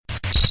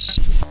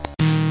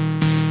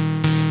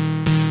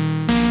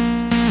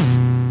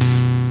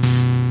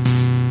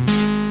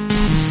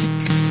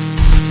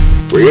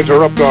We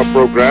interrupt our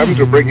program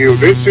to bring you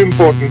this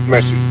important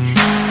message.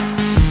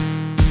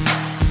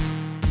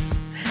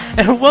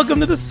 And welcome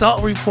to the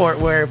Salt Report,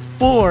 where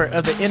 4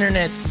 of the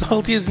internet's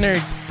saltiest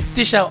nerds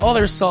dish out all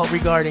their salt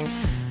regarding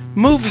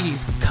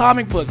movies,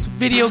 comic books,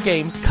 video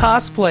games,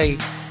 cosplay,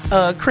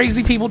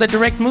 crazy people that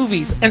direct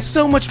movies, and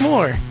so much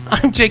more.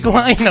 I'm Jake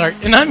Lionheart,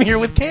 and I'm here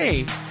with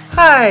Kay.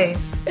 Hi.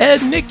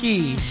 And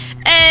Nikki.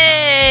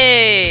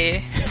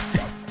 Hey!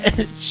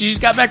 She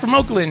just got back from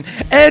Oakland.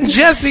 And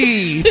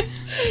Jesse.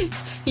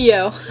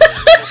 Yo.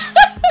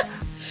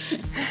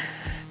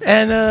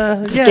 And,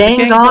 yeah, the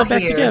gang's all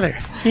back together.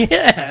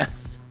 Yeah.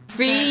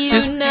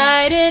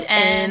 Reunited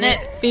and it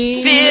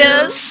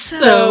feels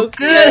so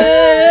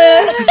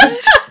good.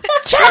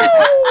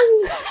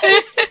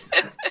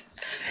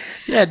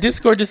 Yeah,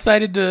 Discord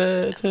decided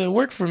to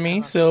work for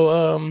me,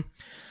 so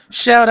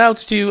shout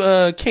outs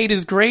to Kate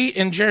is Great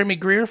and Jeremy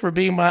Greer for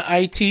being my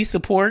IT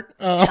support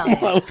while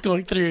I was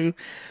going through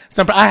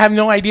some. I have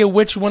no idea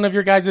which one of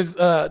your guys'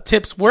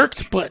 tips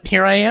worked, but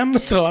here I am,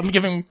 so I'm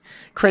giving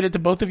credit to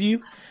both of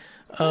you.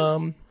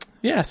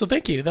 Yeah, so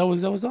thank you. That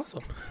was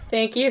awesome.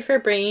 Thank you for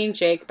bringing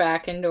Jake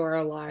back into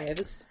our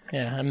lives.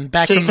 Yeah, I'm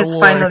back Jake from the war. Jake has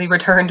finally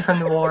returned from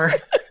the war.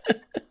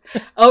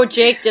 Oh,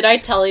 Jake, did I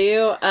tell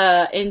you,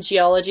 in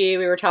geology,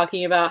 we were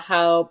talking about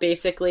how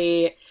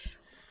basically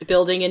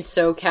building in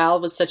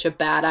SoCal was such a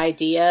bad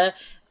idea.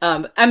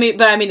 I mean,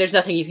 there's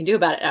nothing you can do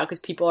about it now because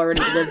people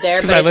already live there.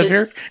 Because I live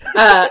here?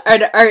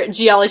 Our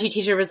geology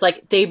teacher was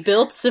like, they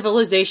built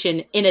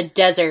civilization in a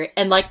desert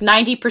and like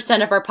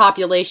 90% of our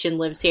population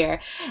lives here.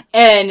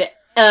 And,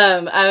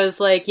 I was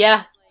like,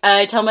 yeah,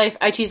 I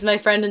tease my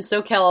friend in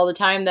SoCal all the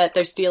time that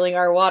they're stealing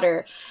our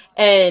water.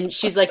 And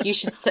she's like, you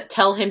should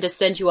tell him to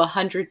send you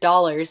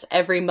 $100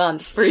 every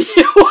month for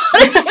your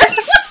water.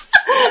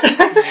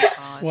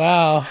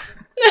 Wow.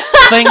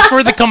 Thanks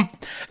for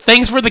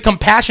the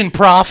compassion,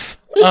 Prof.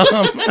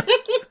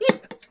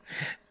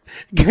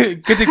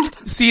 Good to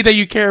see that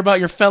you care about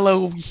your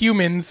fellow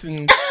humans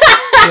and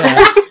yeah.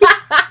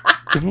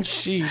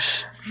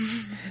 Sheesh.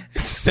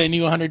 Send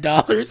you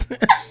 $100.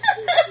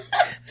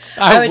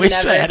 I wish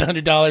I had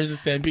 $100 to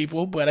send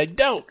people, but I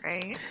don't.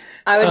 Right.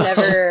 I would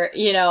never,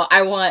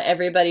 I want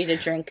everybody to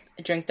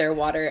drink their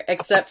water,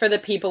 except for the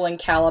people in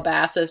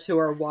Calabasas who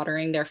are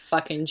watering their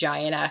fucking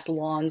giant-ass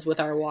lawns with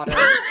our water.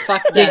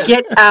 Fuck them. Yeah,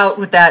 get out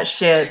with that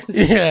shit.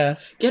 Yeah.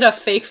 Get a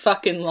fake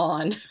fucking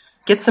lawn.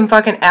 Get some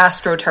fucking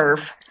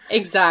AstroTurf.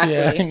 Exactly.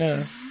 Yeah, I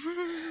know.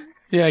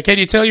 Yeah, can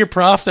you tell your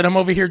prof that I'm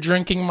over here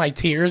drinking my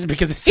tears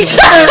because it's too much?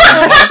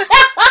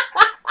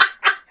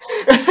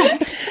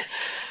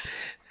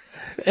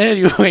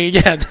 Anyway,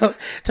 yeah,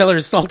 tell her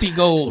salty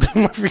gold.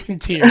 My freaking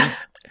tears.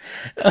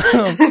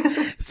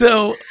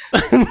 So,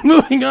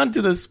 moving on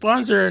to the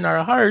sponsor in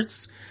our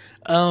hearts.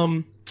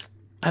 I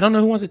don't know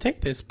who wants to take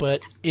this,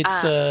 but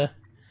it's Do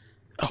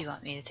you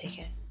want me to take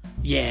it?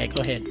 Yeah,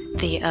 go ahead.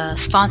 The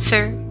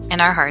sponsor in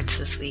our hearts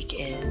this week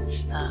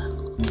is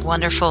the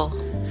wonderful,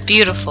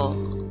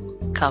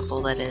 beautiful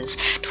couple that is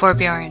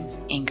Torbjorn,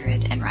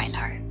 Ingrid, and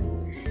Reinhardt,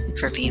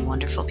 for being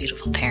wonderful,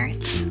 beautiful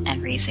parents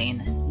and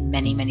raising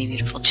many, many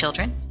beautiful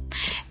children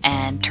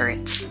and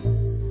turrets.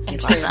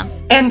 And love them.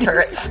 And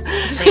turrets.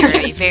 They are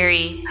a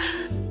very,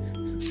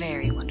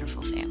 very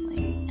wonderful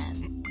family,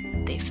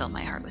 and they fill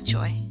my heart with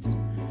joy.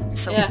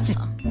 So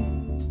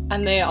wholesome.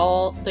 And they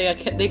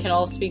can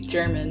all speak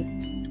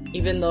German,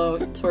 even though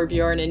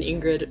Torbjorn and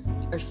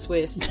Ingrid are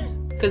Swiss,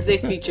 because they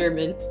speak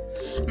German.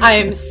 I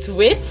am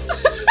Swiss.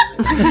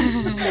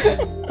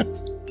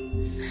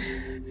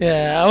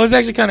 Yeah, I was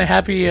actually kind of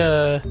happy.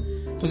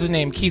 What's his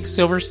name? Keith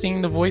Silverstein,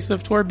 the voice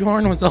of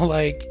Torbjorn, was all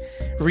like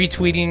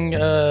retweeting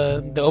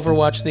the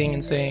Overwatch thing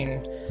and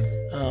saying,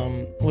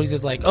 what is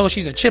it like? Oh,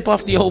 she's a chip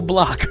off the old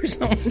block or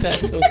something like that.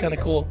 So it was kind of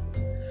cool.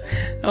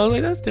 I was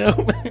like, that's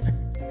dope.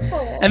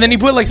 And then he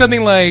put like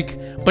something like,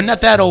 but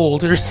not that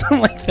old or something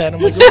like that.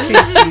 I'm like, okay,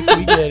 Keith,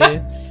 we get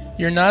it.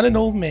 You're not an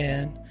old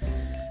man.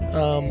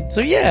 So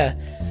yeah.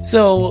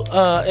 So,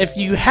 if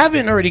you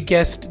haven't already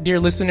guessed, dear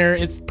listener,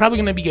 it's probably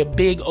going to be a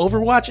big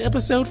Overwatch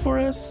episode for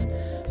us.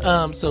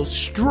 So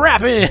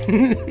strap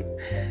in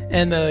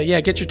and, yeah,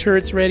 get your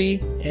turrets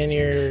ready and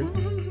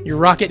your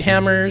rocket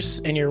hammers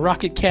and your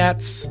rocket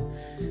cats.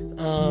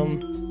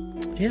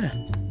 Yeah.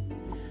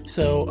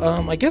 So,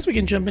 I guess we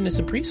can jump into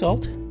some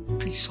pre-salt.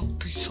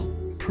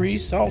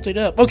 Pre-salt it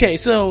up. Okay,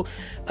 so,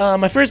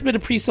 my first bit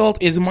of pre-salt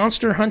is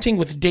Monster Hunting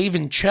with Dave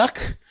and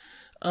Chuck.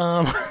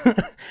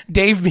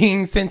 Dave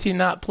being Sentient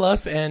Not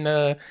Plus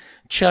and,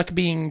 Chuck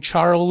being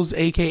Charles,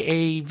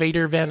 aka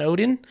Vader Van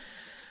Odin.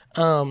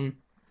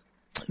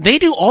 They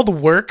do all the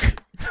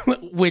work,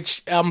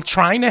 which I'm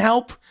trying to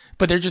help,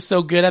 but they're just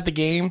so good at the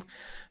game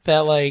that,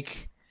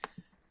 like,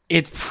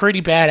 it's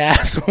pretty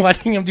badass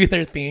watching them do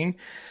their thing.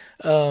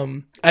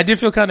 I did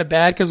feel kind of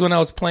bad because when I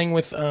was playing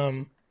with,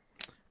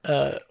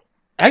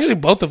 actually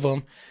both of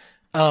them,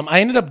 I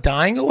ended up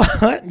dying a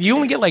lot. You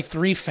only get like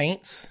 3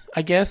 faints,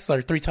 I guess,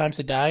 or 3 times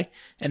to die,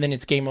 and then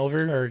it's game over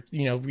or,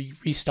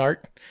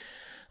 restart.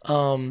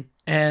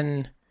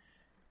 And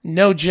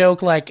no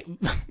joke, like,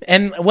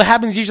 and what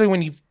happens usually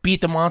when you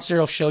beat the monster,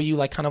 it'll show you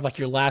like kind of like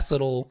your last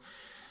little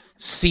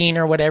scene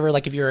or whatever,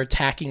 like if you're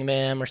attacking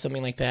them or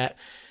something like that.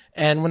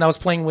 And when I was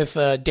playing with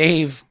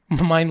Dave,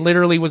 mine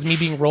literally was me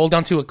being rolled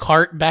onto a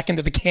cart back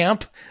into the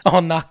camp,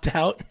 all knocked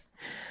out.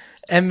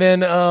 And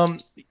then,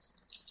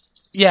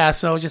 yeah,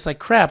 so just like,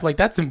 crap, like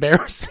that's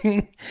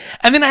embarrassing.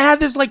 And then I had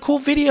this like cool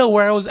video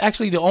where I was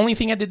actually, the only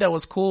thing I did that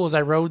was cool was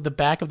I rode the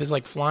back of this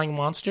like flying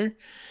monster.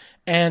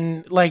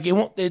 And like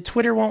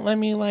Twitter won't let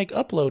me like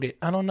upload it.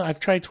 I don't know. I've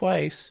tried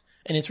twice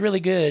and it's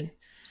really good.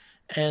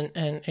 And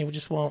it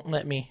just won't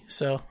let me.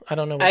 So I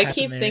don't know what happened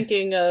keep there.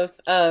 thinking of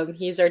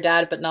He's Our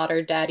Dad but Not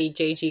Our Daddy,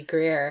 J.G.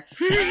 Greer,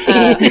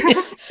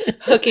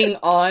 hooking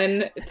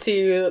on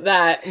to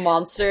that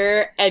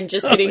monster and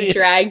just getting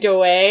dragged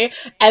away,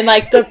 and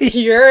like the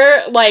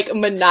pure like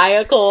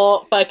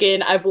maniacal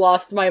fucking I've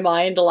lost my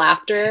mind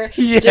laughter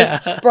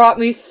just brought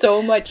me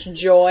so much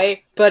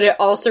joy. But it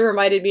also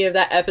reminded me of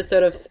that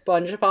episode of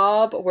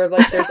SpongeBob where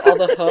like there's all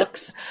the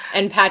hooks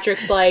and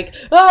Patrick's like,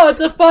 oh,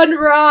 it's a fun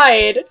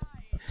ride.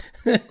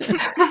 Yeah,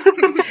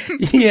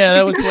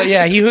 that was like,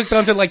 yeah, he hooked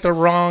onto like the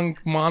wrong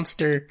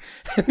monster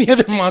and the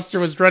other monster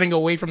was running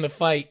away from the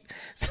fight.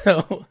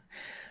 So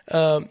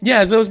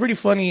yeah, so it was pretty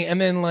funny. And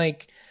then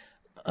like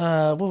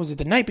what was it,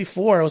 the night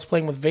before I was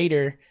playing with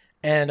Vader,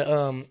 and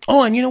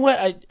and you know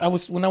what, I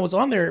was when I was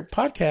on their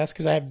podcast,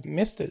 because I have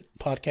missed the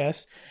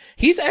podcast,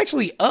 he's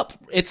actually up.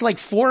 It's like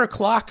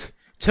 4:00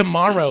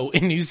 tomorrow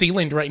in New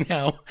Zealand right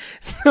now,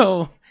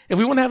 so if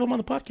we want to have him on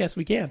the podcast,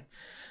 we can.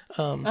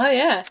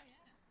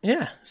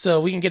 Yeah,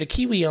 so we can get a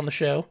Kiwi on the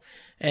show,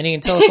 and he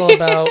can tell us all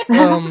about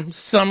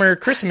summer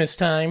Christmas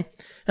time.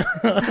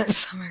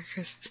 Summer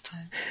Christmas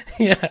time.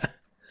 Yeah,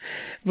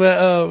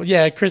 but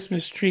yeah,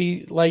 Christmas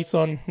tree lights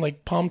on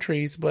like palm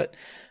trees, but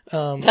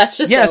that's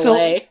just LA. So,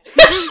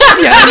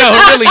 yeah, I know,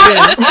 it really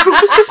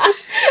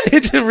is.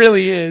 It just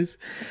really is.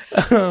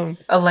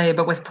 LA,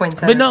 but with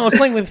poinsettias. But no, I was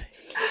playing with.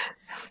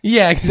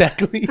 Yeah,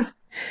 exactly.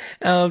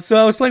 So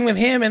I was playing with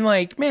him, and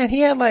like, man,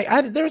 he had like,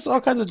 there was all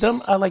kinds of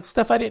dumb like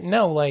stuff I didn't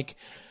know, like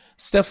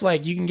stuff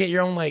like you can get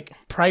your own like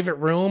private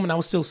room, and I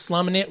was still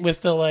slumming it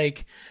with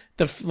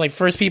the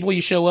first people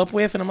you show up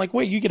with, and I'm like,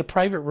 wait, you get a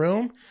private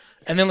room,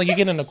 and then like you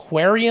get an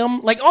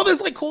aquarium, like all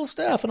this like cool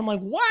stuff, and I'm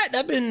like, what?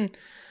 I've been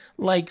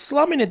like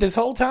slumming it this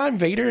whole time,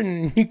 Vader,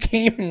 and you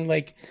came and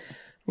like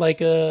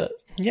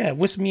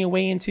whisked me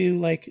away into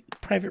like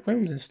private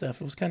rooms and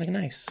stuff. It was kind of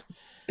nice.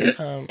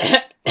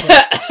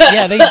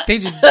 Yeah, they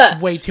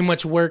just way too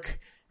much work.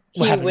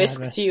 He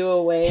whisked you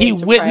away.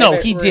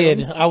 He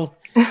did.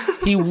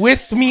 He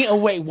whisked me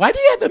away. Why do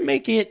you have to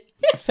make it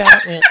sound?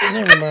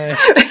 Never mind.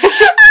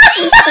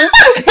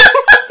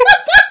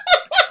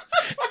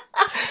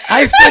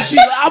 I set you.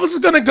 I was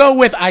gonna go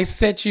with I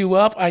set you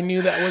up. I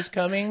knew that was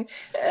coming.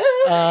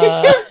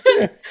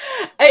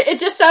 It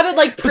just sounded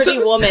like Pretty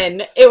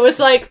Woman. It was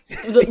like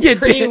the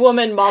Pretty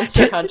Woman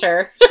Monster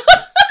Hunter.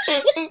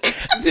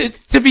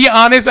 To be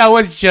honest, I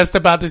was just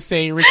about to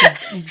say Richard.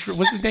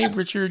 What's his name?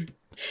 Richard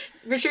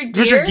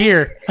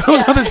Gere. I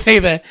was about to say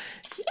that.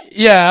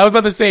 Yeah, I was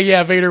about to say,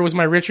 yeah, Vader was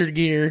my Richard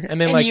Gere, and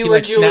then and like you he were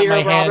like snapped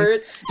my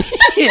Roberts.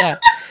 hand. Yeah,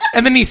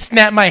 and then he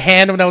snapped my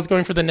hand when I was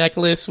going for the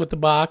necklace with the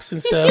box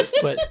and stuff.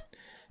 But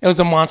it was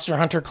a Monster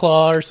Hunter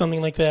claw or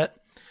something like that.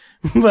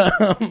 But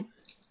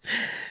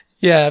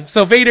yeah,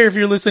 so Vader, if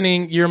you're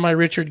listening, you're my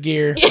Richard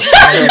Gere,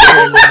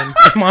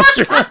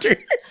 Monster Hunter.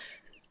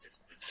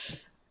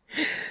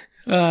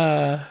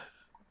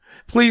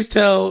 Please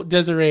tell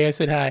Desiree I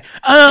said hi.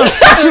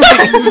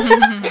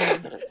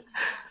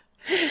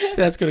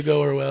 That's gonna go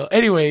over well.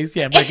 Anyways,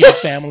 yeah, breaking up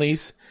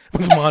families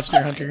with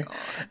Monster Hunter.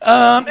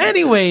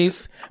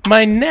 Anyways,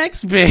 my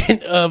next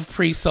bit of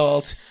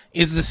pre-salt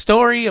is the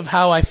story of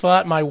how I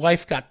thought my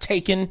wife got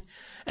taken,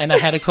 and I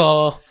had to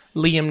call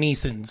Liam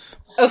Neeson's.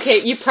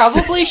 Okay, you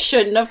probably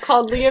shouldn't have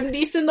called Liam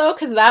Neeson, though,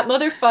 because that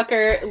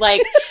motherfucker,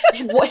 like,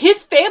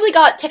 his family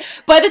got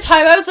by the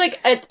time I was, like,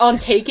 on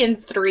Taken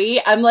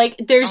 3, I'm like,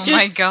 there's oh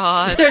my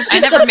god. There's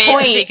just I never a made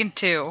point. Taken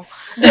 2.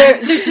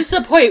 There's just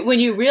a point when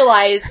you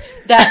realize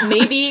that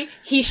maybe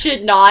he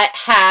should not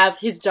have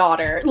his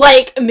daughter.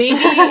 Like, maybe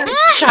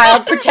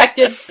Child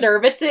Protective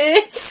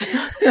Services.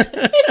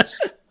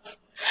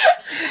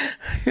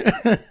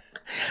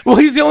 Well,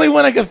 he's the only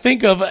one I could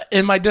think of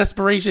in my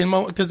desperation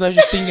moment, because I was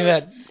just thinking of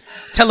that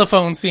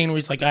telephone scene where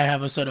he's like, I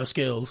have a set of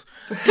skills.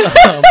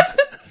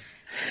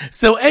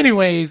 So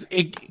anyways,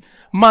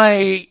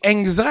 my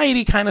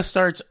anxiety kind of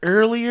starts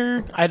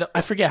earlier.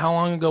 I forget how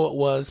long ago it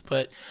was,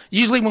 but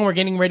usually when we're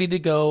getting ready to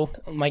go,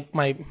 like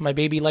my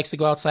baby likes to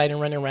go outside and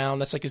run around.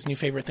 That's like his new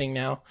favorite thing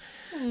now.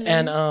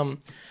 And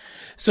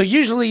so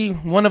usually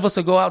one of us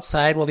will go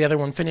outside while the other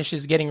one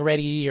finishes getting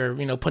ready, or,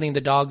 you know, putting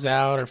the dogs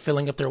out or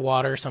filling up their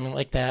water or something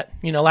like that.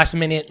 You know, last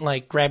minute,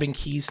 like grabbing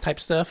keys type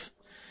stuff.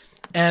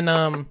 And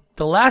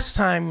the last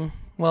time,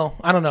 well,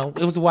 I don't know,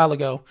 it was a while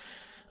ago.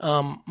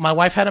 My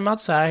wife had him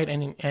outside,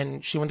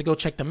 and she went to go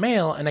check the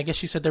mail, and I guess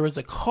she said there was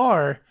a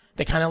car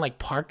that kind of like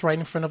parked right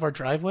in front of our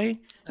driveway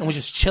and was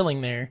just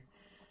chilling there,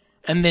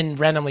 and then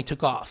randomly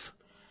took off.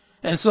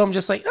 And so I'm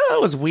just like, oh,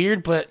 it was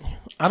weird, but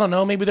I don't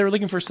know. Maybe they were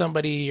looking for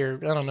somebody, or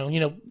I don't know.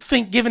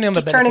 Giving them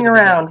the benefit. Turning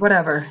around,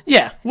 whatever.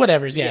 Yeah,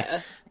 whatever's.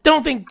 Yeah.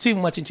 Don't think too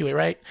much into it,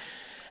 right?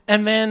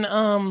 And then,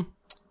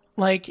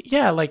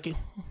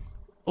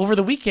 over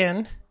the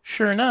weekend,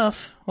 sure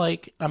enough,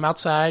 I'm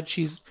outside.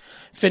 She's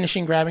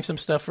finishing grabbing some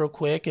stuff real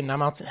quick, and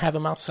have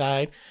them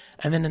outside.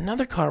 And then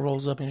another car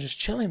rolls up and is just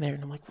chilling there,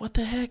 and I'm like, what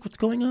the heck? What's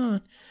going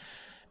on?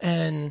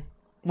 And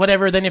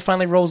whatever. Then it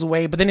finally rolls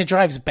away, but then it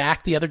drives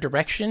back the other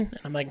direction, and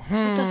I'm like,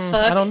 what the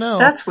fuck? I don't know.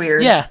 That's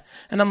weird. Yeah,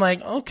 and I'm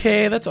like,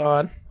 okay, that's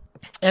odd.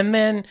 And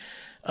then,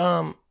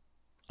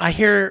 I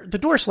hear the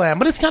door slam,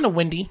 but it's kind of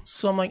windy,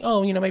 so I'm like,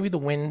 oh, maybe the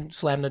wind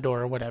slammed the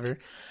door or whatever.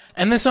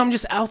 And then so I'm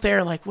just out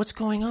there, like, what's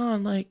going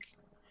on? Like,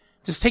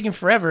 just taking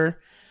forever.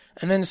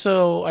 And then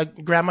so I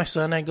grab my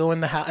son, I go in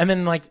the house, and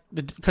then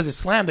because it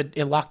slammed,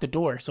 it locked the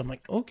door. So I'm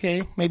like,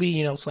 okay,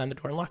 maybe slam the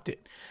door and locked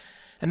it.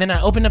 And then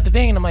I opened up the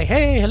thing, and I'm like,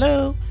 hey,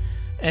 hello.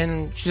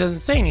 And she doesn't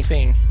say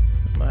anything.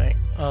 I'm like,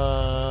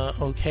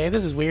 okay,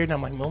 this is weird. And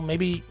I'm like, well,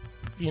 maybe,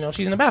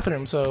 she's in the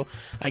bathroom. So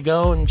I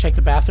go and check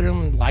the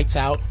bathroom, lights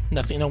out,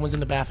 nothing, no one's in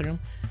the bathroom.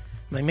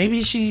 I'm like,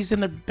 maybe she's in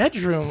the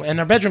bedroom. And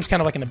our bedroom's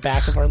kind of in the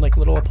back of our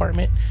little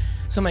apartment.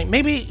 So I'm like,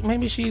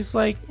 maybe she's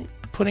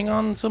putting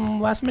on some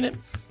last minute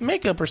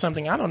makeup or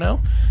something. I don't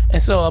know.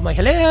 And so I'm like,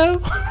 hello,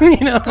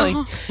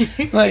 hello.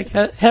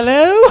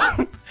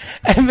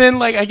 And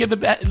then I get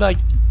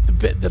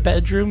the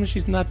bedroom.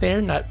 She's not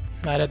there. Not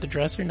at the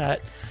dresser.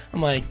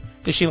 I'm like,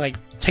 did she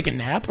take a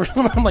nap or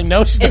something? I'm like,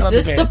 no, she's not on the bed.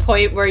 Is this the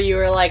point where you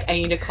were like, I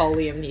need to call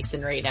Liam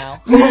Neeson right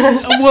now?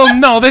 Well,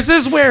 no, this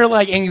is where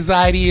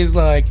anxiety is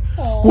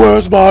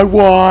where's my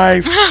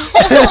wife?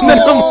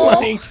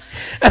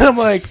 And I'm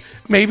like,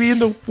 maybe in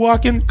the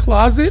walk-in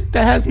closet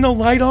that has no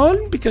light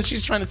on because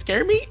she's trying to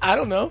scare me? I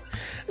don't know.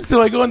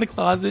 So I go in the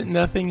closet,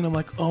 nothing, and I'm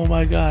like, oh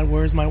my God,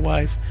 where's my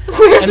wife?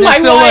 Where's my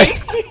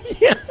wife?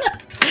 Yeah.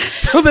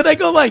 So then I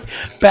go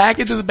back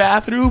into the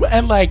bathroom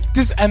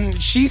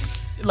and she's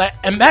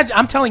imagine,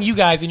 I'm telling you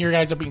guys and you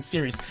guys are being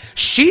serious.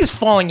 She's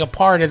falling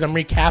apart as I'm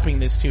recapping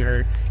this to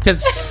her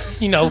because,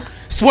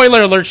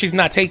 spoiler alert, she's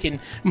not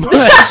taken.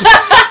 But,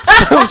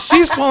 so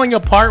she's falling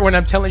apart when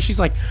I'm telling, she's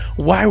like,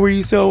 why were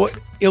you so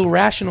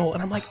irrational?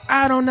 And I'm like,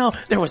 I don't know.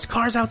 There was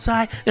cars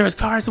outside. There was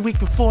cars the week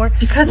before.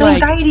 Because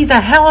anxiety's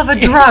a hell of a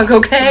drug,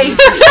 okay?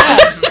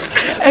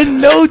 And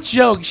no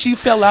joke, she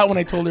fell out when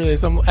I told her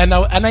this. And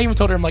I even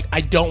told her, I'm like, I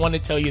don't want to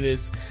tell you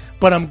this,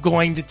 but I'm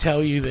going to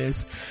tell you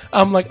this.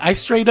 I'm like, I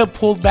straight up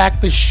pulled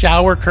back the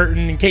shower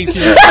curtain in case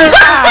you're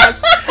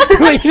surprise. You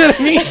know what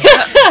I mean?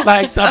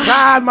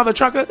 Surprise, mother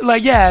trucker.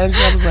 Yeah. And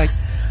I was like,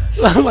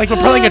 we're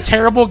playing a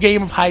terrible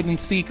game of hide and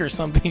seek or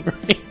something,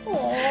 right?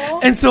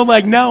 And so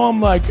now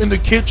I'm in the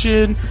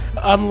kitchen,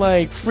 I'm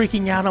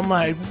freaking out, I'm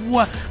like,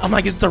 what? I'm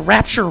like, is the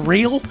rapture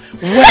real?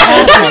 What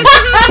happened?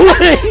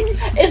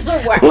 Is the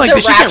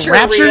did she get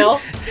raptured? Real?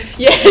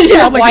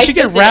 Yeah, did she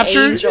get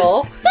raptured?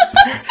 Angel.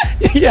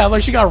 Yeah,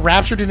 she got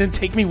raptured and didn't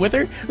take me with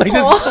her? This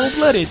is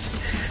cold-blooded.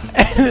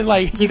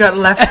 And you got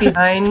left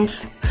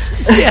behind.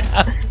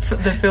 Yeah.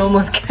 The film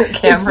with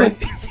Cameron.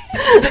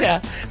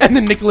 Yeah, and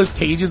then Nicolas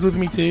Cage is with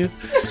me too.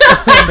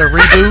 The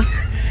reboot.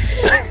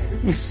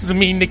 This is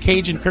me, Nick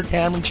Cage, and Kirk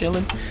Cameron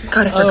chilling.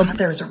 God, I forgot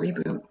there was a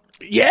reboot.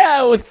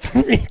 Yeah, with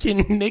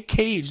freaking Nick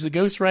Cage, the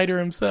Ghost Rider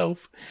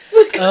himself.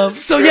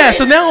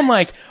 So now I'm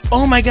like,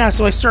 oh my God.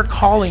 So I start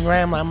calling,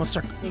 right? I'm going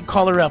to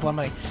call her up. I'm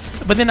like,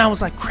 but then I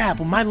was like, crap,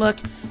 with my luck,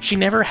 she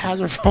never has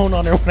her phone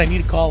on her when I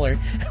need to call her.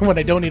 And when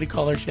I don't need to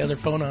call her, she has her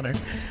phone on her.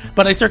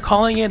 But I start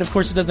calling it. Of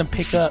course, it doesn't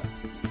pick up.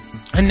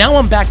 And now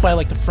I'm back by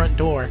the front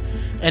door.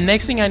 And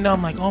next thing I know,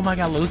 I'm like, oh my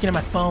God, looking at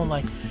my phone,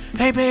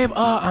 hey babe,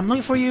 I'm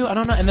looking for you. I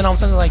don't know. And then all of a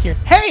sudden, here,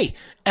 hey!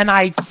 And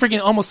I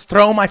freaking almost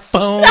throw my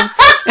phone. And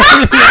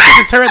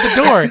it's her at the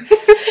door.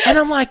 And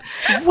I'm like,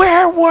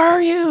 where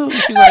were you?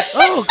 And she's like,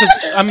 oh, because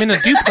I'm in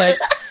a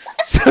duplex.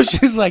 So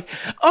she's like,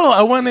 oh,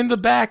 I went in the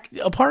back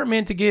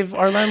apartment to give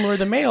our landlord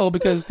the mail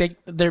because they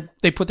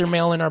put their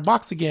mail in our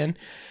box again.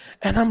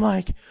 And I'm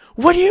like,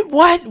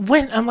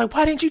 when? I'm like,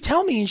 why didn't you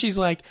tell me? And she's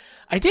like,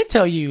 I did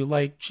tell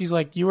you. She's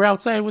like, you were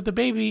outside with the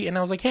baby. And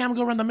I was like, hey, I'm going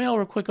to go run the mail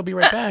real quick. I'll be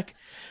right back.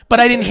 But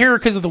I didn't hear her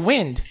because of the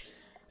wind.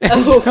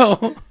 And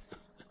so,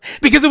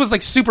 because it was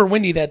super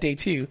windy that day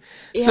too.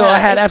 Yeah, so I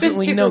had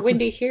absolutely no. It's been super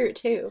windy here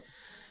too.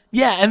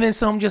 Yeah, and then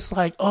so I'm just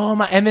like, oh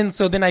my, and then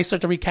I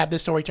start to recap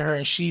this story to her,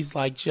 and she's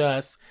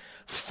just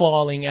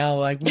falling out,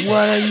 what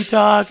are you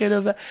talking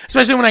about?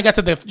 Especially when I got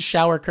to the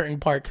shower curtain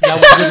part, because I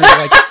was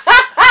literally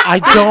I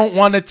don't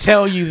want to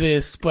tell you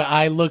this, but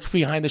I looked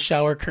behind the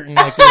shower curtain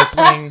we were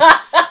playing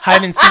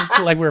hide and seek,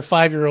 we were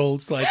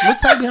 5-year-olds.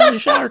 Let's hide behind the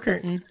shower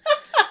curtain.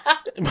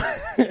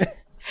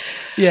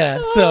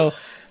 Yeah, so,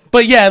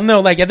 but yeah,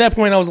 no, at that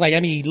point I was I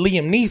need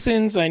Liam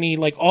Neeson's, I need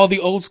all the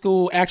old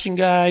school action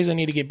guys, I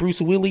need to get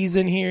Bruce Willis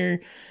in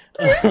here.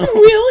 Bruce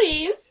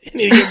Willis? I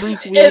need to get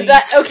Bruce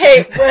Willis.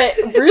 Okay, but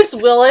Bruce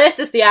Willis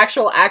is the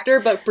actual actor,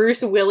 but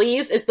Bruce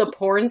Willis is the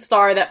porn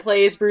star that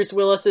plays Bruce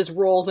Willis's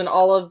roles in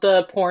all of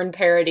the porn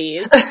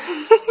parodies.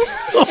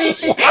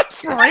 What?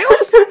 For real? No!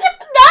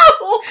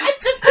 I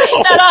just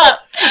made that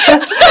up!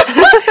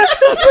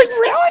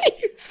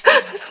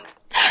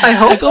 I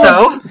hope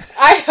so.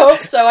 I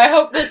hope so. I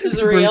hope this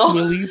is real. Bruce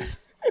Willis.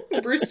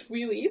 Bruce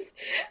Willis.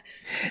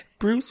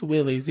 Bruce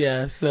Willis,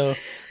 yeah. So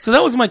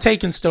that was my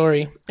Taken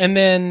story. And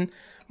then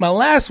my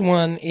last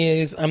one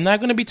is, I'm not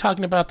going to be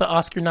talking about the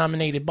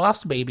Oscar-nominated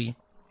Boss Baby.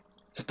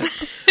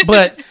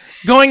 But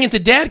going into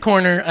Dad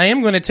Corner, I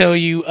am going to tell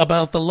you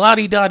about the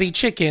Lottie Dottie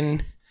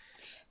Chicken,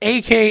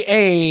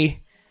 a.k.a.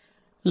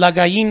 La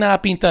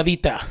Gallina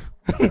Pintadita.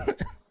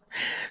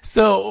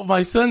 So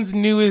my son's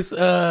newest,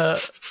 I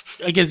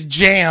guess,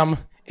 jam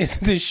is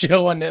this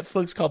show on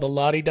Netflix called The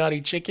Lottie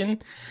Dottie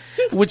Chicken,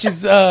 which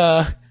is,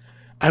 I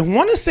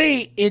want to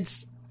say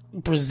it's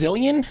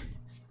Brazilian,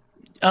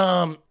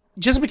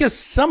 just because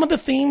some of the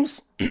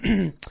themes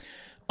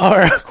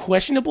are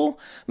questionable.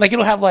 Like,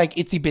 it'll have like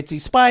Itsy Bitsy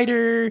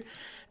Spider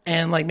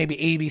and like maybe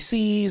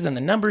ABCs and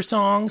the number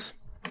songs.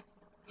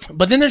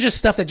 But then there's just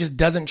stuff that just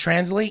doesn't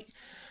translate.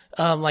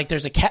 Like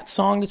there's a cat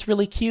song that's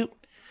really cute.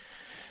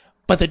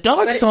 But the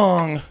dog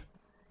song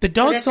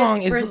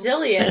is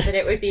Brazilian, then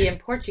it would be in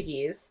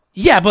Portuguese.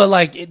 Yeah, but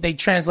like they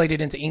translate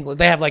it into English.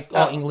 They have like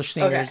all English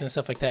singers and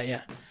stuff like that.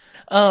 Yeah.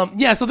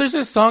 So there's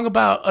this song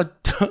about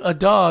a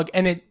dog,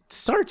 and it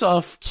starts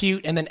off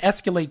cute and then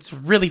escalates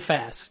really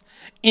fast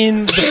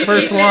in the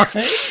first line.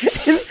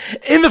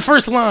 in the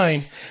first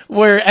line,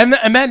 where and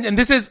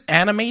this is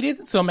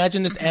animated. So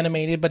imagine this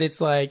animated, but it's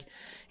like,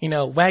 you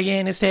know,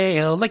 wagging his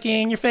tail,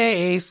 licking your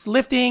face,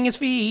 lifting his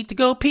feet to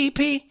go pee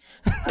pee.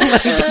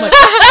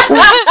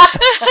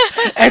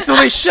 And so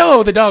they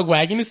show the dog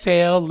wagging his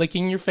tail,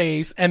 licking your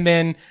face, and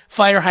then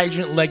fire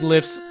hydrant leg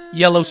lifts,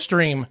 yellow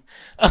stream.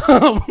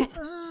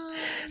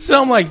 So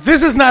I'm like,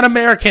 this is not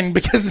American,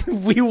 because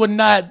we would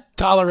not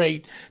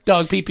tolerate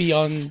dog pee pee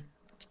on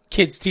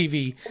kids'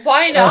 TV.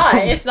 Why not?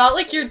 It's not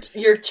like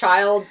your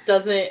child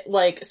doesn't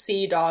like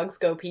see dogs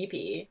go pee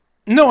pee.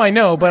 No, I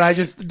know, but I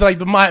just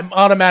like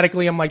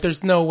automatically I'm like,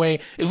 there's no way.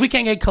 If we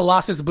can't get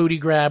Colossus booty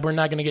grab, we're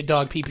not gonna get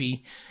dog pee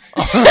pee.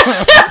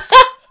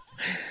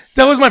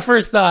 That was my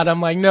first thought.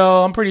 I'm like,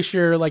 no, I'm pretty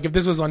sure like if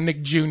this was on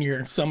Nick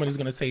Jr., someone is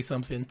gonna say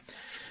something.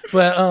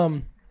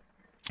 But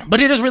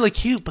it is really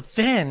cute. But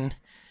then,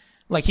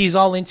 like, he's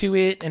all into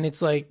it, and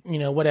it's like, you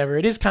know, whatever.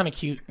 It is kind of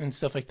cute and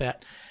stuff like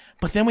that.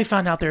 But then we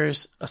found out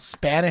there's a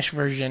Spanish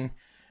version,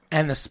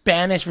 and the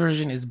Spanish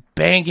version is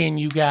banging,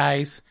 you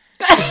guys.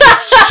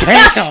 It's a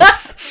jam.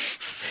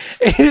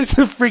 It is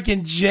a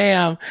freaking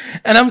jam.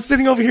 And I'm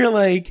sitting over here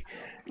like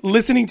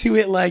listening to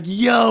it like,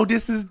 yo,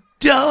 this is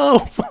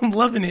dope. I'm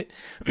loving it.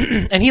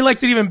 And he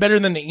likes it even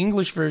better than the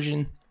English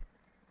version.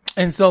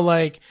 And so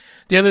like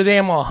the other day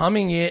I'm all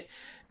humming it,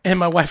 and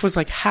my wife was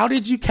like, how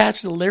did you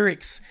catch the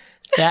lyrics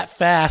that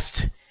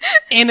fast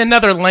in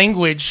another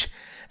language?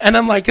 And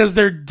I'm like, cause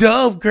they're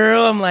dope,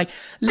 girl. I'm like,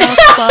 las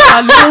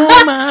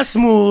palomas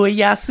muy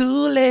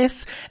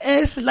azules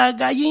es la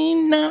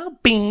gallina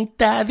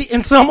pintada.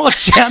 And so I'm all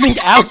jamming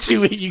out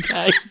to it, you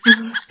guys.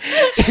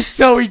 It's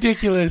so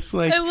ridiculous.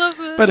 Like, I love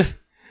it.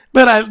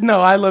 But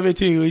I love it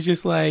too. It's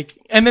just like,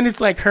 and then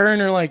it's like her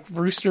and her like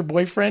rooster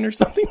boyfriend or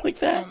something like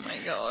that. Oh my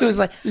god. So it's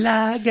like,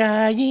 la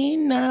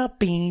gallina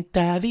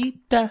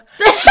pintadita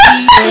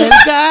y el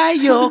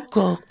gallo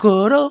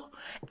cocoro.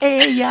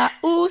 Ella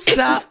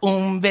usa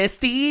un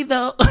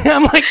vestido.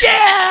 I'm like,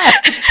 yeah!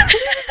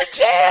 This is a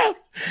jam!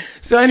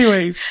 So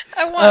anyways.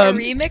 I want a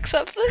remix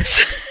of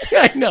this.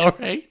 I know,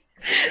 right?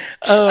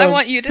 I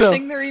want you to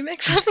sing the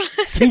remix of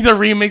it. Sing the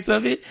remix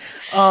of it?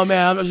 Oh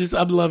man,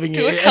 I'm loving it.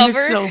 Do a cover?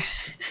 And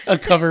a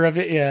cover of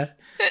it, yeah.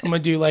 I'm gonna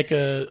do like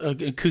a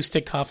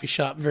acoustic coffee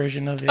shop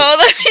version of it. Oh,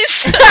 that'd be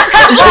so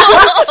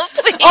cool.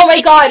 Please. Oh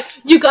my god,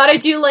 you gotta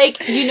do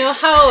like, you know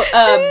how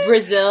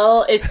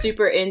Brazil is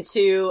super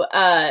into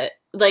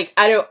like,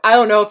 I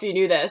don't know if you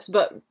knew this,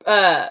 but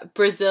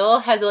Brazil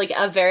had like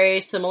a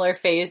very similar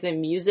phase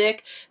in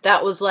music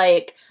that was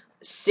like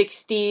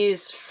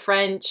 60s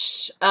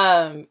French.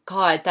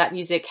 God, that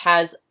music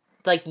has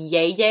like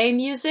yay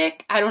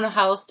music. I don't know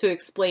how else to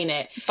explain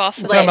it.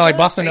 Bossa Nova? Like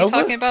Bossa Nova? Are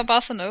you talking about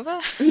Bossa Nova?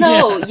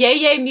 No,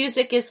 yay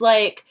music is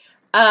like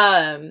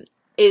have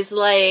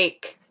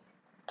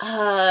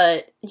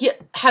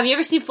you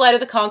ever seen Flight of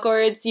the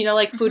Conchords? You know,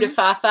 like Fuda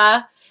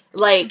Fafa?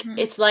 Like,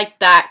 it's like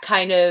that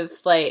kind of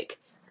like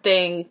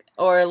thing,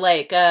 or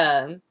like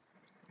when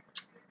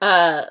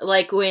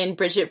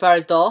Brigitte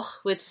Bardot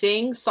would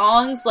sing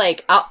songs.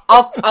 Like,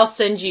 I'll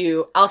send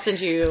you. I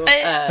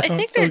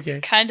think they're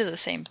kind of the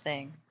same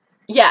thing.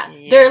 Yeah,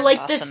 they're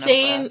like the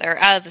same.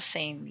 They're out of the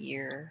same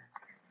year.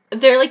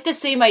 They're like the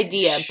same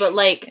idea, but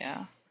like,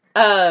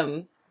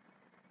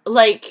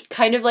 like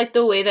kind of like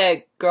the way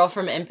that Girl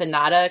from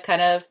Empanada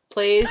kind of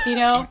plays, you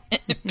know?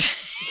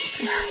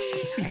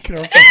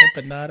 Girl from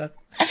Empanada.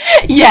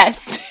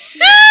 Yes.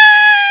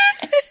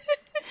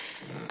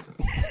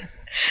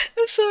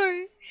 I'm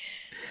sorry.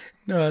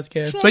 No, that's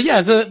good. But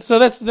yeah, so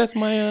that's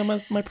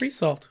my my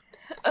pre-salt.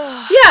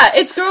 Yeah,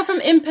 it's Girl from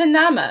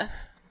Empanada.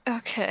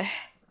 Okay.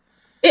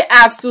 It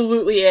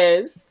absolutely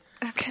is.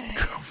 Okay.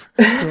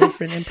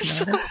 Girlfriend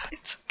Empanada?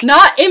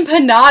 Not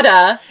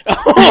Empanada.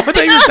 Oh, I thought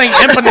you were saying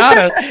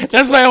Empanada.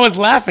 That's why I was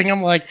laughing.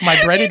 I'm like, my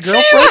breaded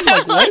girlfriend?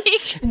 Like,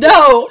 what?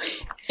 No.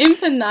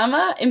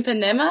 Impanema.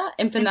 Impanema,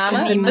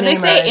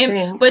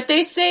 But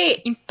they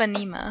say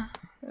Ipanema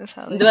is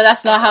how they but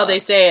that's not how they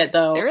say it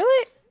though.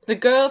 Really? The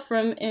girl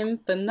from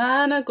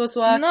Impanana goes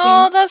walking.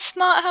 No, that's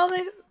not how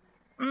they...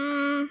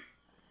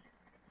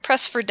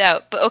 press for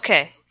doubt, but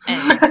okay.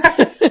 Anyway.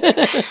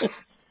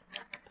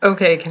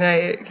 Okay, can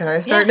I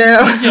start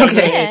now?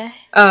 Okay.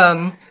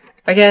 Yeah.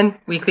 Again,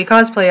 weekly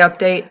cosplay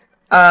update.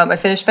 I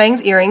finished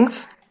Fang's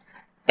earrings,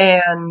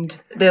 and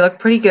they look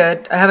pretty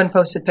good. I haven't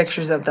posted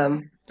pictures of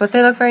them, but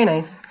they look very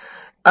nice.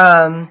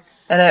 And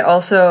I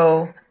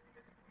also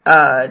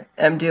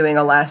am doing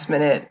a last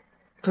minute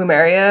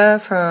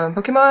Plumeria from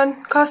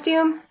Pokemon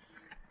costume.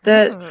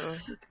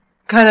 That's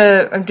kind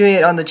of, I'm doing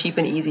it on the cheap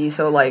and easy,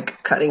 so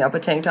like cutting up a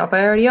tank top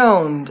I already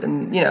owned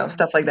and, you know,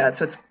 stuff like that.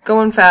 So it's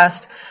going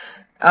fast.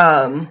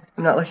 I'm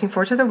not looking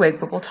forward to the wig,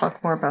 but we'll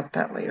talk more about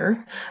that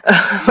later.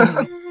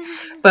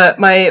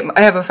 But I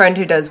have a friend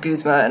who does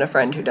Guzma and a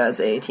friend who does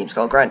a Team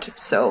Skull Grunt,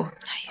 so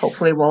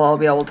hopefully we'll all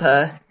be able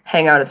to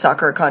hang out at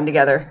SakuraCon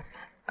together,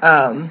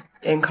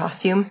 in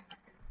costume.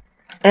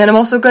 And I'm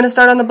also going to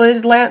start on the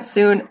Bladed Lance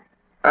soon.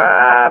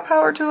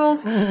 Power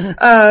tools.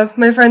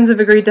 My friends have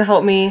agreed to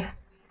help me,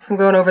 so I'm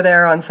going over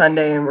there on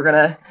Sunday, and we're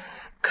going to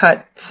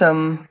cut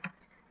some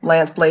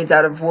lance blades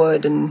out of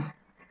wood and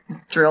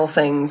drill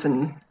things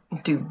and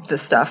do the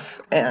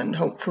stuff, and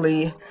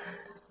hopefully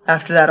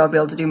after that I'll be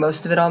able to do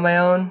most of it on my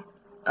own.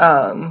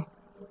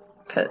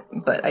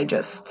 But I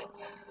don't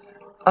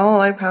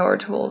like power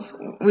tools.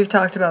 We've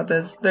talked about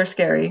this. They're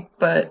scary,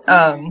 but,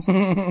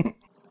 and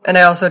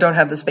I also don't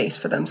have the space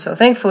for them, so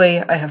thankfully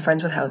I have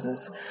friends with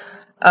houses.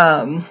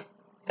 And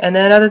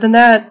then other than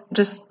that,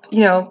 just,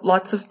 you know,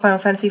 lots of Final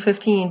Fantasy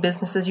 15,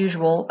 business as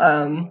usual.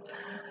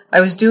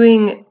 I was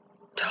doing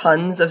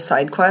tons of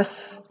side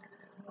quests.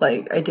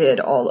 Like, I did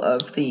all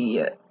of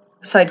the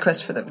side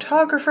quests for the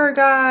photographer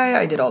guy,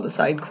 I did all the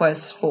side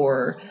quests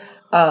for,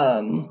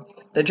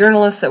 the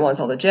journalist that wants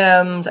all the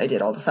gems, I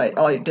did all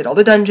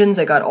the dungeons,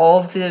 I got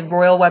all of the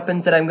royal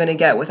weapons that I'm gonna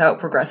get without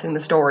progressing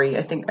the story.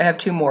 I think I have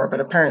 2 more, but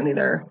apparently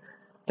they're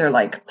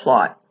like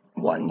plot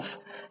ones.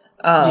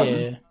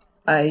 I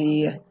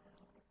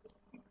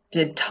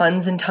did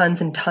tons and tons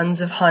and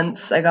tons of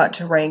hunts. I got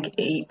to rank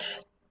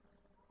 8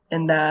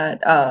 in that,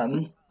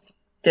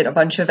 did a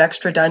bunch of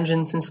extra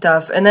dungeons and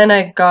stuff, and then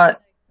I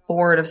got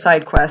bored of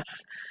side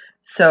quests,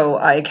 so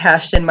I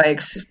cashed in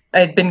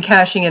I'd been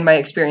cashing in my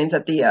experience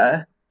at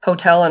the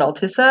hotel in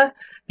Altissa,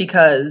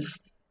 because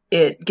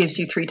it gives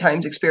you 3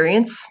 times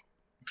experience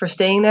for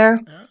staying there.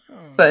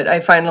 But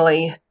I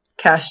finally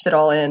cashed it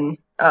all in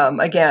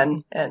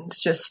again, and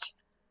just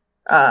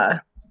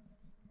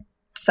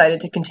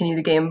decided to continue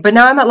the game. But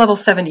now I'm at level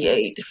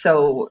 78,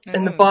 so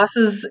and the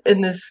bosses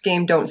in this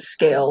game don't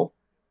scale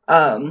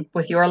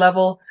with your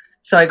level.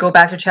 So I go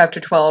back to chapter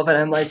 12 and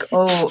I'm like,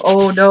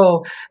 oh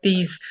no,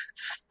 these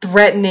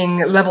threatening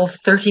level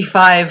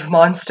 35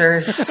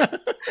 monsters.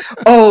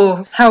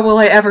 Oh, how will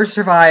I ever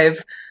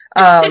survive?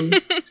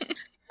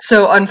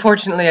 So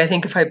unfortunately, I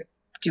think if I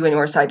do any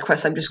more side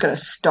quests, I'm just going to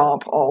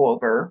stomp all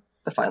over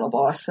the final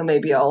boss. So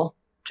maybe I'll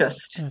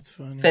just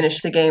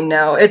finish the game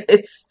now.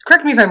 It's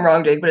correct me if I'm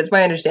wrong, Jake, but it's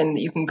my understanding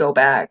that you can go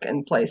back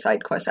and play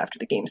side quests after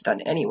the game's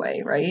done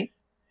anyway, right?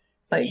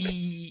 Like,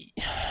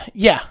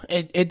 yeah,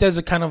 it does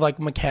a kind of like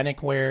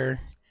mechanic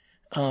where,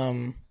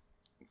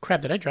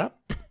 crap, did I drop?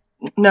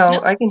 No,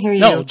 I can hear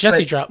you. No,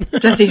 Jesse dropped.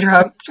 Jesse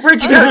dropped.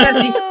 Where'd you go,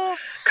 Jesse?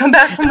 Come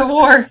back from the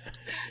war.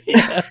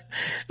 Yeah.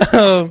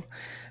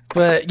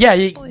 But yeah,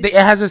 it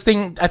has this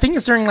thing. I think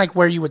it's during like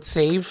where you would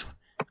save,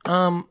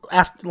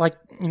 after like,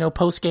 you know,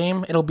 post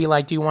game. It'll be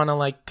like, do you want to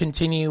like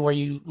continue where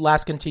you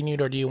last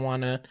continued, or do you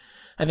want to?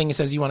 I think it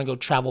says you want to go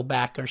travel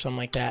back or something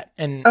like that.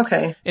 And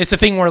okay, it's a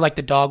thing where like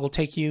the dog will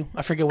take you.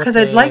 I forget what. Because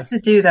I'd like to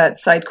do that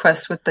side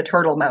quest with the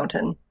Turtle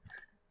Mountain.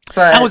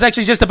 But I was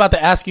actually just about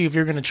to ask you if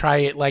you're going to try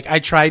it. Like, I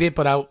tried it,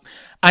 but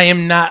I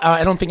am not.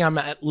 I don't think I'm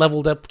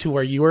leveled up to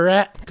where you were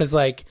at, because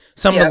like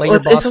some of the later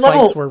boss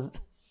fights were.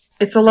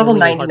 It's a level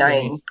really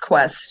 99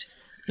 quest.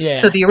 Yeah.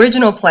 So the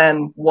original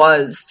plan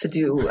was to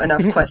do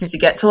enough quests to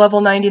get to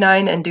level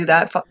 99 and do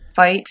that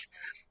fight.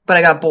 But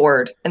I got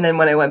bored, and then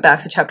when I went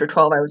back to chapter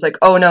 12, I was like,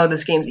 "Oh no,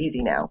 this game's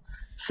easy now."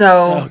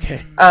 So,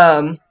 okay.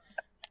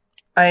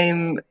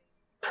 I'm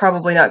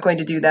probably not going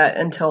to do that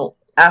until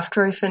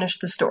after I finish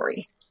the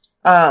story.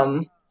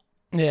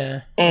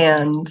 Yeah.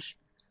 And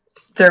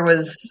there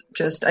was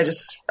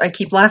I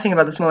keep laughing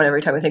about this moment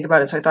every time I think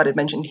about it, so I thought I'd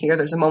mention here.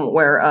 There's a moment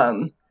where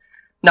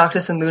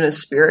Noctis and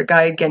Luna's spirit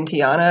guide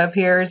Gentiana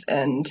appears,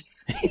 and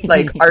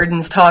like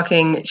Arden's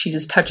talking, she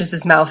just touches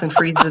his mouth and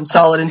freezes him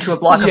solid into a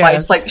block of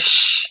ice. Like,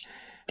 shh.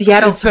 The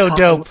adults it's so are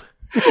dope.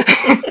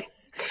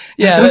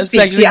 Yeah, don't speak.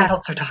 Actually, the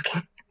adults are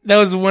talking. That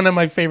was one of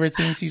my favorite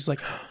scenes. He's like,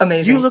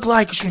 amazing. You look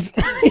like...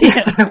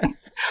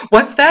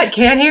 What's that?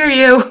 Can't hear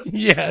you.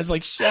 Yeah, it's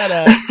like, shut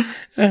up.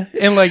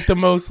 In like the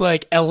most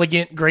like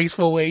elegant,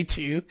 graceful way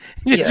too.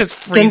 It just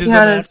freezes him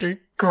after.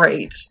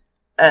 Great.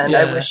 And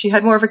I wish she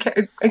had more of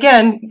a...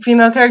 Again,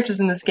 female characters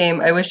in this game.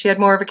 I wish she had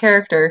more of a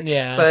character.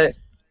 Yeah. But,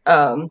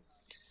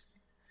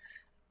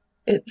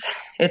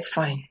 it's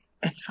fine.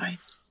 It's fine.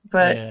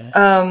 But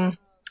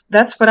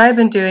that's what I've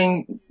been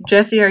doing.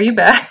 Jesse, are you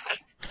back?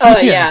 Oh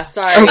yeah,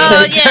 sorry. Okay.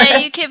 Oh yeah,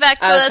 you came back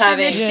to I was us. having-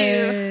 We missed you.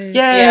 Yay!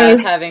 Yeah, I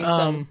was having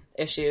some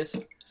issues,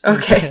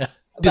 Okay, Yeah.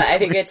 but I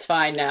think it's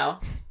fine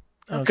now.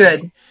 Okay.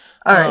 good.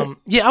 All right,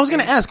 Yeah, I was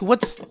gonna ask,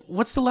 what's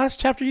the last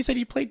chapter you said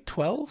you played?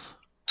 12?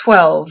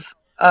 12.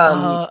 So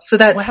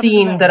that what happens to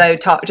scene that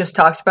that one? I just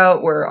talked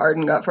about, where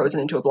Arden got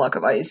frozen into a block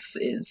of ice,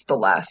 is the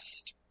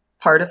last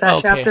part of that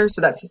Okay. chapter.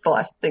 So that's the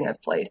last thing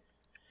I've played.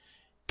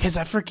 Because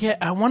I forget,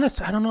 I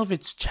don't know if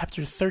it's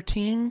chapter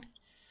 13.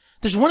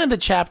 There's one of the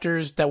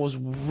chapters that was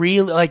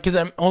really, like, because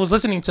I was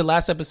listening to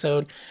last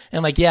episode,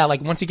 and, like, yeah,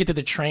 like, once you get to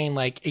the train,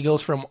 like, it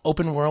goes from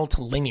open world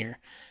to linear.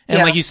 And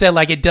Yeah. like you said,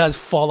 like, it does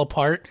fall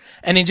apart.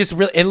 And it just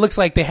really, it looks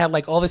like they had,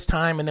 like, all this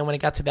time, and then when it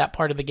got to that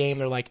part of the game,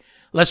 they're like,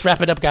 let's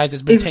wrap it up, guys.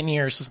 It's been 10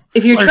 years.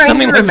 If you're Or trying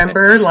something to like that.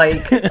 remember,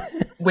 like,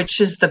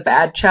 which is the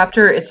bad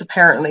chapter, it's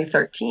apparently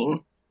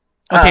 13.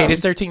 Okay, it is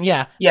 13,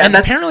 yeah. yeah, and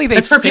that's- apparently they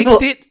that's for fixed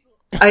people- it.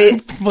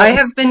 I Well- I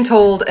have been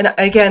told, and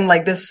again,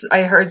 like this,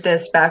 I heard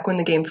this back when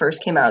the game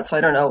first came out, so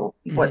I don't know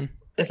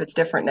if it's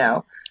different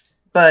now.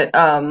 But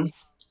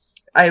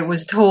I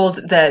was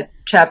told that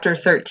Chapter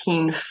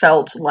 13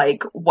 felt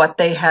like what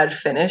they had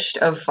finished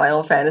of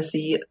Final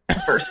Fantasy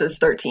Versus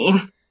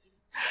 13,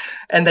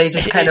 and they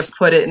just kind of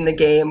put it in the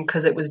game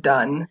because it was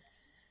done.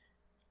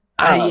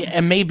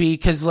 And maybe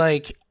because,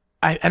 like,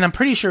 I'm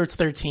pretty sure it's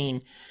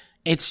 13.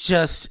 It's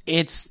just,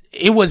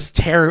 it was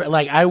terrible.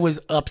 Like, I was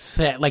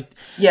upset. Like,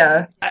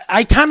 Yeah,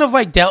 I kind of,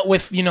 like, dealt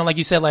with, like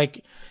you said,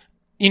 like,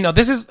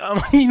 this is,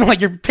 like,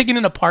 you're picking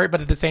it apart,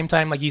 but at the same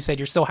time, like you said,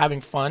 you're still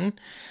having fun.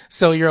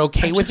 So you're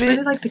okay I with just it.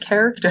 really like the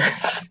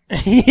characters.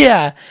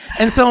 Yeah.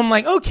 And so I'm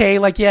like, okay,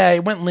 like, yeah,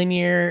 it went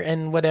linear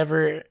and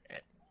whatever.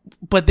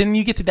 But then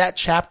you get to that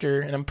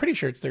chapter, and I'm pretty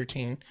sure it's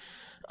 13.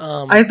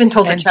 I've been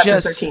told that and Chapter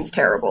just- 13 is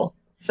terrible.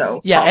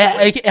 So Yeah,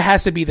 probably. it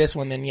has to be this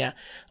one then, yeah.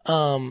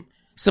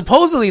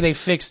 Supposedly they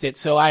fixed it,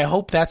 so I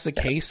hope that's the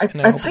case.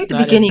 And I I hope played it's the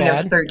not as beginning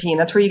bad. of 13.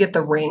 That's where you get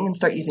the ring and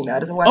start using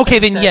that as a weapon. Okay,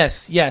 then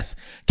instead. yes.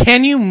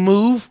 Can you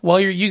move while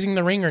you're using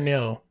the ring or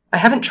no? I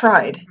haven't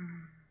tried.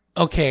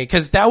 Okay,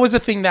 because that was a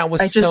thing that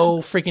was I just- so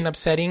freaking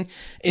upsetting.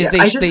 Is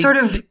I just sort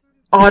of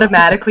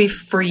automatically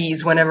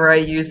freeze whenever I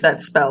use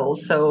that spell,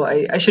 so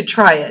I should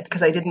try it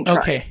because I didn't try.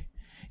 Okay.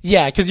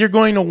 Yeah, because you're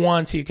going to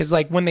want to, because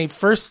like when they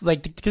first,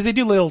 like, because they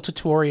do a little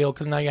tutorial,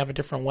 because now you have a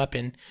different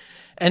weapon.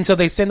 And so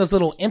they send those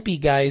little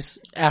impy guys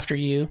after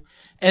you.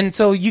 And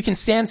so you can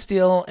stand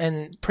still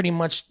and pretty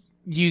much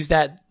use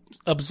that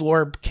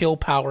absorb kill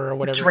power or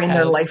whatever. Drain it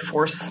their has. life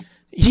force.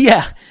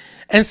 Yeah.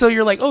 And so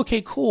you're like,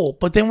 okay, cool.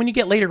 But then when you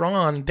get later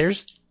on,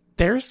 there's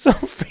some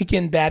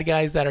freaking bad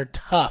guys that are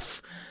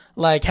tough.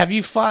 Like, have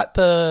you fought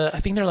I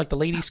think they're like the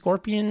Lady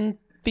Scorpion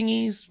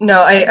thingies?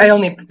 No, I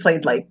only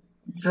played like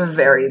the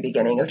very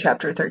beginning of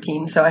Chapter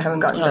 13, so I haven't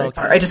gotten very okay.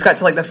 far. I just got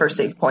to like the first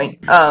save point.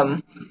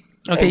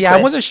 Okay, and yeah, I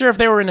quit. wasn't sure if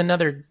they were in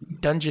another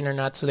dungeon or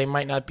not, so they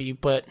might not be,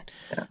 but,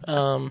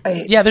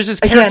 yeah, there's this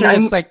Again, character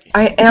that's like,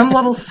 I am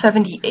level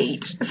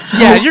 78. So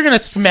yeah, you're gonna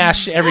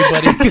smash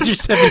everybody because you're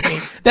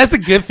 17. That's a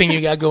good thing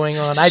you got going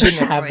on. I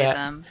didn't have Destroy that.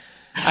 them.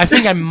 I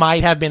think I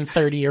might have been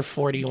 30 or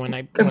 40 when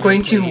I I'm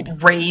going to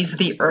played. raise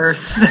the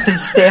earth that they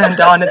stand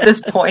on at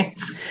this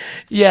point.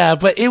 Yeah,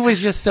 but it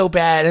was just so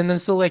bad. And then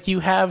so like you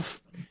have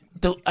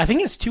I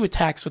think it's 2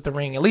 attacks with the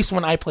ring. At least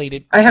when I played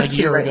it, I have like, a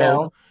 2 year right ago.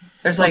 now.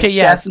 There's like Okay,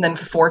 yes. death and then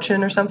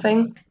fortune or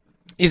something.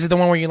 Is it the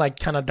one where you like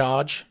kind of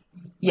dodge?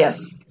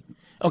 Yes.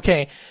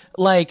 Okay,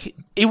 like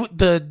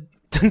the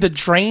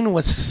drain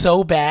was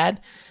so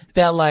bad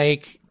that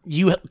like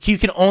you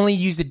can only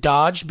use the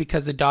dodge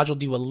because the dodge will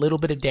do a little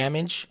bit of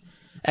damage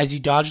as you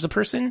dodge the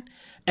person,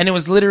 and it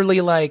was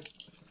literally like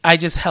I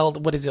just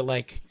held what is it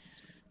like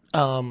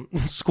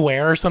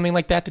square or something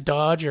like that to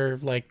dodge or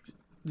like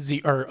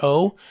Z or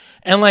O,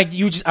 and like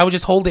I would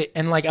just hold it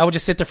and like I would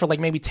just sit there for like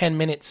maybe 10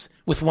 minutes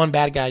with one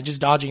bad guy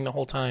just dodging the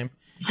whole time.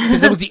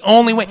 Because it was the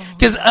only way.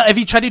 Because if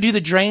you tried to do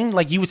the drain,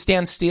 like you would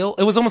stand still.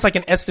 It was almost like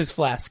an Estus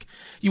flask.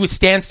 You would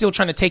stand still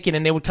trying to take it,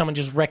 and they would come and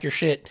just wreck your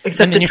shit.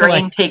 Except and then the you're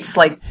drain like, takes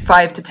like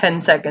 5 to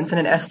 10 seconds,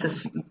 and an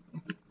Estus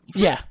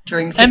yeah,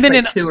 drain takes and then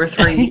like 2 or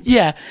 3.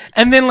 yeah,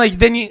 and then like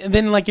then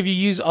if you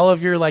use all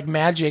of your like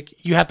magic,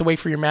 you have to wait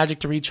for your magic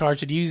to recharge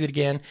to use it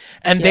again,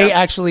 and they Yeah.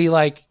 actually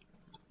like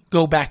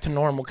go back to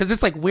normal because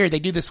it's like weird. They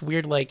do this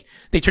weird like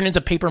they turn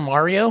into Paper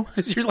Mario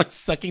as you're like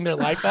sucking their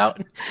life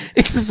out.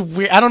 It's just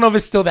weird. I don't know if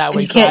it's still that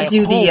way. You can't so I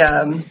do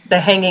hope- the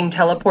hanging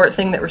teleport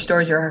thing that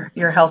restores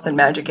your health and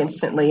magic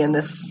instantly in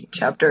this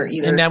chapter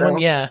either. And that so.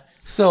 one, yeah.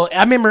 So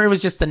I remember it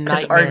was just a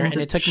nightmare, Arden's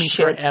and a it took me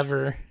shit.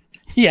 forever.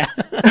 Yeah,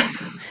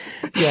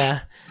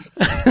 yeah.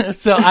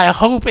 So I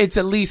hope it's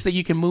at least that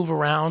you can move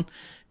around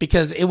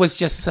because it was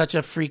just such a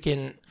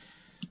freaking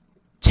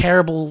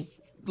terrible,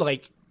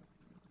 like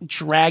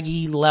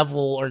draggy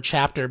level or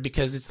chapter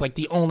because it's like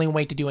the only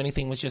way to do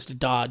anything was just to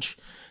dodge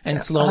and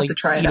I'll slowly have to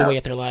try it eat away out.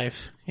 at their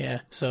life. Yeah.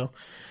 So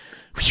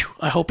whew,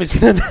 I hope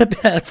it's not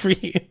that bad for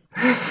you.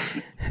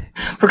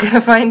 We're gonna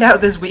find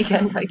out this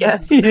weekend, I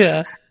guess.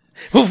 Yeah.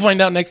 We'll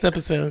find out next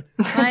episode.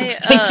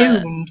 Stay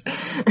tuned.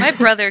 My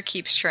brother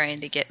keeps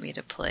trying to get me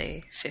to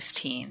play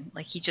 15.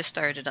 Like, he just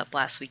started up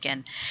last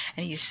weekend,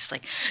 and he's just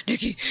like,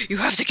 Nikki, you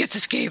have to get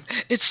this game.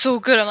 It's so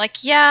good. I'm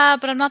like, yeah,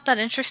 but I'm not that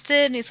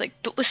interested. And he's like,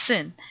 but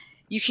listen,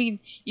 you can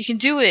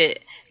do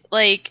it.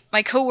 Like,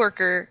 my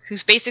coworker,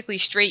 who's basically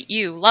straight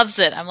you, loves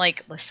it. I'm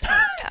like, listen,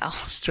 pal.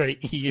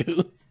 Straight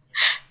you.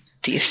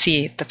 Do you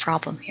see the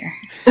problem here?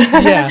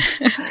 Yeah.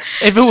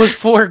 If it was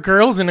 4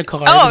 girls in a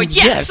car,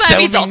 yes, that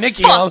would be the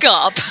Nikki. Fuck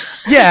up.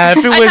 Yeah,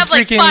 if it was I'd have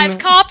freaking... like 5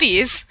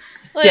 copies.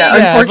 Like,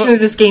 unfortunately,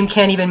 this game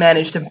can't even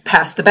manage to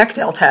pass the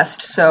Bechdel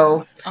test,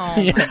 so... Oh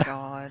my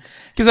god.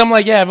 Because I'm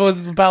like, if it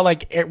was about,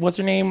 like, what's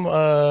her name?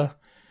 Aranea.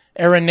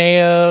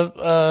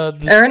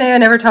 Aranea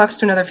never talks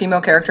to another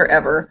female character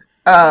ever.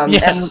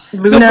 And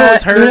Luna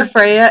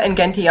Freya and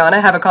Gentiana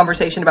have a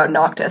conversation about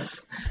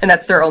Noctis, and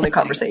that's their only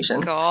conversation.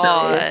 God,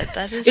 so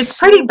that is it's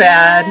pretty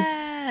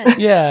bad.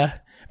 Yeah.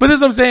 But this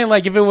is what I'm saying,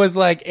 like, if it was,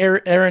 like,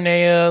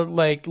 Aranea,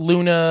 like,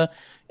 Luna,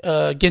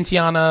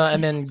 Gentiana,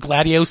 and then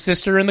Gladio's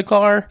sister in the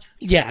car,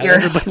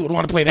 everybody would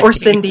want to play that Or game.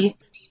 Cindy.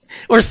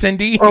 Or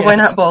Cindy. Or why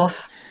not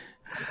both?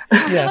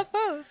 Yeah. Not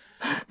both.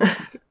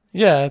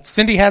 Yeah,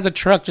 Cindy has a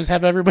truck, just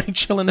have everybody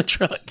chill in the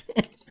truck.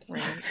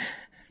 Right.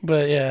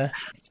 But, yeah.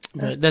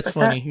 But that's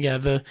funny. Yeah,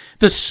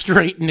 the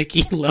straight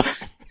Nikki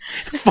loves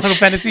Final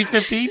Fantasy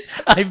 15.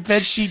 I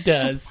bet she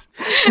does.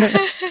 And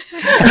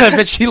I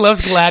bet she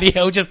loves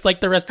Gladio just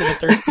like the rest of the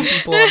thirsty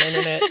people on the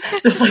internet.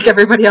 Just like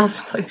everybody else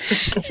who plays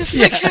this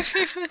game. Just like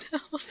everyone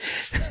else.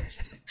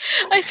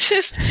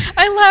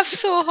 I laughed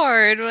so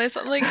hard when I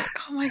thought, like,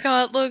 oh my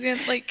god, Logan,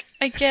 like,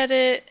 I get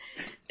it.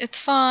 It's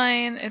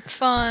fine. It's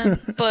fun.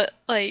 But,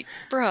 like,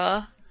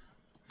 bruh,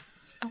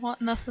 I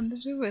want nothing to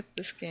do with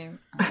this game.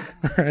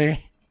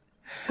 Right.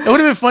 It would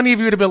have been funny if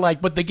you would have been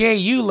like, but the gay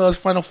you loves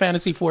Final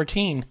Fantasy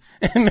 14.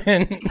 And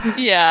then...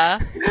 Yeah,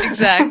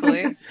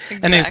 exactly.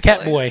 And then it's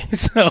Catboy,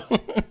 so...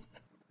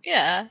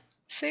 Yeah.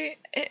 See,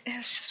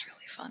 it's just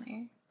really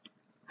funny.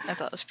 I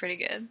thought it was pretty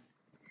good.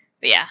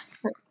 But yeah.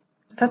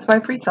 That's my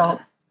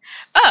pre-salt.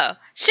 Oh,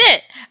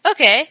 shit!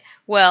 Okay,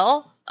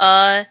 well,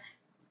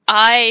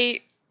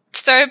 I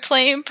started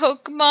playing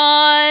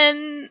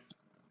Pokemon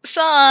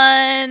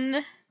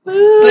Sun,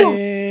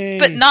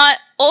 but not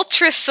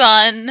Ultra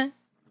Sun.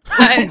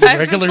 I've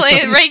been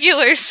playing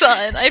regular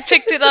Sun. I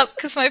picked it up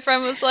because my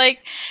friend was like,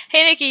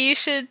 "Hey Nikki,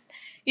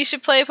 you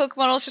should play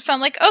Pokemon Ultra Sun."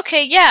 I'm like,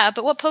 okay, yeah,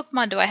 but what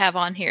Pokemon do I have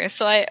on here?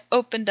 So I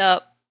opened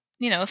up,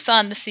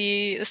 Sun to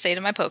see the state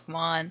of my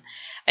Pokemon.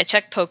 I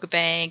checked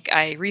Pokebank.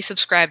 I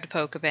resubscribed to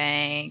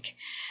Pokebank,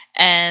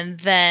 and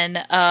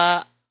then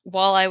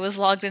while I was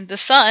logged into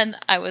Sun,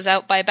 I was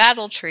out by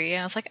Battletree,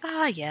 and I was like,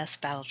 yes,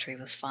 Battletree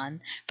was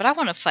fun, but I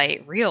want to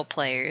fight real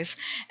players.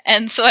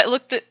 And so I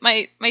looked at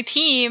my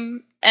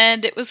team,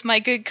 and it was my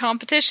good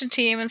competition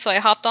team, and so I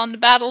hopped on the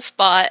Battle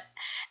Spot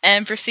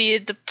and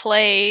proceeded to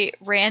play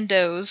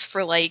randos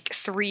for like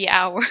 3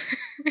 hours.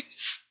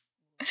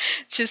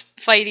 Just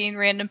fighting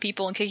random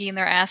people and kicking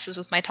their asses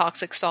with my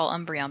Toxic Stall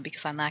Umbreon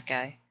because I'm that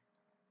guy.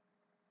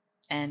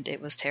 And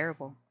it was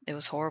terrible. It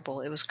was horrible.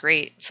 It was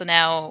great. So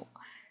now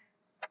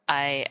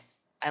I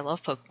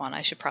love Pokemon.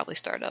 I should probably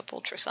start up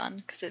Ultra Sun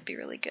because it'd be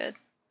really good.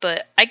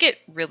 But I get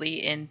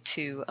really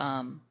into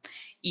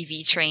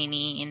EV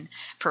training,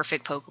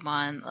 perfect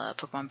Pokemon,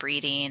 Pokemon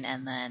breeding,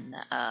 and then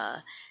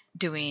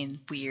doing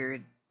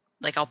weird,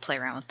 like I'll play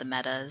around with the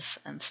metas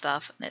and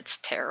stuff, and it's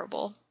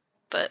terrible,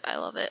 but I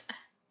love it.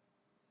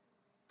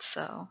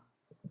 So,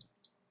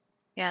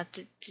 yeah,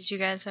 did you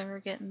guys ever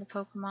get into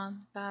Pokemon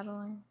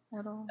battling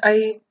at all?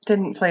 I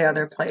didn't play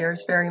other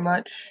players very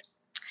much.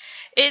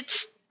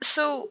 It's,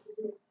 so,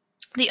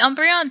 the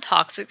Umbreon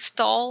Toxic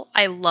Stall,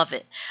 I love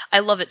it. I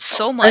love it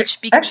so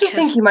much because... I actually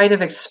think you might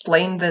have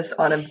explained this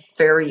on a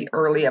very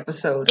early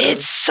episode.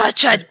 It's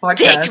such a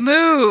dick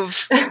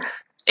move!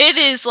 It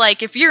is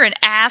like, if you're an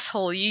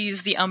asshole, you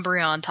use the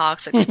Umbreon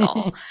Toxic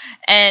Stall.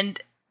 And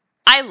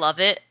I love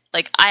it.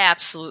 Like, I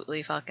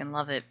absolutely fucking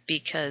love it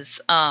because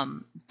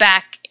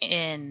back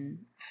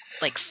in,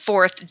 like,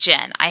 4th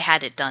gen, I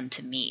had it done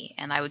to me,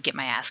 and I would get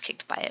my ass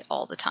kicked by it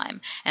all the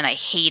time, and I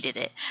hated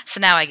it.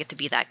 So now I get to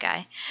be that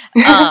guy.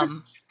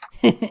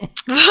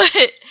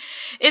 But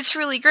it's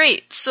really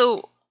great.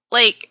 So,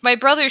 like, my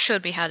brother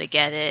showed me how to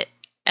get it,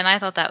 and I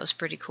thought that was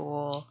pretty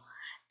cool.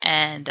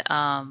 And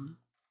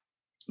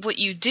what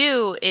you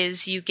do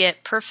is you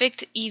get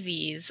perfect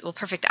EVs, well,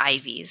 perfect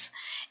IVs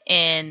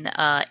in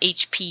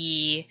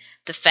HP,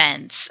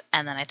 defense,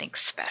 and then I think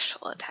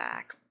special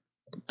attack.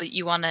 But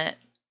you want to...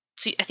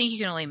 So I think you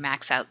can only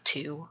max out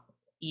 2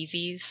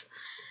 EVs.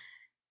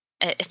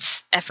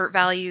 It's effort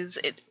values.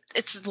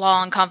 It's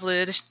long,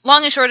 convoluted.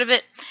 Long and short of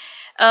it,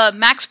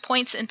 max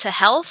points into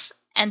health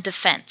and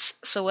defense.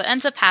 So what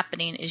ends up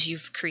happening is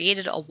you've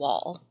created a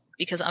wall,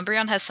 because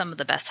Umbreon has some of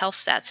the best health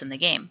stats in the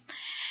game.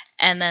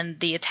 And then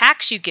the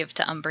attacks you give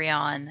to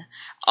Umbreon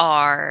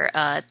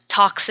are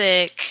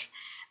Toxic,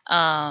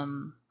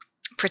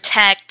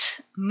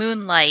 Protect,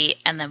 Moonlight,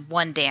 and then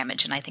 1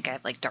 damage. And I think I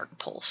have like Dark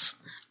Pulse,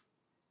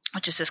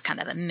 which is just kind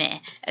of a meh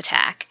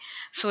attack.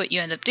 So what you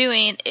end up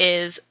doing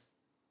is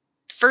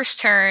first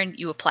turn,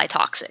 you apply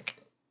Toxic.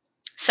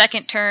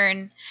 Second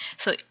turn,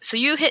 so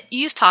you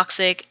use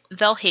Toxic,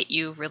 they'll hit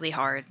you really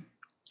hard.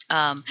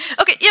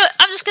 Okay,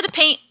 I'm just gonna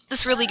paint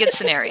this really good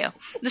scenario.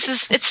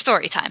 It's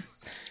story time.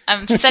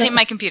 I'm setting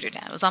my computer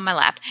down. It was on my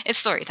lap. It's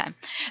story time.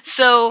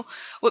 So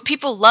what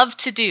people love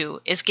to do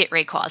is get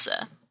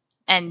Rayquaza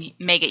and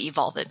Mega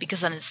Evolve it,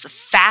 because then it's the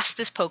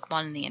fastest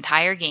Pokemon in the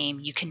entire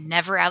game. You can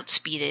never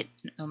outspeed it,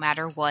 no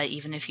matter what.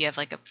 Even if you have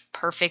like a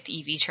perfect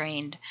EV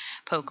trained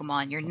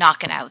Pokemon, you're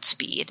not going to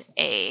outspeed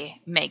a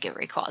Mega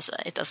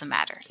Rayquaza. It doesn't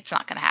matter. It's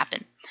not going to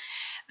happen.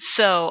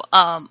 So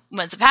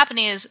what ends up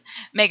happening is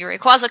Mega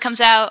Rayquaza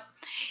comes out.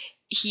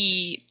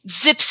 He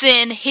zips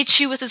in, hits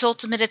you with his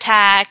ultimate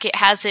attack. It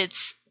has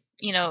its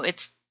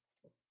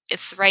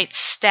right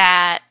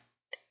stat.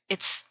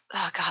 It's,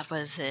 oh god,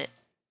 what is it?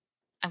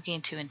 I'm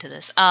getting too into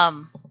this.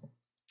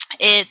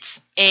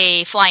 It's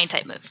a flying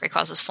type move.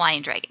 Rayquaza's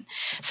Flying Dragon.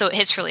 So it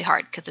hits really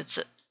hard because it's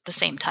the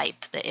same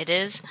type that it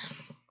is.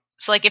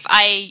 So like if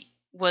I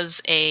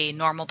was a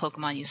normal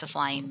Pokemon use a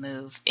flying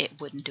move, it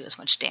wouldn't do as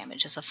much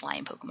damage as a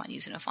flying Pokemon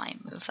using a flying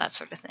move, that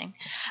sort of thing.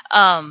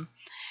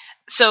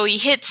 So he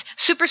hits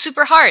super,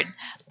 super hard.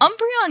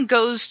 Umbreon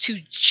goes to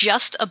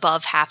just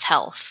above half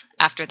health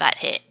after that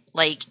hit.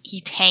 Like, he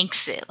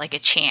tanks it like a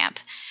champ.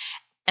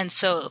 And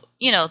so,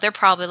 they're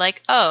probably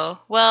like, oh,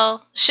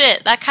 well,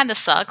 shit, that kind of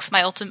sucks.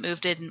 My ultimate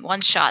move didn't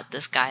one-shot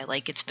this guy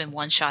like it's been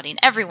one-shotting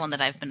everyone that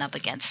I've been up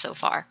against so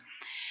far.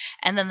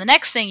 And then the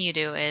next thing you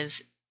do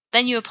is,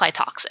 then you apply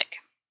Toxic.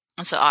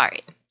 And so,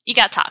 alright, you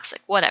got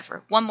Toxic,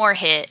 whatever. One more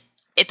hit,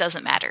 it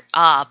doesn't matter.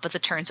 But the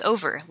turn's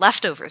over.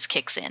 Leftovers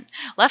kicks in.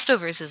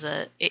 Leftovers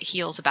it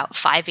heals about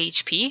 5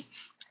 HP.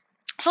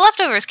 So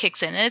Leftovers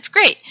kicks in, and it's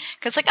great.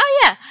 Because like, oh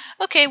yeah,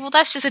 okay, well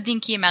that's just a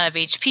dinky amount of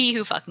HP,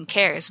 who fucking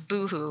cares?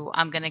 Boo-hoo,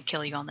 I'm gonna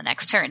kill you on the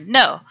next turn.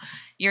 No,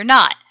 you're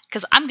not,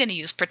 because I'm gonna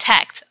use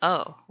Protect.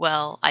 Oh,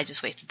 well, I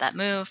just wasted that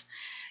move.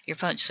 Your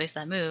opponent just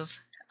wasted that move.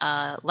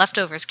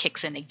 Leftovers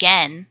kicks in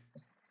again,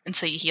 and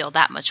so you heal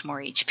that much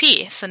more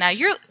HP. So now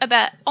you're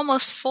about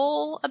almost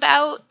full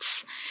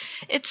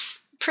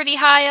it's pretty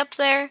high up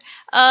there.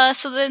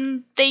 So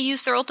then they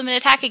use their ultimate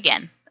attack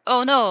again.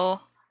 Oh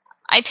no,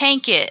 I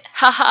tank it.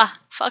 Haha,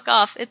 fuck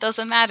off, it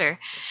doesn't matter.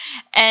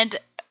 And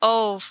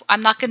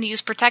I'm not going to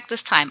use Protect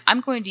this time.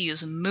 I'm going to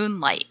use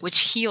Moonlight, which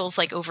heals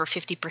like over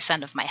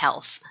 50% of my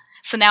health.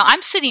 So now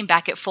I'm sitting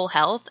back at full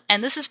health,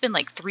 and this has been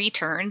like 3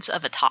 turns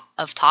of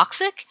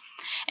Toxic.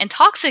 And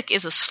Toxic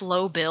is a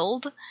slow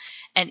build,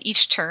 and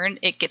each turn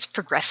it gets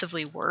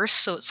progressively worse.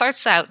 So it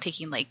starts out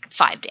taking like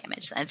 5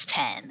 damage, then it's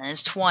 10, then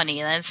it's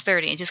 20, then it's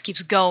 30. It just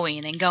keeps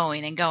going and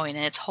going and going,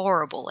 and it's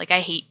horrible. Like,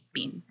 I hate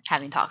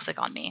having Toxic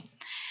on me.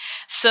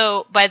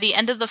 So by the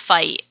end of the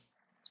fight,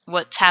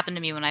 what's happened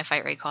to me when I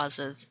fight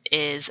Rayquazas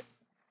is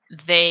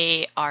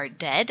they are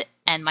dead,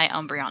 and my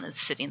Umbreon is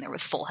sitting there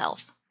with full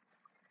health.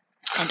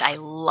 And I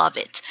love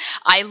it.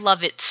 I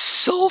love it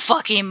so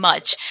fucking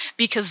much,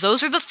 because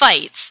those are the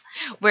fights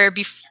where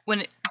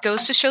when it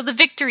goes to show the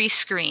victory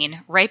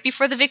screen, right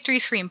before the victory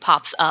screen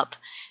pops up,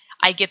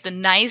 I get the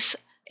nice,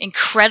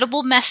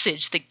 incredible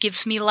message that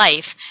gives me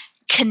life: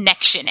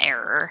 connection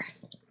error.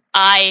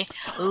 I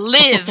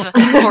live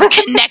for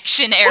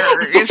connection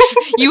errors.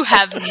 You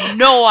have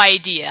no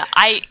idea.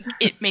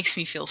 It makes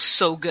me feel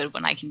so good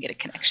when I can get a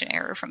connection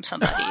error from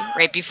somebody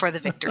right before the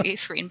victory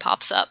screen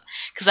pops up,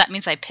 because that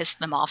means I pissed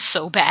them off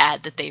so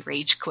bad that they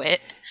rage quit.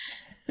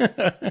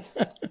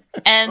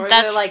 And or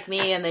they're like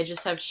me and they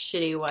just have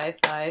shitty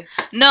Wi-Fi.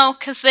 No,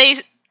 because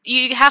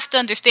you have to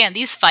understand,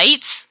 these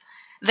fights,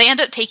 they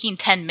end up taking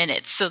 10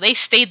 minutes, so they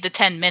stayed the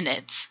 10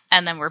 minutes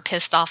and then were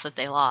pissed off that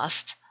they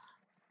lost.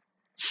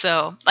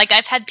 So, like,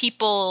 I've had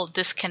people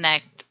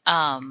disconnect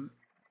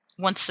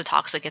once the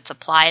Toxic gets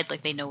applied,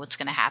 like, they know what's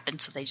going to happen,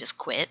 so they just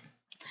quit.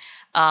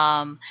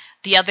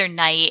 The other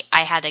night,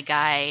 I had a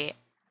guy,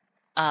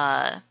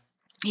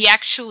 he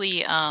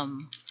actually,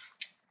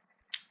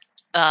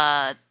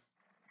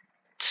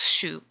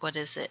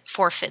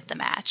 forfeit the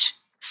match.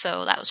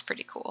 So that was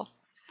pretty cool.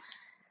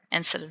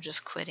 Instead of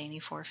just quitting, he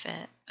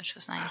forfeit, which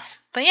was nice.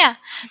 But yeah,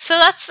 so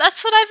that's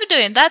what I've been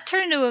doing. That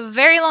turned into a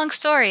very long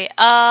story.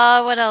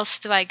 What else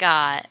do I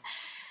got?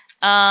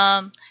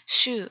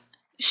 Shoot,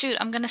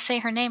 I'm gonna say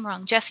her name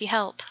wrong. Jessie,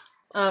 help.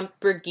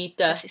 Brigitte.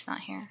 Jessie's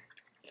not here.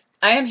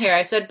 I am here.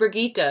 I said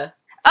Brigitte.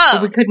 Oh,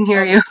 we couldn't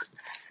hear you.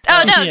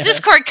 Oh no, yeah.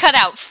 Discord cut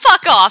out.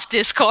 Fuck off,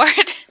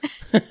 Discord.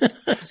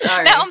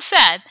 Sorry. Now I'm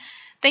sad.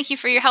 Thank you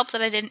for your help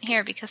that I didn't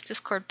hear because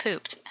Discord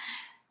pooped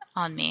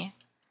on me.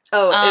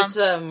 Oh, it's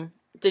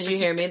Did you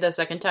hear me the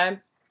second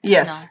time?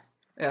 Yes.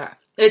 No. Yeah.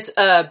 It's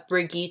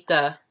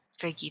Brigitte.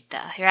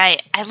 Brigitte,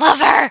 right. I love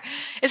her!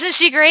 Isn't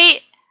she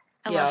great?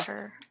 I love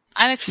her.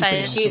 I'm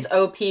excited. She's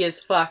OP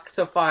as fuck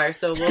so far,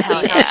 so we'll see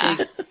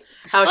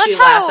how Let's she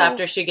lasts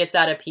after she gets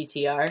out of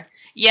PTR.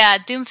 Yeah,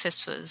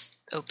 Doomfist was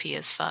OP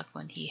as fuck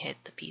when he hit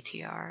the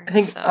PTR. I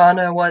think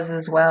Anna was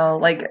as well.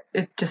 Like,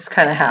 it just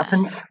kind of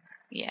happens.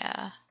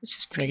 Yeah, which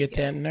is pretty good.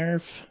 That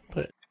nerf,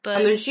 but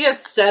I mean, she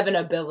has 7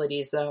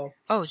 abilities, though.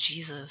 Oh,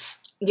 Jesus.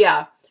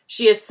 Yeah,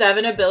 she has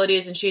 7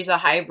 abilities, and she's a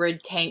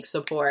hybrid tank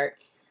support.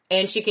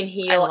 and she can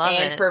heal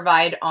and it.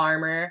 provide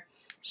armor.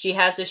 She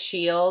has a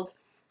shield.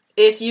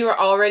 If you are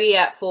already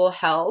at full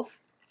health,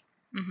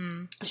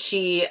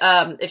 she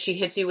if she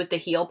hits you with the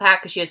heal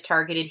pack, because she has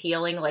targeted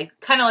healing, like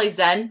kind of like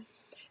Zen.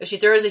 If she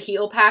throws a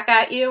heal pack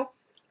at you,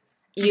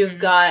 you've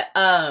got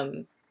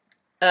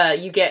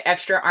you get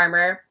extra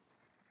armor.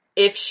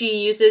 If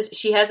she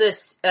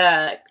has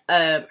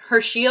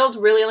her shield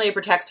really only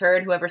protects her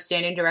and whoever's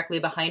standing directly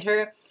behind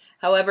her.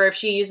 However, if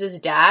she uses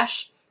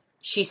dash,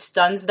 she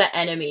stuns the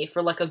enemy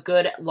for like a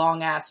good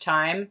long ass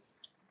time.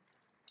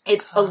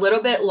 It's a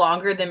little bit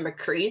longer than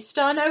McCree's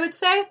stun, I would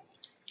say.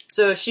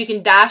 So she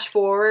can dash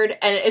forward,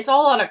 and it's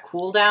all on a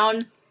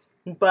cooldown,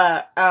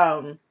 but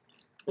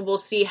we'll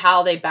see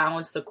how they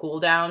balance the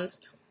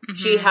cooldowns.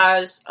 She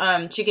has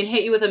she can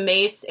hit you with a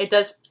mace. It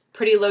does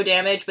pretty low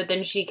damage, but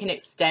then she can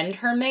extend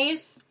her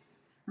mace.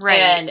 Right.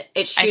 And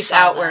it shoots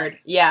outward.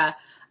 That.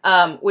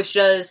 Yeah. Which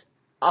does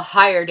a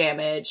higher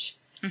damage.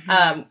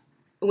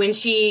 When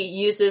she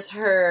uses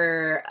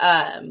her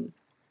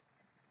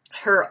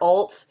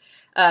ult,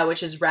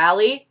 which is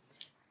Rally,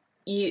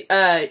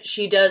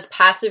 she does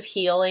passive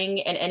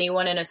healing and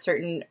anyone in a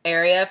certain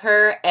area of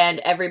her, and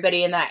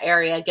everybody in that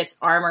area gets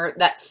armor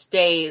that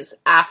stays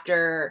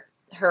after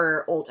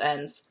her ult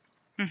ends.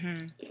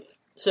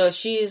 So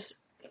she's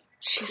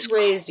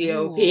crazy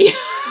cool. OP.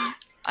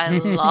 I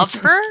love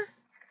her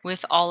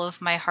with all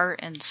of my heart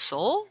and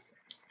soul.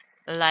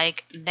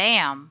 Like,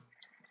 damn,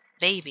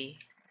 baby,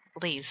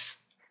 please.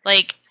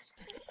 Like,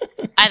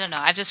 I don't know.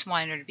 I've just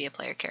wanted her to be a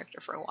player character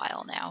for a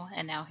while now,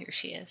 and now here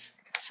she is.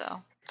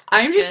 So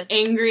I'm just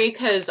angry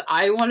because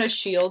I want a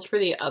shield for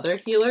the other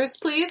healers,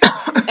 please.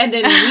 And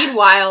then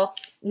meanwhile,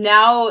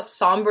 now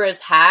Sombra is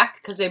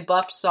hacked because they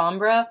buffed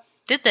Sombra.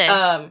 Did they?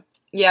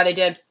 Yeah, they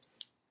did.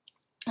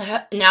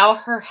 Now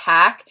her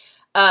hack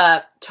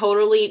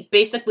totally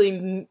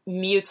basically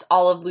mutes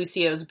all of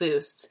Lucio's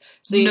boosts.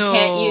 So you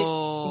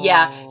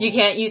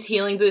can't use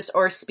healing boost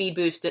or speed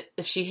boost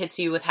if she hits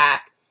you with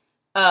hack.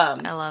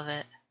 I love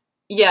it.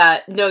 Yeah,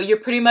 no, you're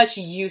pretty much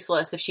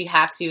useless if she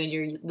hacks you and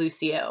you're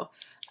Lucio.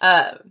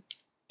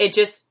 It's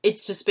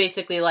just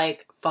basically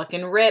like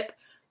fucking rip.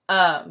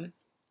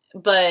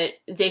 But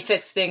they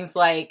fix things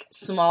like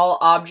small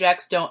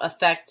objects don't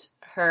affect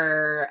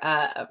her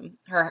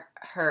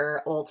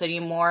ult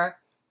anymore.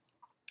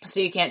 So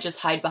you can't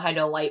just hide behind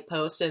a light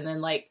post and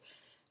then like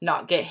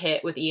not get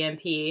hit with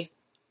EMP.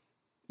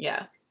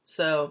 Yeah.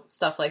 So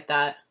stuff like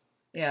that.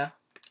 Yeah.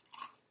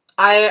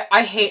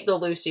 I hate the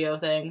Lucio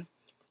thing.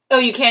 Oh,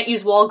 you can't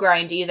use wall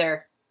grind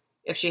either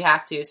if she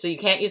hacks you. So you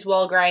can't use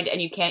wall grind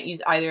and you can't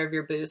use either of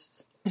your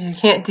boosts. You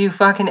can't do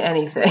fucking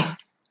anything.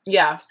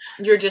 Yeah.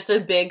 You're just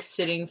a big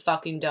sitting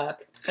fucking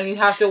duck. And you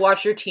have to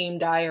watch your team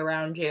die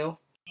around you.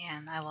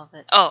 Man, I love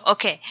it. Oh,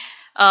 okay.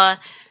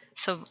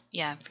 So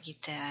yeah,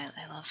 Brigitte,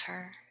 I love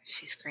her.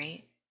 She's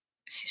great.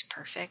 She's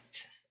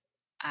perfect.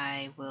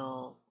 I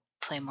will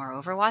play more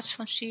Overwatch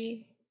when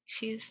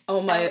she's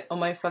Oh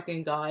my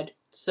fucking god.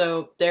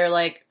 So they're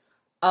like,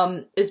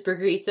 is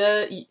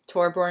Brigitte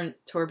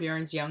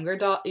Torbjorn's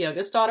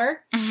youngest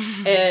daughter?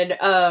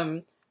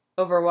 And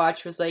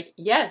Overwatch was like,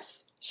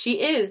 yes,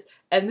 she is.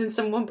 And then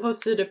someone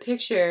posted a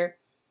picture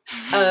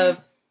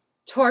of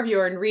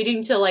Torbjorn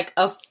reading to like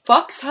a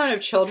fuck ton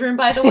of children,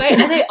 by the way,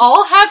 and they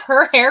all have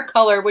her hair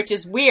color, which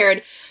is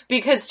weird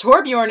because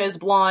Torbjorn is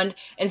blonde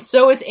and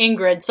so is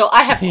Ingrid. So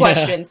I have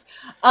questions.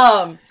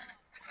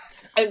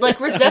 Like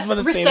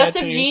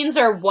recessive genes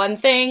are one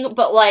thing,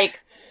 but like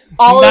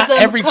all Not of them,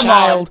 every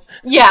child.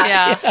 On.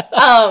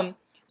 Yeah.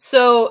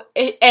 So,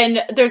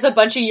 and there's a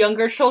bunch of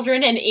younger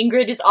children, and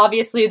Ingrid is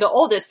obviously the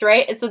oldest,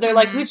 right? And so they're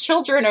like, whose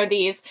children are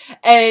these?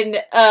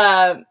 And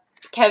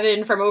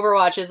Kevin from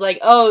Overwatch is like,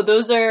 oh,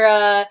 those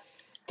are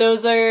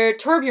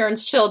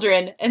Torbjorn's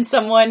children. And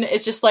someone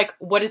is just like,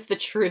 what is the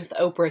truth,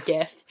 Oprah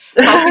gif?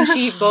 How can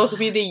she both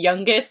be the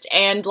youngest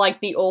and like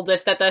the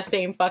oldest at the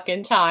same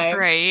fucking time?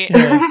 right.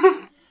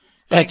 Yeah.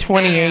 At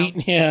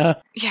 28, yeah.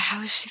 Yeah,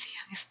 how is she the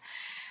youngest?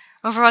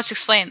 Overwatch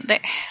explained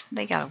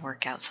they gotta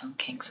work out some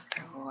kinks with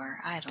their lore.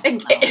 I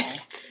don't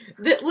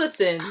know.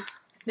 Listen,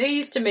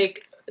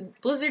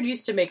 Blizzard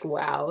used to make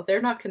WoW.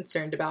 They're not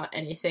concerned about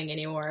anything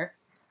anymore.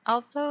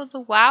 Although the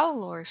WoW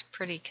lore is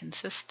pretty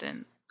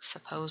consistent,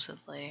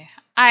 supposedly.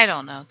 I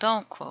don't know.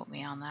 Don't quote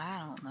me on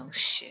that. I don't know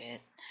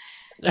shit.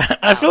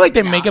 I feel like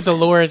they make up the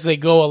lore as they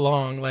go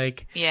along.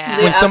 Like,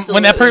 yeah.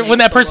 when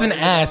that person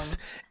asked,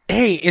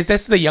 hey, is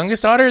this the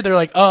youngest daughter? They're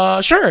like,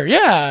 sure,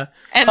 yeah.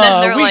 And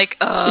then they're like,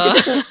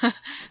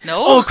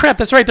 no. Oh, crap,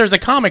 that's right. There's a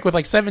comic with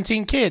like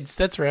 17 kids.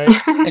 That's right.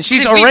 And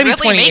she's already really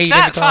 28 make in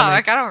that the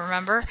comic. I don't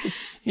remember.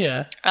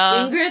 Yeah.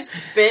 Ingrid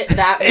spit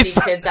that many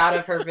kids out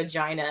of her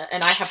vagina,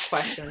 and I have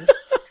questions.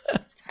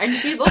 And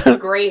she looks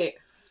great.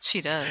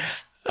 She does.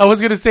 I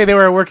was going to say they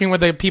were working with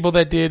the people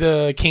that did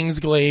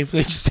Kingsglaive.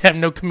 They just have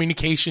no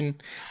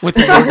communication with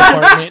the lore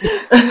department.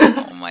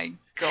 Oh my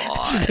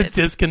god. Just a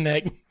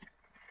disconnect.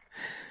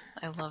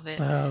 I love it.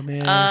 Oh,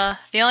 man.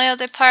 The only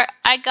other part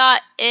I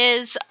got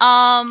is,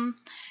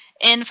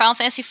 in Final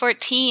Fantasy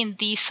XIV,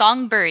 the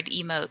Songbird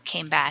emote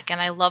came back,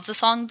 and I love the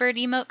Songbird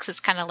emote because it's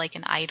kind of like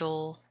an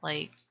idol,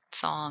 like,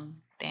 song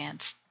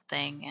dance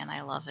thing, and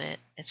I love it.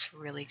 It's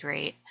really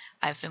great.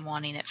 I've been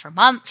wanting it for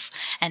months,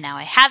 and now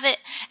I have it,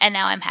 and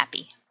now I'm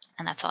happy.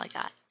 And that's all I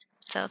got.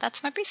 So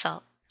that's my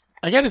pre-salt.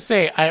 I gotta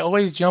say, I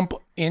always jump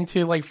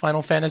into like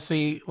Final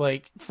Fantasy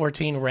like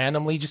 14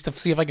 randomly just to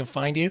see if I can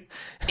find you.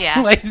 Yeah.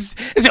 Like it's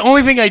the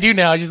only thing I do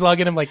now. I just log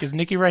in. I'm like, is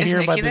Nikki right here?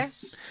 Nikki there?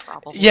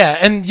 Probably. Yeah,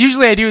 and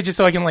usually I do it just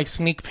so I can like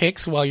sneak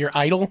pics while you're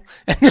idle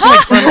and then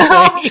like run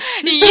away.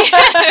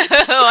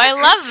 I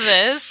love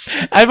this.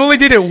 I've only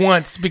did it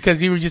once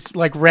because you were just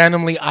like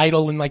randomly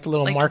idle in like the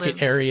little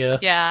market area.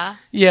 Yeah.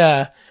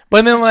 Yeah.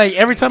 But then, like,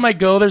 every time I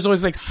go, there's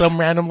always, like, some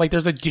random, like,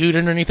 there's a dude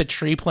underneath a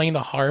tree playing the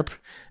harp.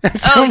 And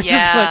so I'm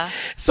just, like,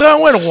 so I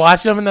went to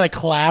watch him, and then I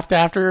clapped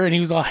after, and he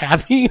was all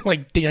happy,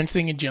 like,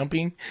 dancing and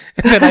jumping.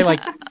 And then I, like,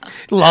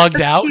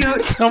 logged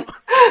out. So,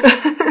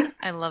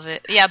 I love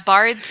it. Yeah,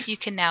 bards, you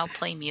can now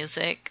play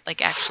music,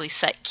 like, actually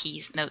set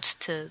notes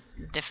to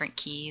different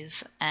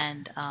keys,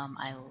 and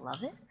I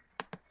love it.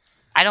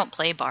 I don't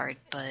play bard,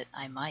 but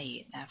I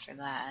might after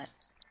that.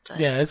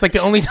 Yeah, it's like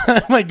the only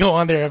time I go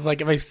on there, if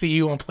I see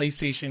you on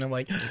PlayStation, I'm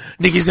like,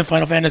 Nikki's in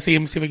Final Fantasy.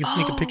 Let me see if I can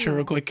sneak a picture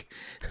real quick.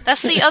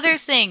 That's the other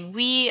thing.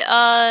 We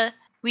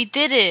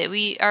did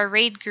it. Our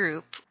raid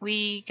group,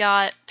 we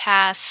got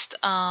past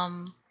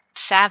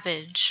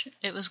Savage.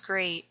 It was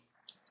great.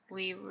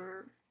 We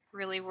were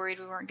really worried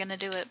we weren't going to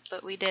do it,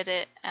 but we did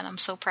it, and I'm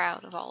so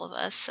proud of all of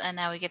us. And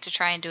now we get to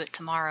try and do it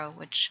tomorrow,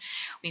 which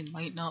we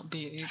might not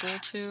be able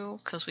to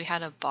because we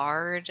had a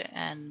bard,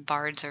 and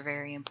bards are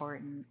very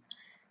important.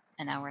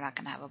 And now we're not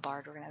going to have a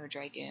bard, we're going to have a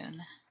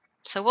dragoon.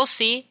 So we'll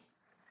see.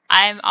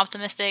 I'm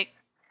optimistic.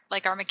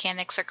 Like, our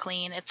mechanics are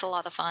clean. It's a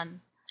lot of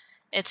fun.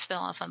 It's been a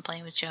lot of fun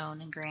playing with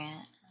Joan and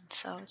Grant. And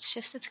so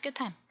it's a good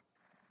time.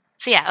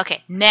 So yeah,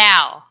 okay.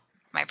 Now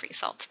my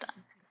pre-salt's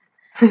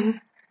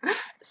done.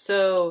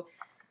 So,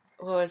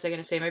 what was I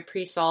going to say? My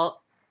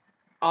pre-salt,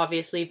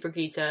 obviously,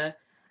 Brigitte.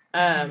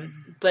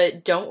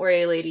 But don't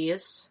worry,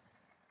 ladies.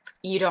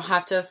 You don't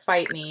have to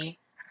fight me.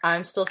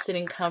 I'm still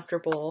sitting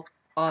comfortable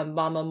on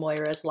Mama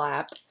Moira's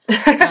lap.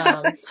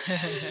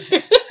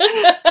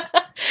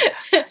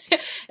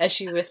 As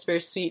she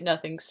whispers sweet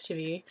nothings to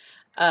me.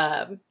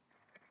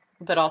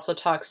 But also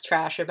talks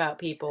trash about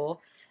people.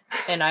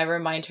 And I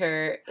remind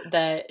her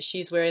that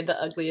she's wearing the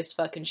ugliest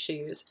fucking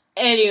shoes.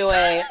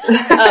 Anyway.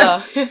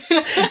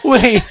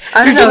 Wait.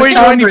 I don't know, before you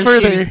go any Sombra's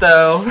further, shoes,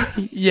 though.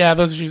 Yeah,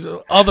 those shoes.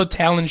 All the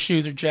Talon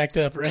shoes are jacked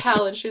up, right?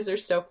 Talon shoes are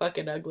so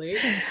fucking ugly.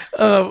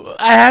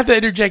 I have to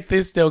interject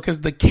this, though, because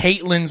the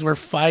Caitlins were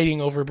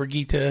fighting over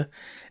Brigitte.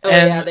 Oh,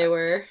 and yeah, they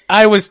were.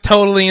 I was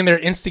totally in there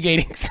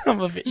instigating some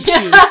of it, too.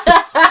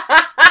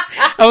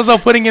 I was all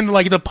putting in,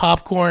 like, the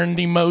popcorn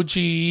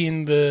emoji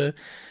and the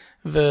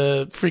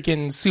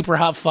freaking super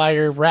hot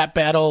fire rap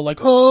battle, like,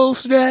 oh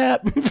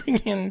snap,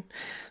 freaking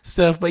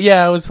stuff. But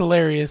yeah, it was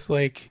hilarious.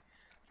 Like,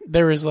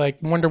 there was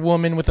like Wonder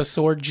Woman with a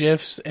sword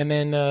gifs, and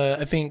then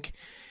I think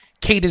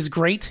Kate is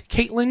great,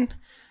 Caitlin,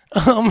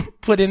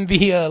 put in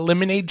the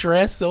lemonade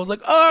dress. So I was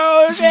like,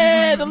 oh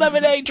shit, the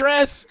lemonade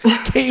dress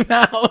came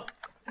out.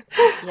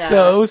 Yeah,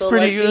 so it was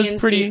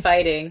pretty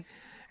fighting.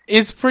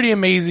 It's pretty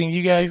amazing,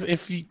 you guys.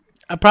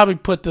 I probably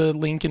put the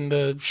link in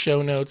the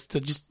show notes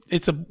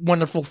it's a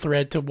wonderful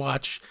thread to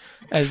watch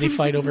as they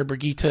fight over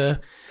Brigitte.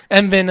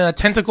 And then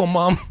Tentacle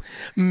Mom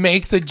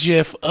makes a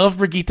gif of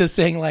Brigitte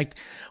saying like,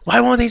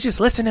 why won't they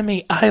just listen to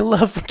me? I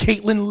love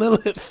Caitlin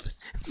Lilith.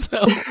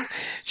 So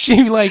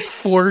she like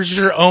forged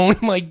her own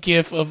like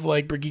gif of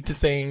like Brigitte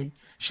saying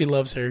she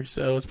loves her.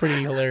 So it's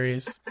pretty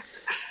hilarious.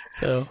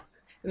 So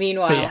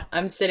meanwhile, yeah.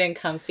 I'm sitting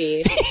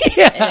comfy.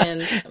 Yeah.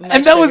 And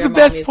that was the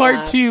best part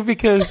lap. too,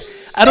 because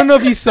I don't know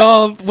if you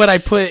saw what I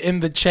put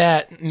in the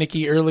chat,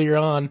 Nikki, earlier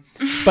on,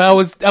 but I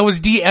was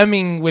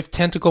DMing with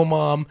Tentacle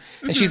Mom,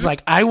 and she's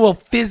like, I will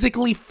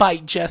physically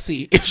fight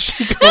Jessie if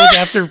she goes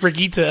after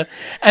Brigitte.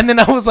 And then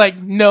I was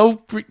like,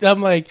 no,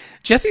 I'm like,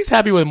 Jessie's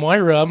happy with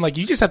Moira. I'm like,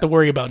 you just have to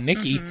worry about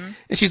Nikki.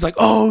 And she's like,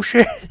 oh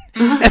shit.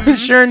 And then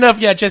sure enough,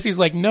 yeah, Jessie's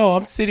like, no,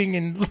 I'm sitting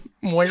in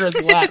Moira's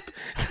lap.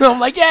 So I'm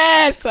like,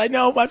 yes, I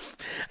know my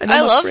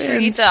I love friends.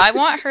 Brigitte. I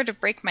want her to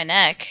break my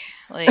neck.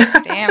 Like,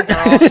 damn,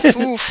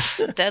 girl. Oof.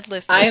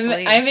 Deadlift.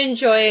 I'm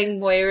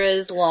enjoying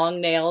Moira's long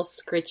nails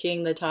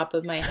scritching the top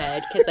of my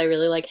head because I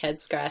really like head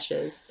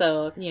scratches.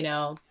 So, you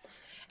know.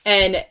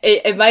 And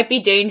it might be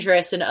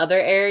dangerous in other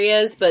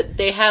areas, but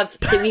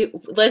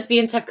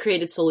lesbians have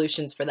created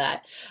solutions for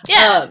that.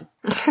 Yeah.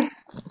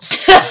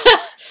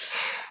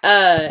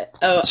 I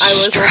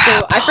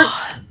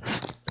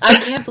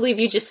can't believe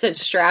you just said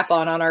strap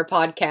on our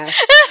podcast.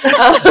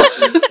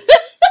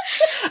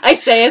 I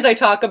say as I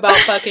talk about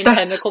fucking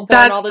tentacle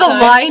porn all the time. That's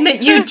the line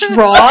that you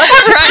draw?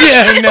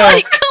 Right? Yeah, no.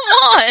 Like, come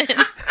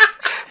on.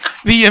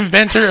 The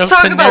inventor of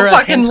Talk Panera about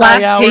fucking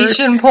hentai hour.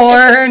 lactation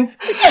porn.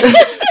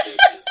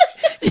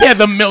 Yeah,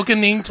 the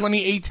Milkening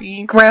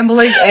 2018.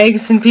 Scrambling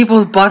eggs in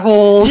people's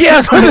buttholes. Yeah, I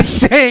was going to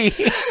say.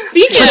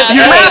 Speaking Yeah, of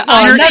I- on,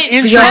 I- that's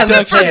I- beyond heaven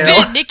the pale.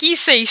 forbid Nikki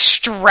say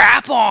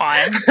strap on.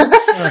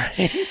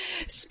 Right.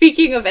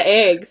 Speaking of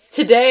eggs,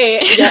 today,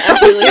 actually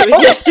it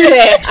was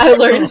yesterday, I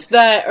learned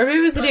that, or maybe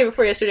it was the day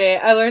before yesterday,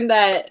 I learned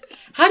that,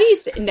 how do you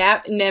say,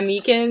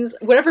 Namekins?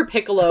 Whatever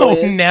Piccolo Oh,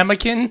 is.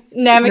 Namekian?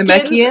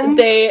 Namekians?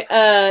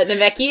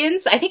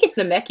 Namekians? I think it's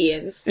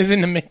Namekians. Is it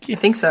I Namekian?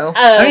 think so.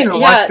 I don't even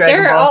watch Dragon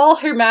they're Ball. all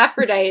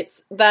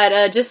hermaphrodites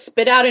that just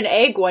spit out an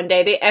egg one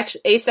day. They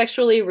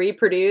asexually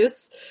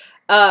reproduce.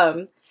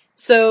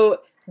 So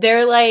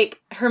they're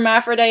like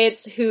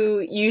hermaphrodites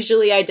who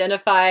usually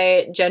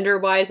identify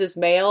gender-wise as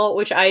male,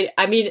 which I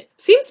mean,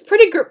 seems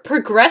pretty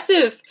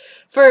progressive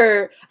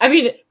for, I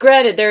mean,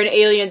 granted, they're an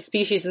alien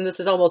species and this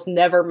is almost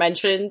never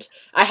mentioned.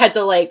 I had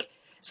to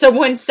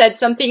someone said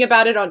something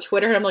about it on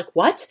Twitter and I'm like,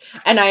 what?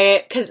 And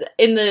cause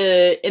in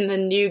the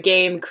new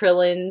game,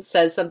 Krillin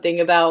says something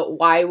about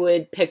why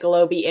would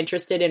Piccolo be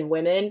interested in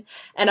women?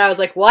 And I was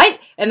like, what?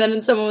 And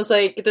then someone was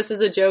like, this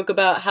is a joke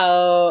about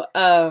how,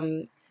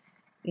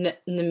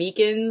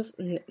 Namekians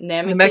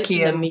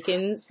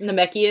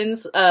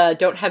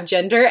don't have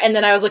gender, and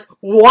then I was like,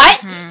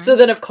 what? Mm-hmm. So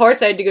then of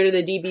course I had to go to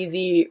the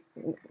DBZ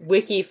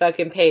wiki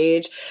fucking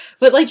page,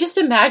 but just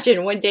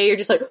imagine one day you're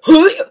just like, Yeah,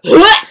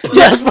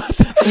 I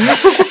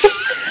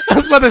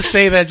was about to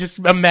say that, just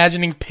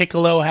imagining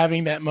Piccolo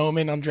having that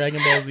moment on Dragon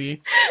Ball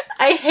Z.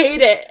 I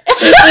hate it.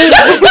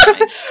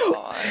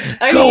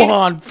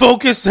 Gohan,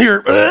 focus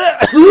here.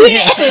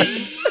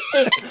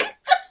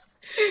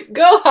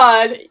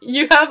 Gohan,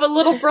 you have a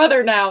little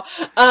brother now.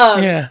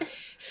 Yeah.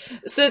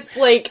 So it's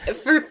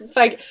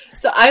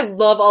so I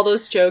love all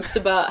those jokes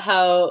about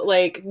how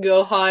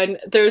Gohan,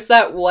 there's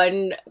that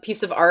one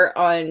piece of art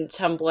on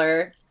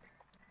Tumblr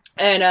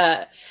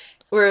and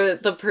where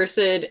the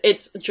person,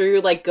 it's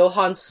drew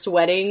Gohan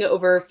sweating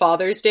over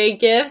Father's Day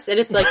gifts, and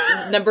it's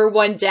number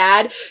one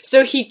dad.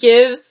 So he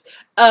gives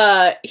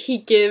Goku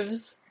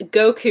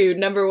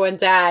number one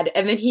dad,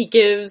 and then he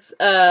gives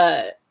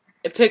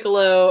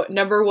Piccolo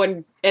number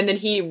one, and then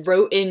he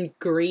wrote in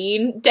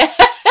green dad.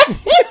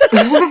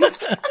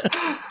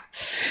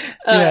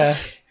 Yeah.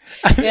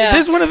 Yeah.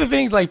 This is one of the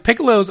things,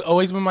 Piccolo's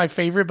always been my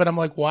favorite, but I'm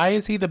like, why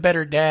is he the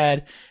better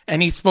dad?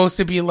 And he's supposed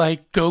to be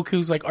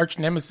Goku's arch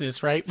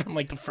nemesis, right? From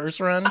the first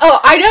run. Oh,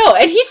 I know.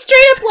 And he's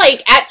straight up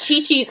at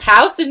Chi-Chi's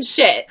house and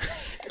shit.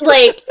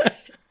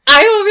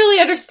 I don't really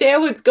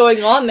understand what's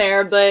going on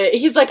there, but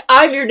he's like,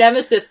 I'm your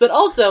nemesis, but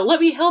also let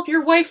me help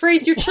your wife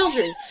raise your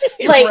children.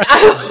 Right.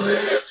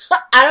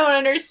 I don't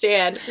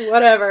understand.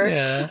 Whatever.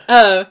 Yeah.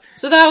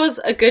 So that was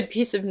a good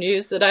piece of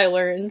news that I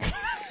learned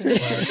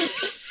today.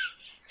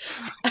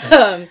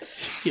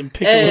 Getting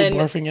Piccolo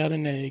barfing out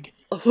an egg.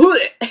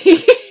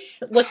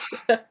 Look.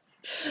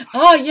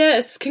 Oh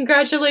yes,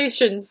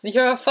 congratulations,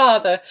 you're a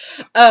father.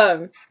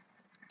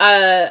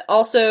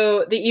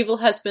 Also, the evil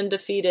has been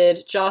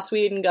defeated. Joss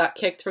Whedon got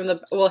kicked from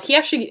he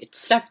actually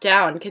stepped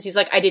down because he's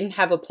like, I didn't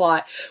have a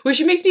plot,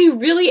 which makes me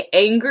really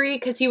angry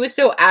because he was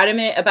so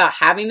adamant about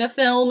having the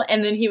film,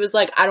 and then he was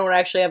like, I don't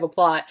actually have a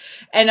plot.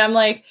 And I'm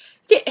like,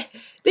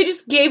 they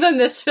just gave him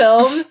this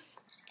film.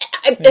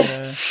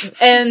 Yeah.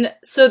 And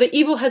so the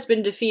evil has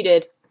been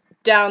defeated.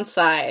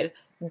 Downside,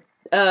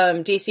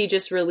 DC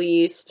just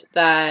released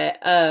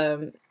that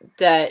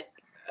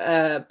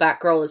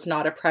Batgirl is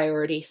not a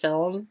priority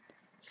film.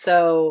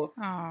 So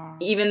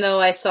even though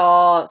I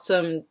saw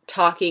some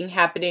talking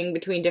happening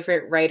between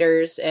different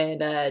writers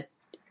and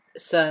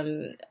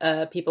some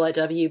people at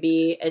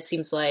WB, it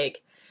seems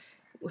like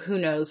who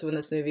knows when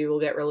this movie will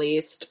get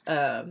released.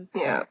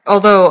 Yeah.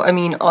 Although, I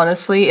mean,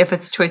 honestly, if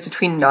it's a choice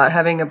between not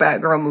having a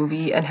Batgirl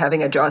movie and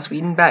having a Joss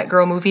Whedon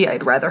Batgirl movie,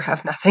 I'd rather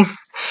have nothing.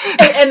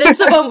 And then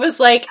someone was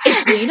like,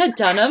 is Lena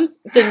Dunham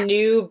the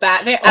new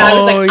Batman? And I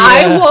was like,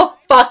 yeah.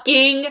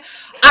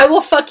 I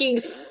will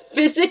fucking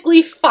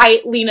physically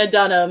fight Lena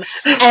Dunham,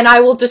 and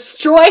I will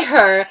destroy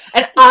her,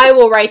 and I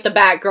will write the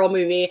Batgirl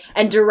movie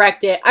and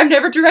direct it. I've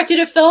never directed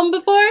a film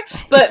before,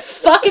 but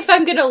fuck if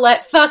I'm gonna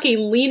let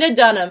fucking Lena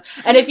Dunham.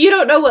 And if you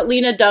don't know what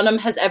Lena Dunham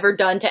has ever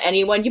done to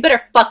anyone, you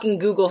better fucking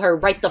Google her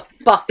right the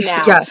fuck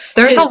now. Yeah,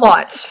 there's a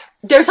lot.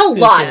 There's a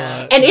lot,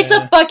 and it's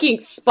yeah. a fucking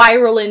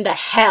spiral into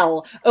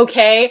hell,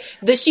 okay?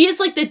 She is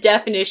like the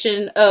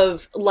definition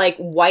of like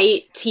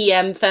white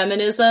TM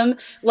feminism.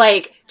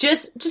 Like,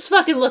 just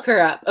fucking look her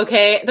up,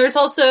 okay? There's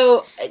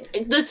also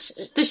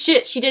the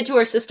shit she did to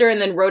her sister and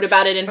then wrote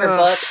about it in her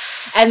book,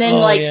 and then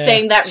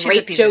saying that She's a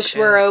rape piece of jokes shit.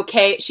 were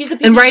okay. She's a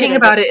piece And of writing shit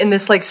about it in